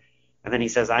Arctor. And then he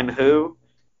says, I'm who?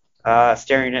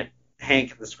 Staring at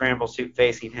Hank in the scramble suit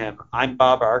facing him. I'm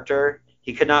Bob Arctor.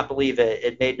 He could not believe it.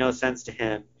 It made no sense to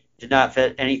him. It did not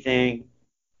fit anything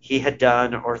he had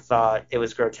done or thought. It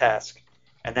was grotesque.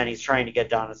 And then he's trying to get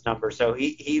Donna's number. So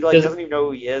he doesn't even know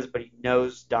who he is, but he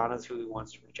knows Donna's who he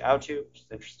wants to reach out to, which is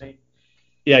interesting.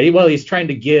 Yeah, he's trying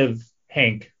to give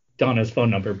Hank Donna's phone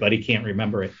number, but he can't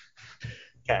remember it.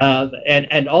 Okay.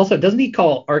 And also, doesn't he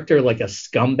call Arctor like a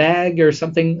scumbag or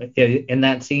something in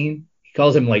that scene? He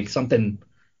calls him like something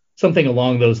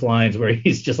along those lines, where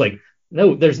he's just like,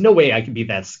 no, there's no way I can be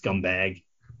that scumbag.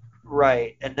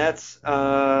 Right, and that's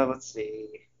let's see.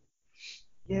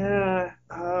 Yeah.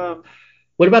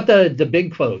 What about the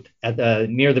big quote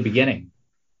near the beginning?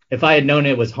 If I had known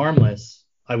it was harmless,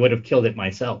 I would have killed it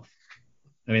myself.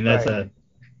 I mean, that's a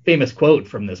famous quote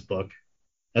from this book.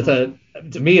 To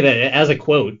me, that as a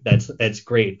quote, that's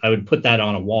great. I would put that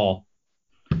on a wall.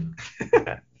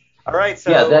 All right.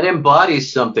 So yeah, that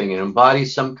embodies something. It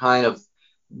embodies some kind of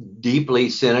deeply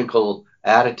cynical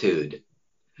attitude.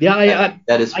 Yeah,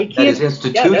 that is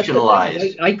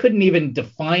institutionalized. I couldn't even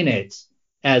define it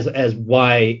as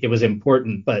why it was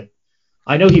important, but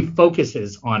I know he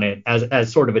focuses on it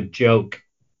as sort of a joke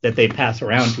that they pass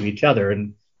around to each other,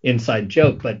 an inside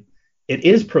joke. But it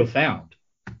is profound.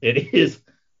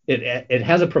 It it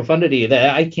has a profundity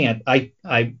that I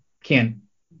can't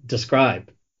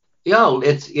describe. Yeah,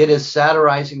 it is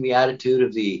satirizing the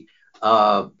attitude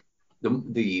of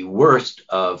the worst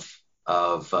of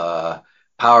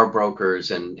power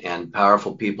brokers and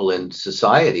powerful people in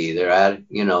society. Their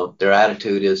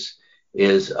attitude is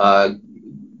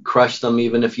crush them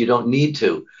even if you don't need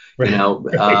to. Right.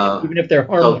 Even if they're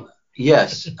harmless. So,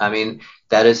 yes, I mean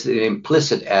that is an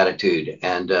implicit attitude,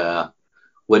 and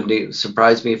wouldn't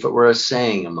surprise me if it were a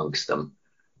saying amongst them.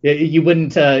 You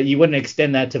wouldn't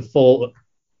extend that to full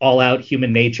all out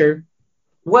human nature.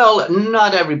 Well,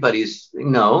 not everybody's.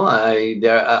 No,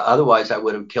 otherwise I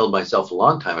would have killed myself a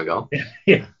long time ago.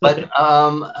 Yeah, but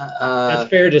that's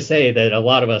fair to say that a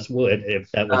lot of us would if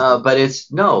that was. But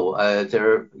it's no.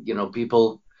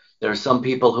 People. There are some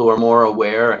people who are more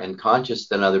aware and conscious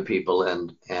than other people,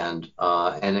 and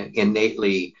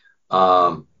innately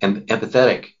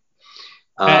empathetic.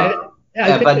 They are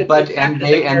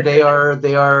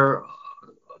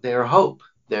hope.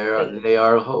 They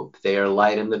are hope. They are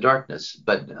light in the darkness.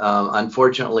 But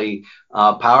unfortunately,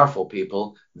 powerful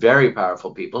people, very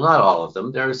powerful people, not all of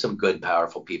them. There are some good,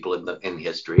 powerful people in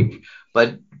history,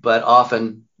 but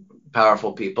often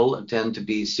powerful people tend to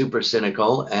be super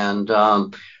cynical and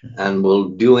will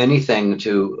do anything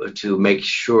to make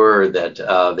sure that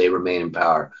they remain in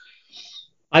power.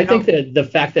 I think that the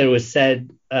fact that it was said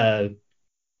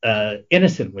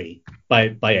innocently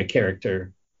by a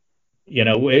character,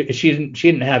 she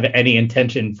didn't have any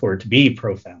intention for it to be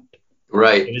profound.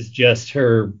 Right. It was just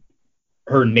her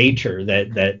nature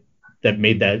that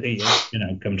made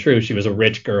that come true. She was a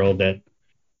rich girl that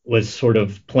was sort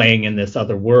of playing in this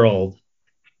other world,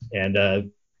 and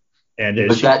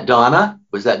was that Donna?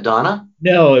 Was that Donna?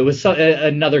 No, it was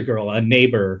another girl, a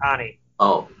neighbor. Connie.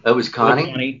 Oh, it was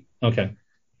Connie. Connie? Okay.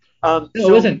 No,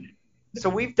 it wasn't. So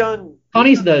we've done.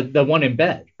 Connie's the one in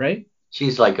bed, right?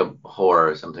 She's like a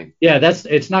whore or something. Yeah,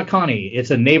 it's not Connie. It's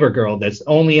a neighbor girl that's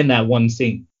only in that one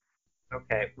scene.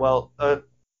 Okay, well,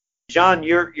 John,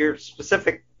 you're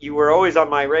specific. You were always on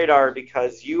my radar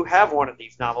because you have one of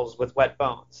these novels with Wet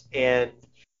Bones. And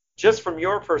just from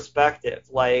your perspective,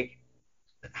 like,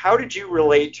 how did you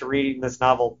relate to reading this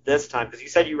novel this time? Because you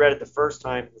said you read it the first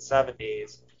time in the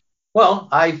 70s. Well,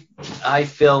 I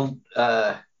feel,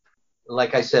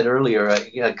 like I said earlier,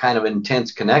 a kind of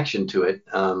intense connection to it.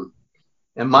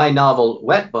 And my novel,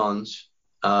 Wet Bones,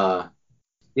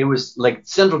 it was like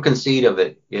central conceit of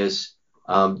it is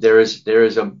there is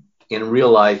in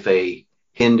real life a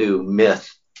Hindu myth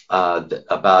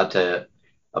about an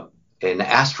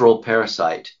astral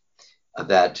parasite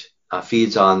that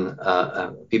feeds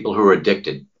on people who are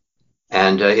addicted,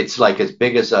 and it's like as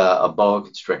big as a boa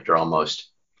constrictor almost.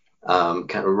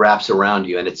 Kind of wraps around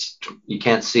you, and you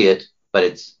can't see it, but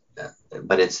it's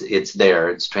there.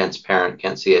 It's transparent,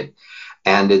 can't see it,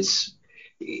 and it's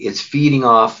feeding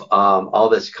off all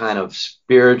this kind of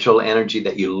spiritual energy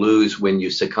that you lose when you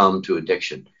succumb to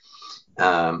addiction.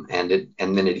 And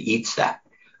then it eats that,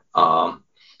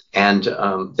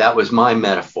 that was my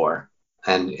metaphor,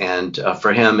 and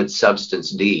for him it's substance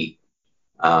D,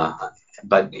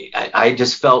 but I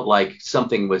just felt like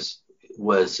something was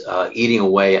eating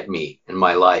away at me in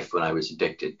my life when I was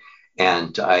addicted,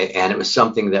 and it was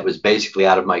something that was basically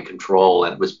out of my control,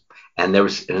 and there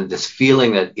was this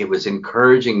feeling that it was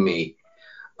encouraging me.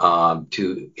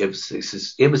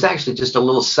 It was actually just a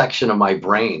little section of my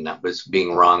brain that was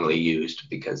being wrongly used,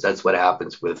 because that's what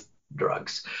happens with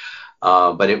drugs.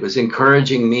 But it was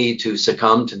encouraging me to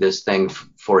succumb to this thing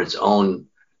for its own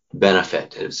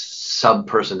benefit. It's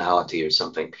subpersonality or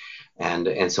something,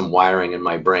 and some wiring in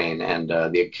my brain. And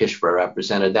the Akishvara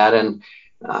represented that. And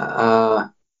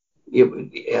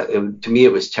to me,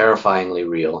 it was terrifyingly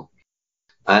real.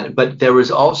 But there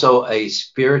was also a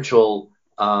spiritual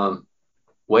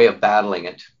way of battling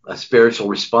it, a spiritual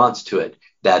response to it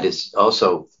that is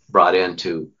also brought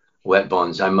into Wet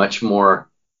Bones. I'm much more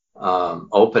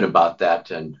open about that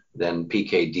than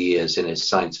PKD is in his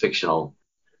science fictional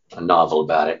novel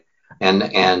about it.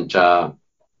 And I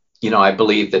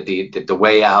believe that the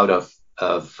way out of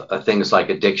things like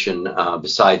addiction,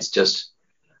 besides just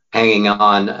hanging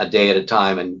on a day at a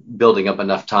time and building up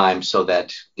enough time so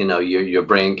that your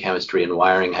brain chemistry and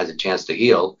wiring has a chance to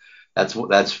heal, that's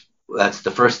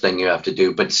the first thing you have to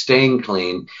do. But staying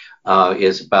clean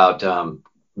is about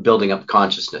building up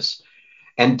consciousness.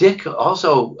 And Dick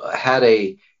also had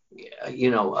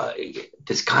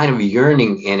this kind of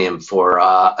yearning in him for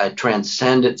a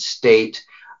transcendent state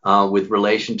with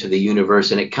relation to the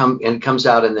universe, and it comes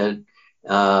out in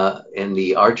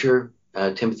the Archer,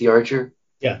 Timothy Archer,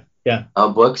 yeah,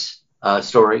 books,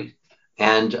 story,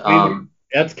 and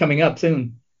that's coming up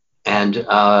soon. and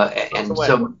away.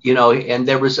 so, you know, and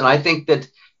there was, and I think that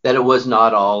it was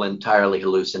not all entirely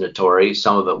hallucinatory.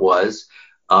 Some of it was,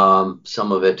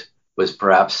 some of it was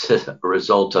perhaps a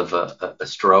result of a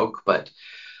stroke, but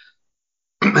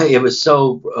it was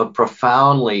so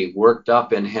profoundly worked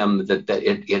up in him that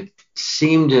it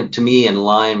seemed to me in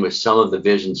line with some of the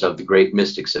visions of the great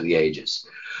mystics of the ages.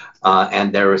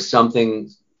 And there was something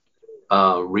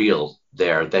real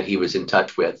there that he was in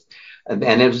touch with.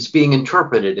 And it was being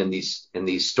interpreted in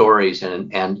these stories,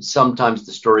 and sometimes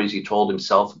the stories he told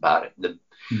himself about it.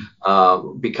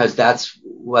 Because that's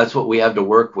what we have to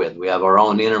work with. We have our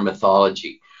own inner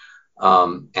mythology,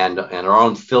 and our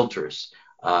own filters,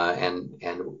 and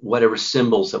whatever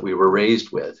symbols that we were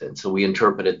raised with, and so we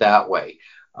interpret it that way.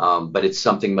 But it's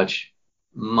something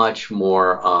much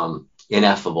more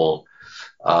ineffable.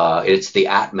 It's the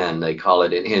Atman, they call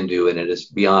it in Hindu, and it is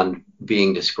beyond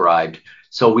being described.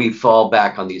 So we fall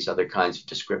back on these other kinds of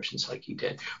descriptions like he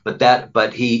did.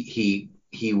 But he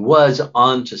was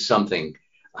onto something.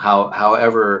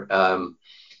 However,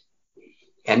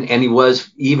 and he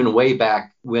was, even way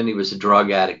back when he was a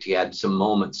drug addict, he had some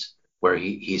moments where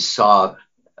he saw,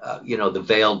 the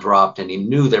veil dropped, and he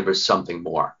knew there was something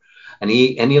more. And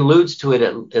he alludes to it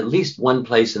at least one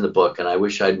place in the book, and I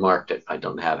wish I'd marked it. I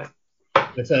don't have it.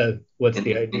 What's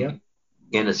the idea?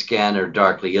 In A Scanner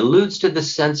Darkly. He alludes to the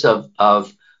sense of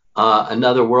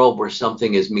another world where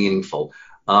something is meaningful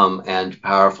and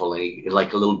powerful, and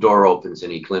like a little door opens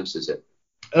and he glimpses it.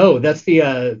 Oh, that's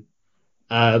the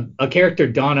a character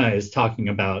Donna is talking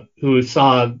about, who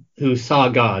saw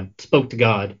God, spoke to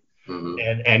God,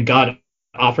 and God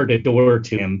offered a door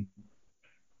to him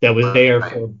that was there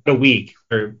for a week,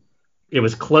 or it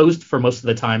was closed for most of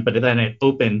the time, but then it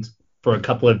opened for a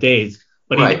couple of days.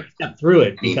 But he never stepped through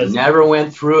it because he never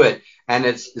went through it, and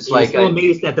it's like so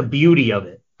amazed at the beauty of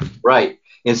it. Right,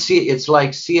 and it's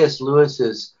like C.S.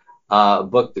 Lewis's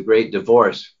book, The Great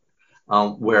Divorce,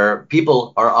 where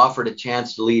people are offered a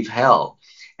chance to leave hell,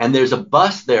 and there's a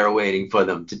bus there waiting for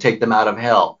them to take them out of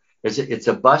hell. It's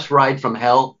a bus ride from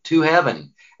hell to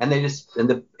heaven, and they just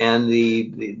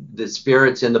the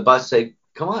spirits in the bus say,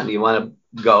 "Come on, do you want to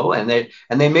go?" And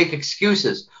they make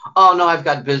excuses. "Oh no, I've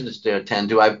got business to attend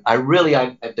to. I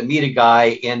have to meet a guy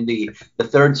in the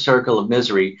third circle of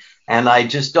misery, and I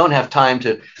just don't have time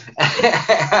to."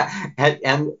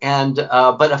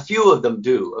 But a few of them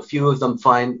do. A few of them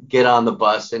get on the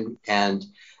bus and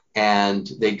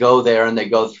they go there, and they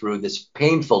go through this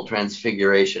painful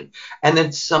transfiguration. And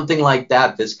then something like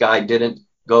that. This guy didn't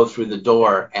go through the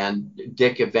door, and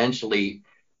Dick eventually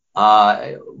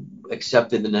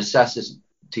accepted the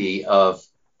necessity of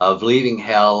leaving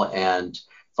hell and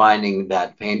finding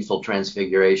that painful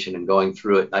transfiguration and going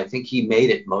through it. I think he made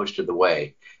it most of the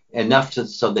way, enough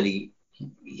so that he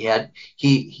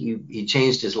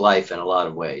changed his life in a lot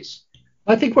of ways.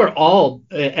 I think we're all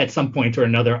at some point or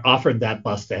another offered that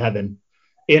bus to heaven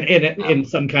in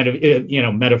some kind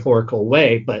of metaphorical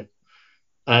way, but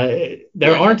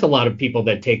there aren't a lot of people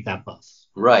that take that bus.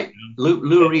 Right.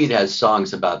 Lou Reed has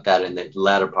songs about that in the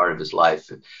latter part of his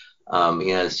life.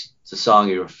 It's a song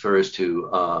he refers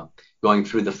to going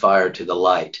through the fire to the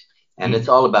light, and it's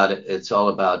all about it. It's all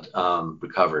about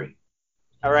recovery.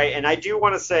 All right, and I do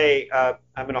want to say,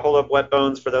 I'm going to hold up Wet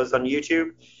Bones for those on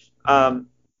YouTube.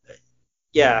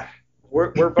 Yeah,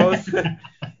 we're both Wet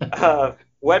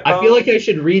Bones. I feel like I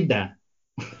should read that.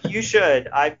 You should.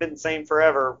 I've been saying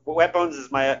forever. Wet Bones is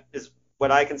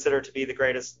what I consider to be the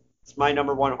greatest. It's my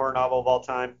number one horror novel of all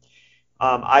time.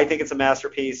 I think it's a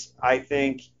masterpiece. I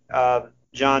think,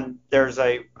 John, there's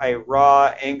a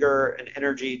raw anger and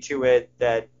energy to it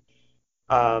that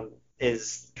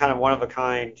is kind of one of a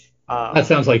kind. That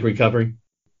sounds like recovery.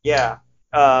 Yeah,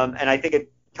 and I think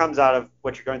it comes out of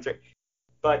what you're going through.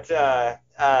 But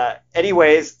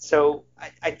anyways, so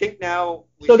I think now.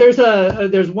 So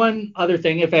there's one other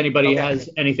thing, if anybody has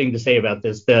anything to say about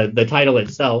this, the title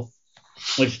itself,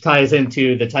 which ties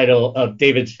into the title of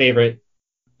David's favorite,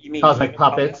 Cosmic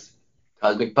Puppets.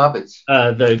 Cosmic Puppets.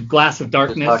 The Glass of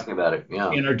Darkness. Just talking about it, yeah.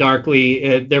 Scanner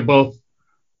Darkly. They're both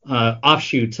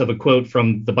offshoots of a quote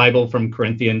from the Bible, from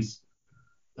Corinthians.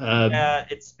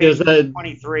 It's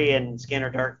 23 in Scanner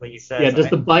Darkly. He says. Yeah. Does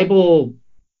the Bible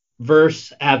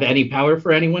verse have any power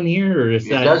for anyone here, or is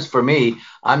that? It does for me.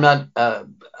 I'm not.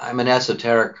 I'm an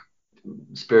esoteric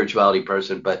spirituality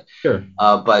person, but sure.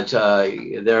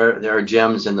 There are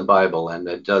gems in the Bible, and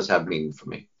it does have meaning for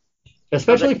me.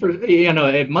 Especially for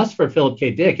it must for Philip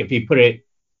K. Dick if he put it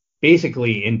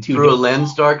basically in two. Through a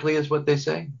lens darkly is what they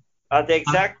say. The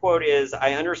exact quote is,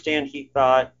 "I understand he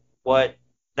thought what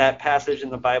that passage in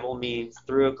the Bible means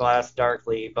through a glass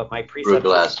darkly, but my Through a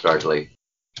glass darkly.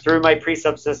 Through my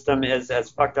precept system is as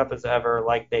fucked up as ever.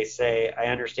 Like they say, I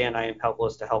understand I am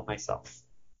helpless to help myself.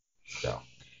 So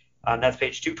that's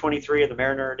page 223 of the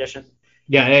Mariner edition.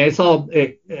 Yeah, it's all.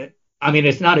 I mean,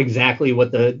 it's not exactly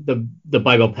what the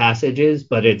Bible passage is,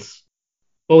 but it's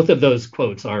both of those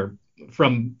quotes are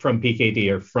from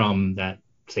PKD or from that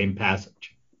same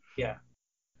passage. Yeah.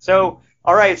 So,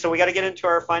 all right. So we got to get into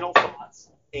our final thoughts.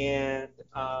 And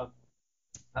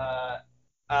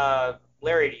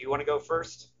Larry, do you want to go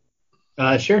first?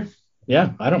 Sure.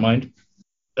 Yeah, I don't mind.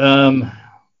 I'm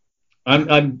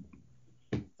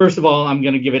first of all, I'm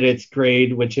going to give it its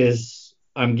grade, which is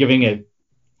I'm giving it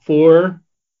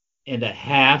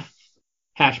 4.5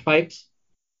 hash pipes.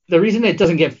 The reason it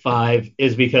doesn't get 5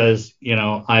 is because,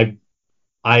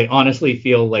 I honestly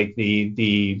feel like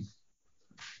the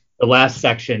last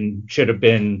section should have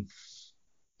been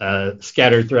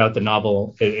scattered throughout the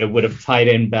novel. It would have tied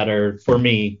in better for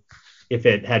me if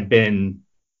it had been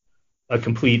a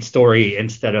complete story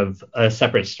instead of a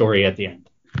separate story at the end.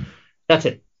 That's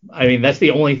it. I mean, that's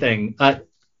the only thing.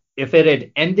 If it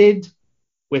had ended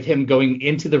with him going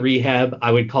into the rehab, I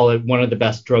would call it one of the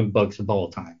best drug books of all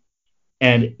time.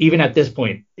 And even at this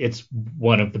point, it's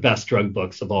one of the best drug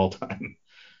books of all time.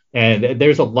 And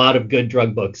there's a lot of good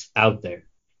drug books out there,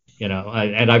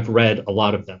 and I've read a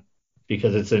lot of them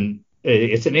because it's an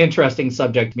interesting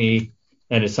subject to me,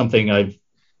 and it's something I've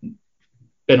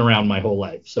been around my whole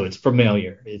life. So it's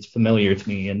familiar. It's familiar to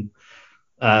me. And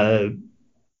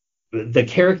the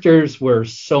characters were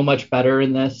so much better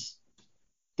in this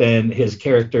than his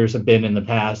characters have been in the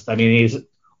past. I mean, he's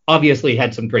obviously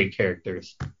had some great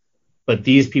characters, but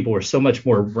these people were so much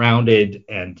more rounded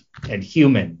and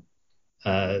human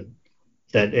that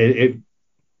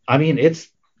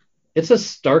it's a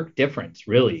stark difference,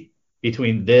 really,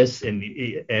 between this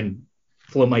and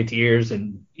Flow My Tears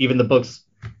and even the books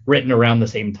written around the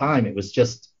same time. It was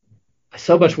just, I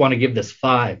so much want to give this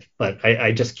 5, but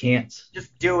I just can't.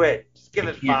 Just do it. Just give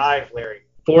it 5, Larry.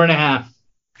 4.5.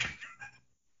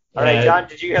 All right, John,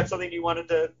 did you have something you wanted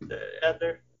to add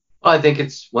there? Well, I think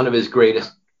it's one of his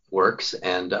greatest works,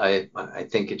 and I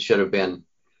think it should have been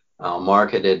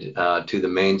marketed to the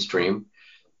mainstream.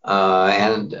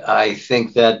 And I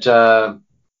think that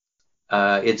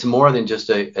it's more than just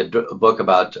a book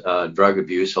about drug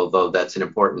abuse, although that's an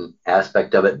important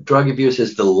aspect of it. Drug abuse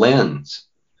is the lens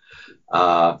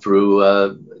through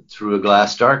a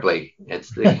glass darkly.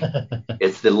 It's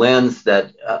the lens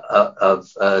that of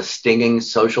stinging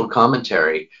social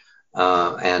commentary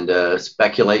and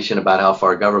speculation about how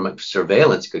far government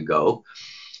surveillance could go.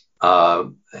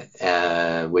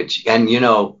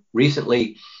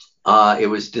 Recently it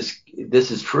was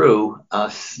this is true.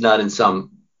 Not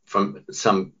from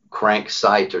some crank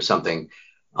site or something.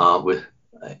 With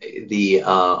the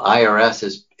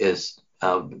IRS is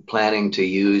planning to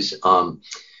use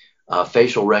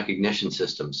facial recognition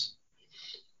systems.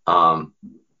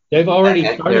 They've already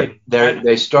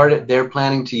started. They're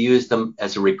planning to use them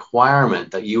as a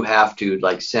requirement that you have to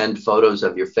send photos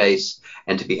of your face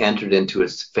and to be entered into a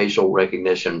facial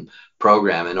recognition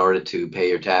program in order to pay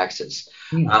your taxes.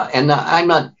 And I'm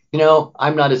not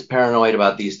as paranoid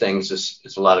about these things as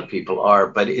a lot of people are,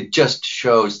 but it just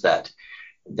shows that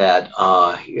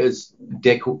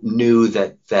Dick knew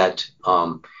that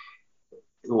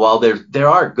while there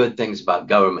are good things about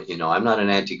government, I'm not an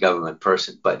anti-government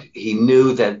person, but he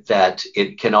knew that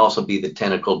it can also be the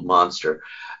tentacled monster,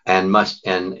 and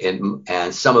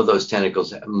some of those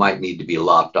tentacles might need to be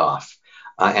lopped off,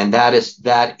 and that is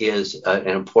an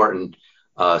important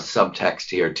subtext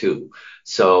here too.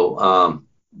 So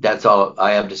that's all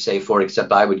I have to say for it,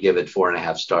 except I would give it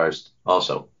 4.5 stars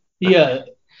also. Yeah,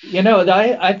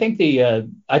 I think I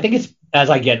think it's as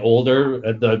I get older,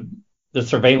 the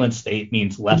surveillance state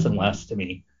means less and less to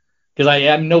me, because I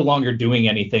am no longer doing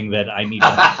anything that I need to.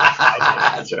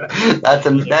 That's right.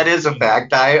 That is a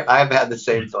fact. I've had the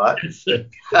same thought.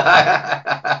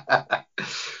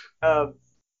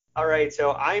 All right,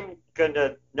 so I'm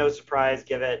gonna, no surprise,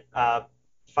 give it 5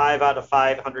 out of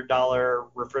 5 $100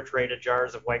 refrigerated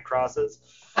jars of White Crosses.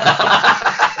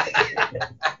 I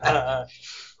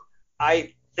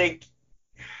think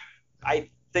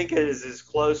it is as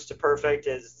close to perfect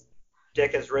as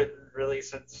Dick has written really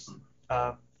since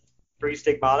Three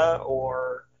Stigmata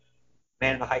or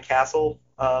Man in the High Castle.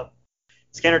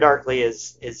 Scanner Darkly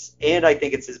is, and I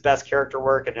think it's his best character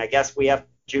work, and I guess we have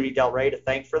Judy Del Rey to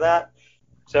thank for that.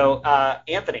 So,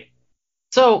 Anthony.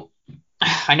 So,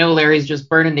 I know Larry's just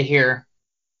burning to hear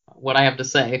what I have to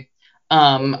say.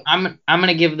 I'm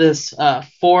gonna give this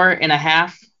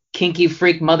 4.5 kinky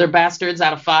freak mother bastards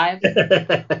out of 5.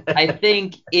 I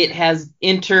think it has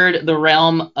entered the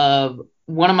realm of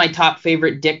one of my top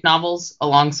favorite Dick novels,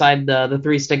 alongside the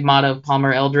Three Stigmata of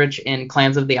Palmer Eldritch and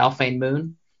Clans of the Alphane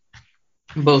Moon,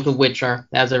 both of which are,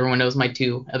 as everyone knows, my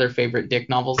two other favorite Dick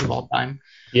novels of all time.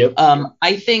 Yep.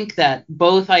 I think that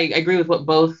I agree with what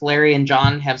both Larry and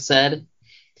John have said.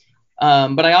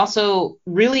 But I also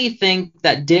really think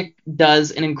that Dick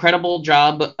does an incredible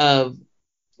job of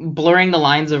blurring the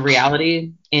lines of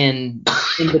reality in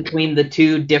between the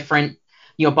two different,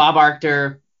 Bob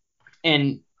Arctor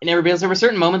and everybody else. There were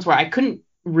certain moments where I couldn't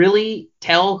really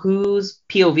tell whose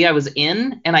POV I was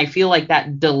in, and I feel like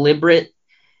that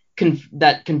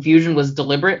that confusion was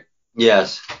deliberate.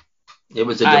 Yes, it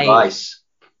was a device.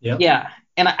 Yeah,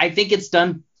 and I think it's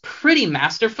done pretty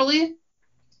masterfully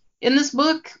in this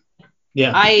book.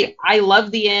 Yeah, I love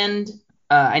the end.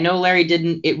 I know Larry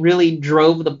didn't. It really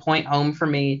drove the point home for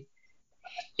me.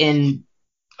 And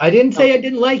I didn't say I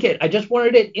didn't like it. I just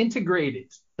wanted it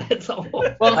integrated. That's all.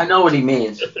 Well, I know what he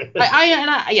means.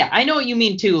 I know what you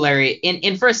mean too, Larry.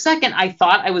 And for a second, I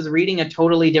thought I was reading a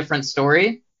totally different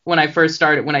story when I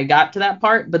got to that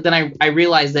part. But then I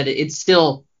realized that it's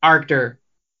still Arctor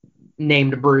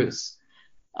named Bruce.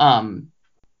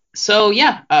 So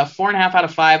yeah, 4.5 out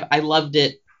of 5. I loved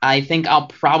it. I think I'll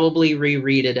probably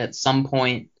reread it at some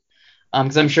point,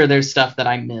 because I'm sure there's stuff that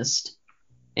I missed.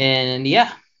 And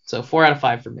yeah, so 4 out of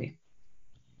 5 for me.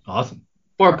 Awesome.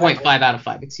 4.5 out of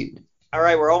 5, excuse me. All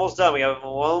right, we're almost done. We have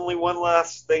only one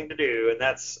last thing to do, and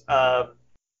that's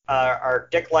our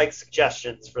Dick-like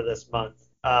suggestions for this month.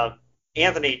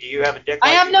 Anthony, do you have a Dick-like?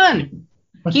 I have none.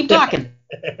 Keep talking.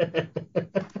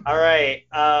 All right,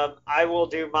 I will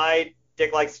do my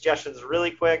Dick-like suggestions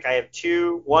really quick. I have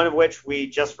 2, one of which we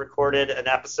just recorded an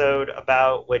episode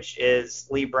about, which is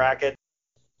Lee Brackett.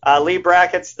 Lee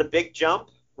Brackett's The Big Jump,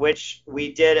 which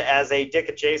we did as a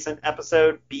Dick-adjacent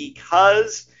episode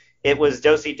because it was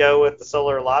Do-si-do with the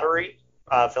Solar Lottery,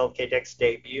 Philip K. Dick's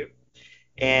debut.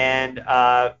 And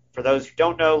for those who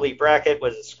don't know, Lee Brackett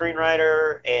was a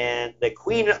screenwriter and the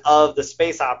queen of the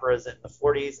space operas in the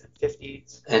 40s and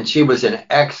 50s. And she was an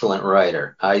excellent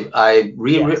writer. I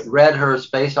read her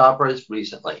space operas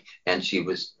recently, and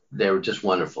they were just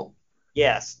wonderful.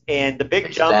 Yes, and The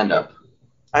Big Jump. Stand up.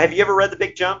 Have you ever read The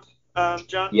Big Jump,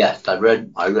 John? Yes, I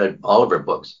read all of her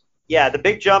books. Yeah, The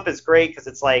Big Jump is great because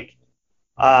it's like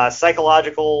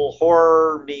psychological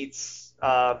horror meets.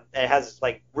 It has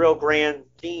like real grand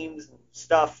themes and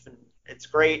stuff, and it's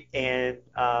great. And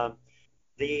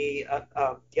the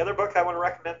other book I want to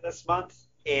recommend this month,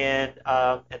 and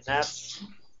that's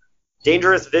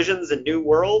Dangerous Visions and New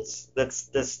Worlds. That's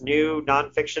this new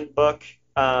nonfiction book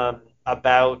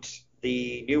about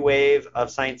the new wave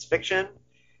of science fiction.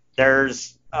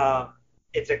 It's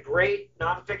a great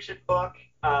nonfiction book.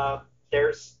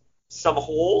 There's some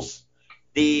holes.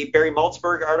 The Barry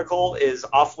Maltzberg article is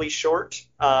awfully short.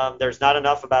 There's not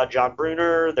enough about John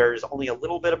Brunner. There's only a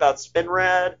little bit about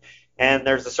Spinrad. And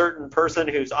there's a certain person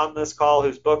who's on this call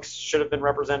whose books should have been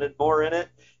represented more in it.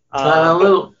 I'm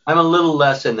a little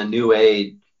less in the new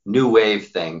wave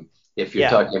thing. If you're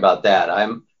talking about that,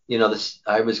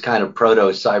 I was kind of proto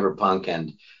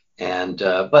cyberpunk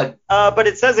but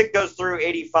it says it goes through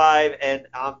 85, and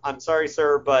I'm sorry,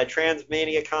 sir, but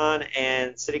Transmaniacon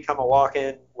and City Come a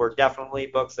Walkin' were definitely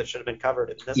books that should have been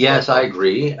covered in this. Yes, book. I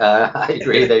agree.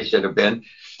 They should have been.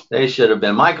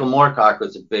 Michael Moorcock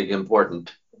was a big,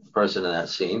 important person in that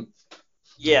scene.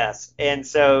 Yes, and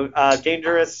so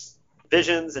Dangerous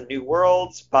Visions and New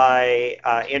Worlds by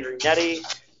Andrew Nettie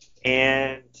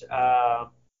and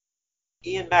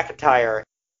Ian McIntyre.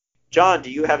 John,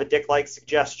 do you have a Dick-like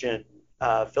suggestion?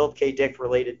 Philip K. Dick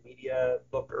related media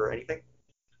book or anything?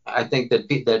 I think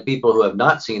that people who have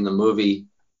not seen the movie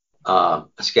A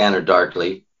Scanner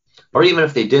Darkly, or even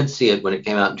if they did see it when it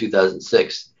came out in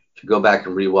 2006, should go back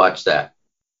and rewatch that.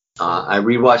 I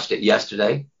rewatched it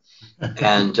yesterday,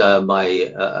 and my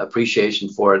appreciation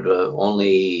for it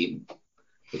only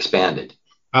expanded.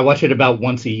 I watch it about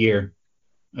once a year.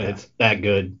 It's that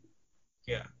good.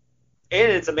 Yeah. And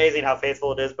it's amazing how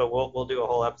faithful it is, but we'll do a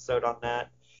whole episode on that.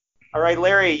 All right,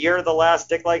 Larry, you're the last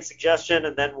Dick-like suggestion,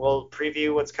 and then we'll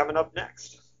preview what's coming up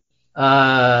next.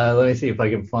 Let me see if I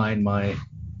can find my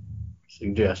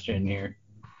suggestion here.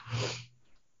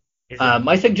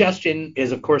 My suggestion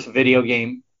is, of course, a video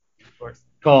game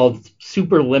called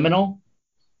Superliminal.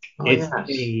 It's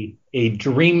a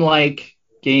dreamlike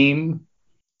game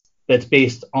that's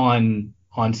based on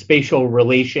spatial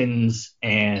relations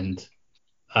and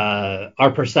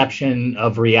our perception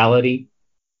of reality.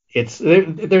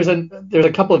 There's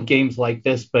a couple of games like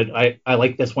this, but I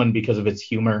like this one because of its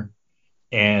humor,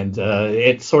 and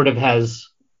it sort of has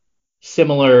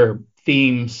similar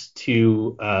themes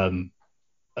to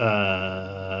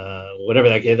whatever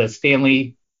that is, the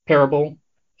Stanley Parable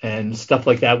and stuff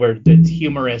like that, where it's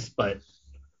humorous but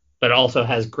also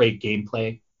has great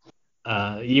gameplay.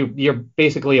 You're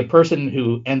basically a person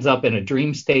who ends up in a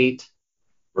dream state,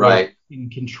 Right. You can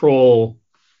control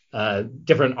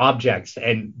different objects,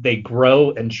 and they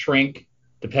grow and shrink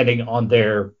depending on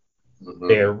their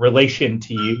relation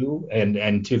to you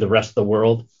and to the rest of the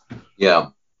world. Yeah.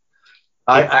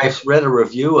 I read a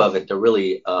review of it, a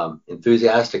really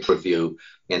enthusiastic review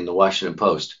in the Washington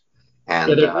Post.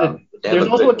 And there's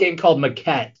also a game called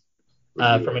Maquette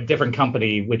from a different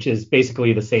company, which is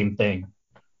basically the same thing.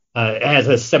 It has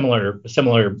a similar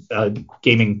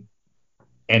gaming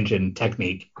engine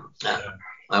technique.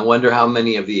 I wonder how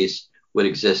many of these would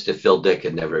exist if Phil Dick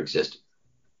had never existed.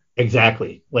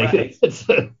 Exactly. Like Right.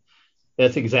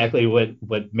 that's exactly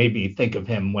what made me think of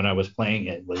him when I was playing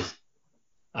it. Was,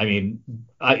 I mean,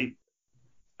 I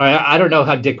don't know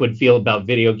how Dick would feel about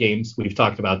video games. We've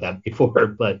talked about that before,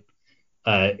 but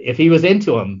if he was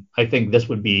into them, I think this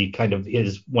would be kind of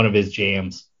one of his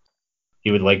jams.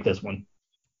 He would like this one.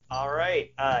 All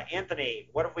right, Anthony,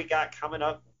 what have we got coming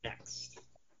up next?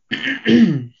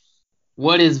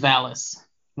 What is Valis?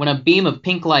 When a beam of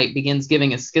pink light begins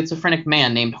giving a schizophrenic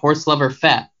man named Horselover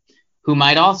Fat, who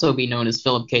might also be known as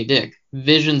Philip K. Dick,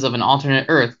 visions of an alternate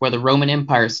Earth where the Roman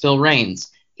Empire still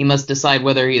reigns, he must decide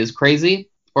whether he is crazy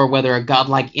or whether a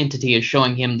godlike entity is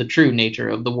showing him the true nature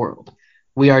of the world.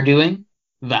 We are doing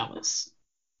Valis.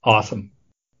 Awesome.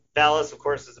 Dallas, of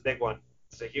course, is a big one.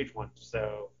 It's a huge one.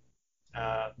 So,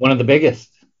 One of the biggest.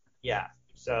 yeah.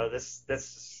 So this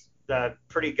is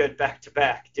pretty good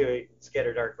back-to-back doing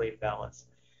Scatter Darkly and Dallas.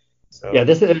 So Yeah,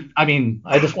 this is. I mean,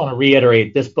 I just want to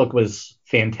reiterate, this book was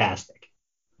fantastic.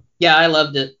 Yeah, I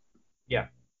loved it.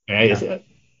 Right?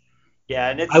 yeah,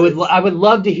 and it's I would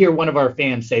love to hear one of our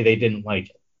fans say they didn't like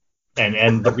it,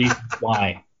 and the reasons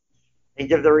why. and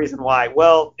give the reason why.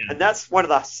 Well, Yeah. and that's one of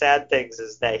the sad things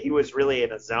is that he was really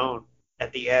in a zone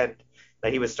at the end,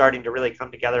 that he was starting to really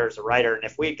come together as a writer. And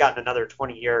if we'd gotten another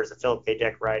 20 years of Philip K.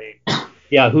 Dick writing,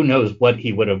 Yeah, who knows what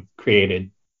he would have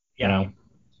created, you know.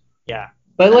 yeah,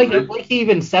 But like he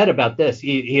even said about this,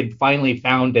 he had finally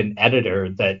found an editor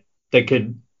that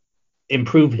could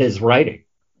improve his writing.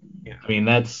 Yeah. I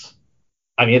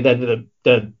mean,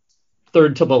 the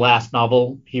third to the last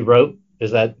novel he wrote,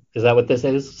 is that what this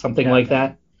is? Something like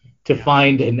that? To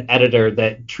find an editor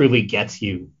that truly gets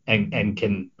you and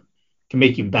can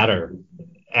make you better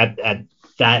at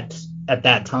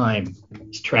that time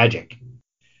is tragic.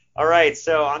 All right.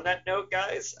 So on that note,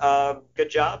 guys, good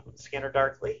job, Scanner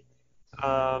Darkly.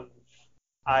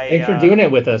 Thanks for doing it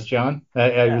with us, John.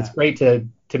 It was great to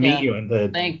meet Yeah. you and to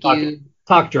Thank talk, you.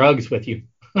 talk drugs with you.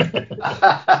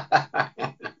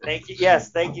 Thank you.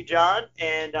 Yes, thank you, John.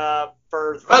 And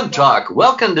for Drug Talk.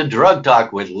 Welcome to Drug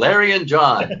Talk with Larry and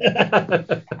John.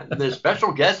 And the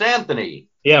special guest, Anthony.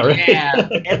 Yeah, right. Yeah.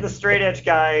 and the straight edge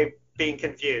guy being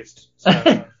confused.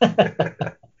 So.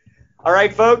 All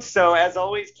right, folks. So as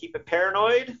always, keep it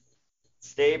paranoid,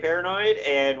 stay paranoid,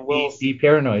 and Be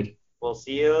paranoid. we'll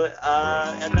see you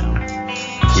at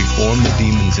the. We form the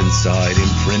demons inside,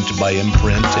 imprint by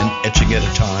imprint and etching at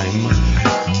a time.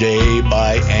 Day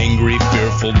by angry,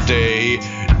 fearful day,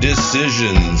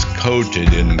 decisions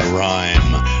coated in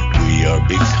grime. We are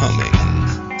becoming